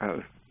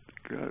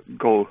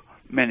go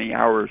many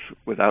hours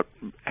without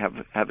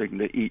having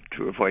to eat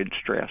to avoid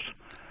stress.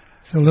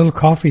 So a little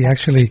coffee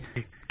actually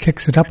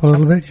kicks it up a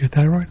little bit, your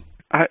thyroid?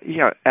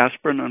 Yeah,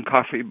 aspirin and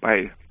coffee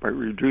by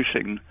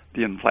reducing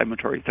the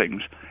inflammatory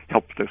things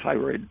help the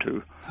thyroid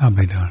to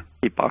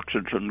keep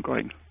oxygen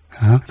going.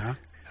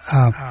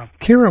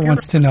 Kira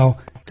wants to know,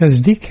 does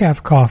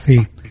decaf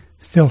coffee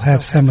still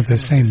have some of the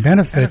same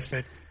benefits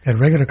that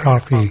regular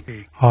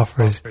coffee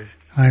offers?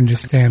 I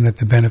understand that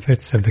the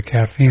benefits of the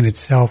caffeine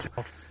itself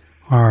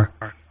are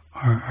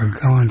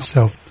gone,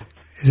 so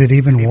is it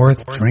even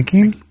worth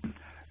drinking?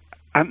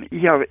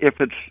 Yeah, if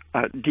it's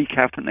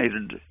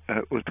decaffeinated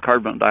with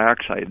carbon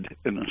dioxide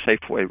in a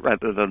safe way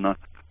rather than a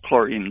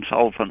chlorine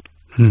solvent.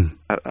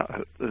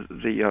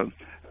 The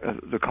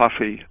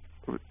coffee,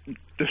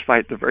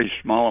 despite the very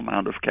small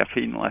amount of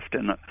caffeine left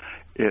in it,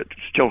 it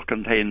still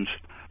contains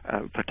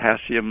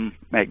potassium,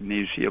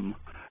 magnesium,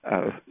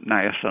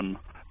 niacin,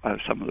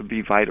 some of the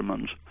B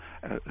vitamins.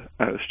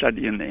 A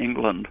study in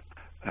England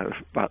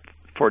about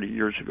 40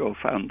 years ago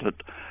found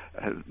that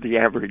the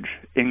average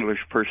English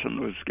person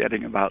was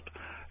getting about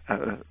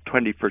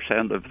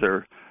 20% of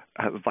their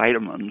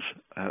vitamins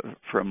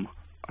from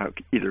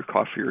either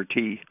coffee or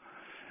tea.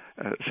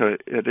 So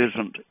it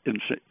isn't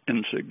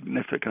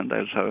insignificant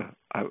as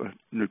a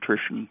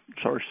nutrition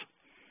source.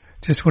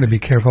 Just want to be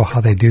careful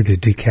how they do the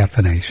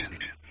decaffeination.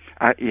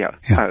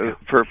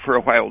 For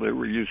a while they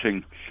were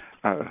using,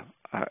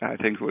 I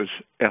think it was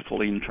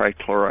ethylene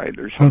trichloride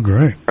or some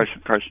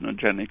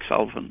carcinogenic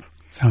solvent.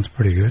 Sounds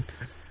pretty good.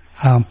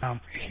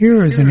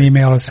 Here is an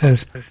email that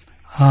says,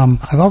 I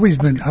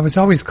was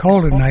always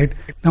cold at night.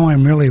 Now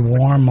I'm really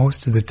warm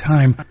most of the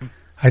time.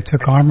 I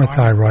took Armour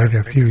Thyroid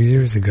a few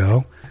years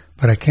ago,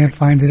 but I can't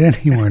find it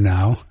anywhere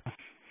now.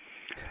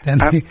 Then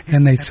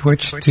they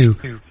switched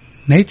to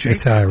Nature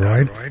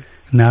Thyroid.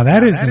 Now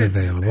that isn't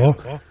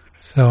available,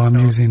 so I'm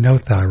using no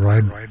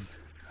thyroid.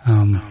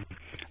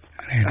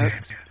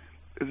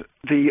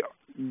 The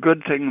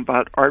good thing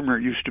about Armour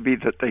used to be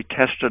that they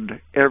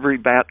tested every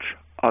batch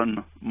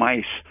on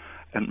mice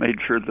and made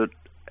sure that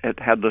it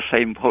had the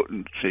same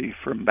potency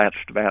from batch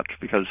to batch,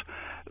 because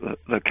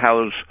the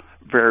cows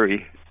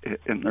vary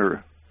in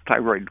their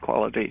thyroid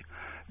quality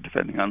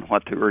depending on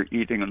what they were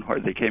eating and where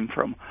they came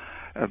from.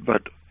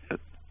 But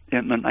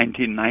in the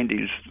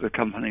 1990s, the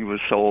company was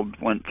sold,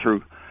 went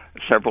through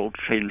several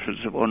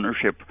changes of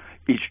ownership,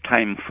 each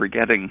time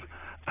forgetting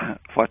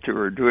what they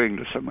were doing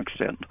to some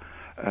extent.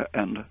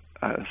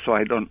 So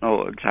I don't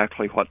know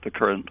exactly what the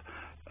current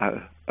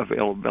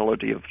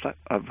availability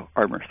of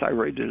Armour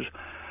Thyroid is.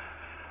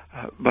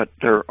 But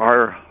there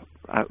are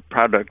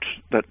products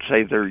that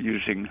say they're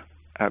using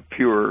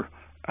pure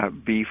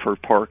beef or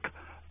pork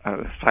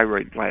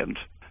thyroid glands.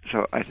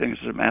 So I think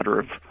it's a matter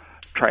of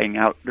trying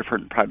out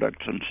different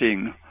products and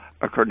seeing,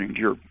 according to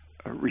your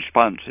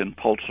response in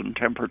pulse and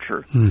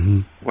temperature,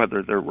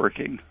 whether they're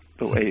working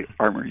the way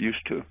Armour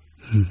used to.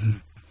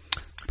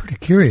 Pretty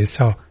curious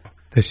how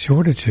the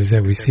shortages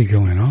that we see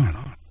going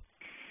on.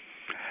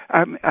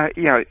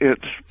 Yeah,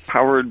 it's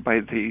powered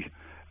by the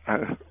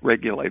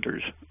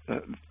regulators.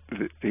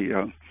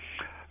 The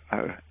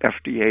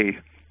FDA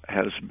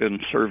has been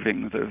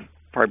serving the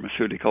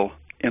pharmaceutical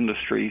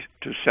industry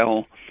to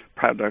sell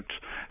products.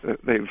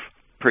 They've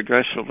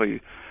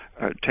progressively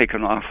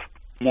taken off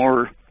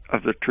more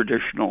of the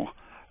traditional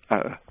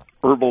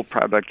herbal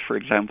products, for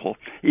example.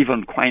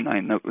 Even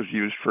quinine that was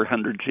used for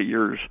hundreds of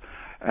years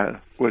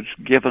was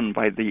given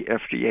by the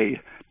FDA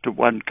to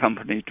one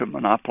company to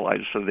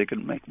monopolize so they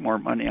could make more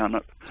money on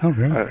it.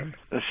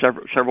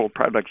 Several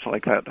products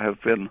like that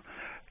have been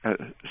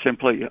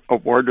simply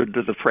awarded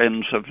to the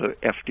friends of the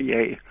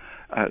FDA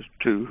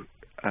to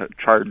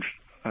charge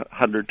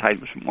 100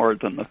 times more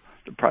than the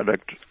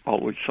product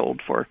always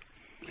sold for.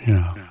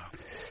 Yeah.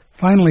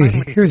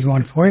 Finally, here's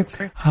one for you.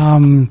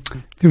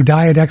 Through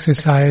diet,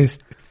 exercise,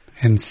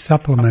 and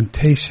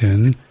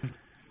supplementation,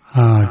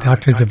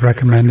 doctors have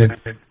recommended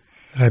that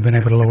I've been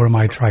able to lower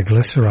my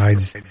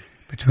triglycerides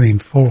between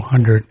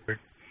 400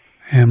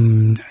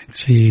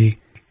 mg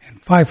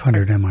and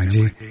 500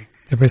 mg.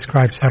 The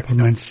prescribed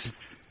supplements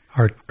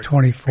are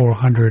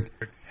 2,400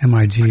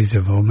 mgs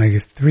of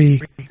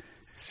omega-3,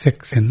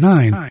 6, and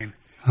 9.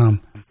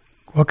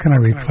 What can I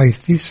replace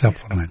these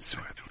supplements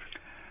with?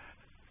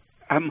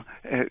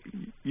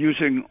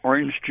 Using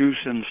orange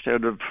juice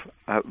instead of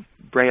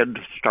bread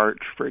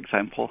starch, for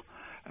example,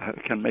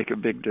 can make a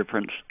big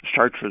difference.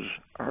 Starches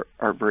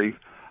are very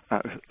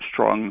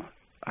strong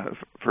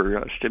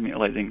for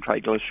stimulating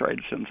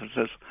triglyceride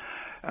synthesis.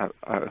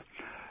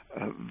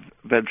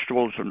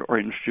 Vegetables and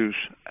orange juice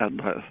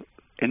and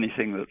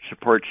anything that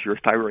supports your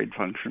thyroid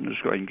function is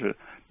going to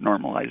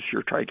normalize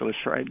your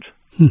triglycerides.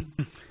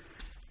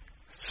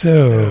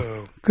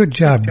 So, good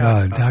job,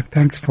 Doc.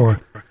 Thanks for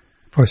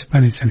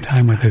spending some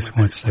time with us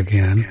once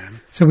again.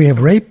 So we have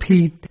Ray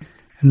Peat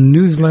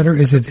newsletter.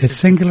 Is it a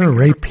singular?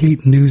 Ray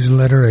Peat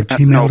newsletter at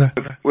gmail? No,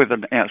 with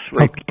an S.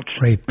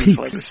 Ray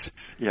Peat's.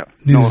 Yeah,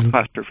 no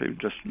apostrophe,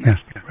 just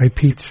Ray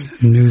Peat's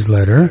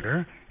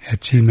newsletter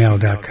at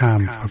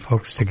gmail.com for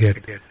folks to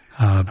get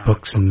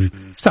books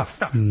and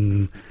stuff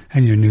and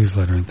your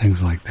newsletter and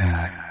things like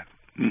that.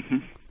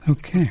 Mm-hmm.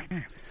 Okay.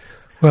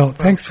 Well,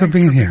 thanks for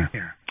being here.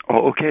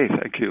 Oh, okay,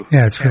 thank you.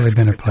 Yeah, it's really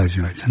been a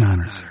pleasure. It's an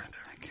honor, sir.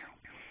 Thank you.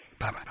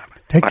 Bye-bye.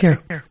 Take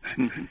care.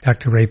 Mm-hmm.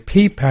 Dr. Ray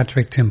Peat,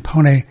 Patrick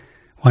Timpone,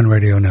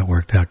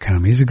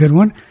 OneRadioNetwork.com. He's a good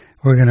one.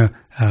 We're gonna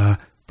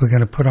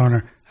put on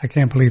her. I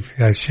can't believe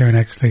Sharon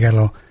actually got a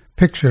little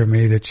picture of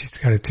me that she's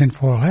got a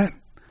tinfoil hat.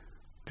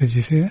 Did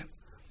you see that?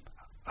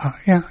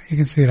 Yeah, you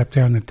can see it up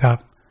there on the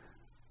top.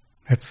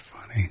 That's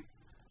funny.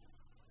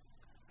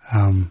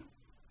 We'll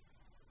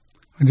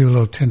do a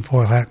little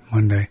tinfoil hat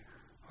one day.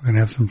 We're going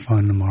to have some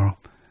fun tomorrow.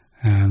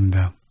 And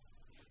I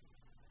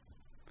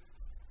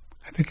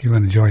think you're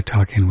going to enjoy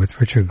talking with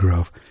Richard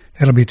Grove.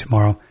 That'll be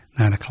tomorrow,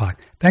 9 o'clock.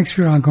 Thanks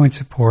for your ongoing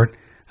support.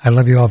 I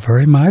love you all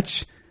very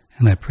much,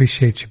 and I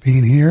appreciate you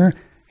being here.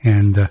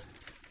 And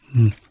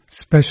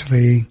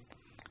especially,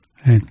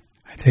 and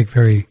I take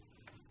very,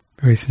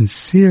 very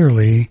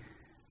sincerely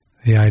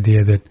the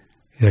idea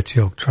that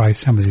you'll try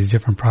some of these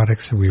different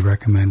products that we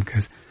recommend,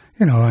 because,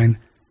 and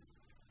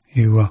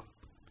you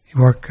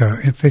work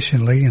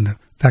efficiently and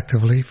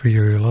effectively for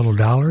your little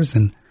dollars,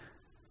 and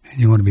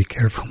you want to be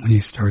careful when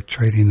you start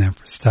trading them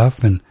for stuff.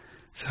 And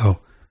so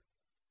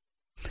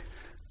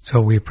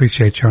we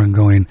appreciate your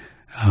ongoing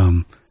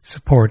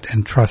support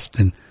and trust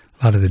in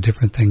a lot of the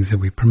different things that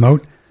we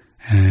promote,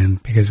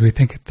 and because we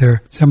think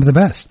they're some of the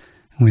best,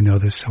 and we know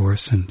the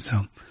source, and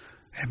so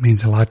it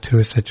means a lot to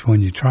us that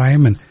when you try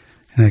them, and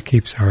it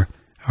keeps our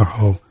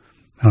whole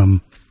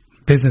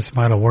business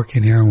model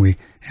working here, and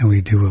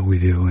we do what we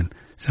do. And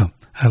so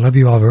I love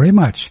you all very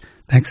much.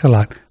 Thanks a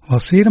lot. We'll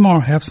see you tomorrow.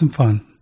 Have some fun.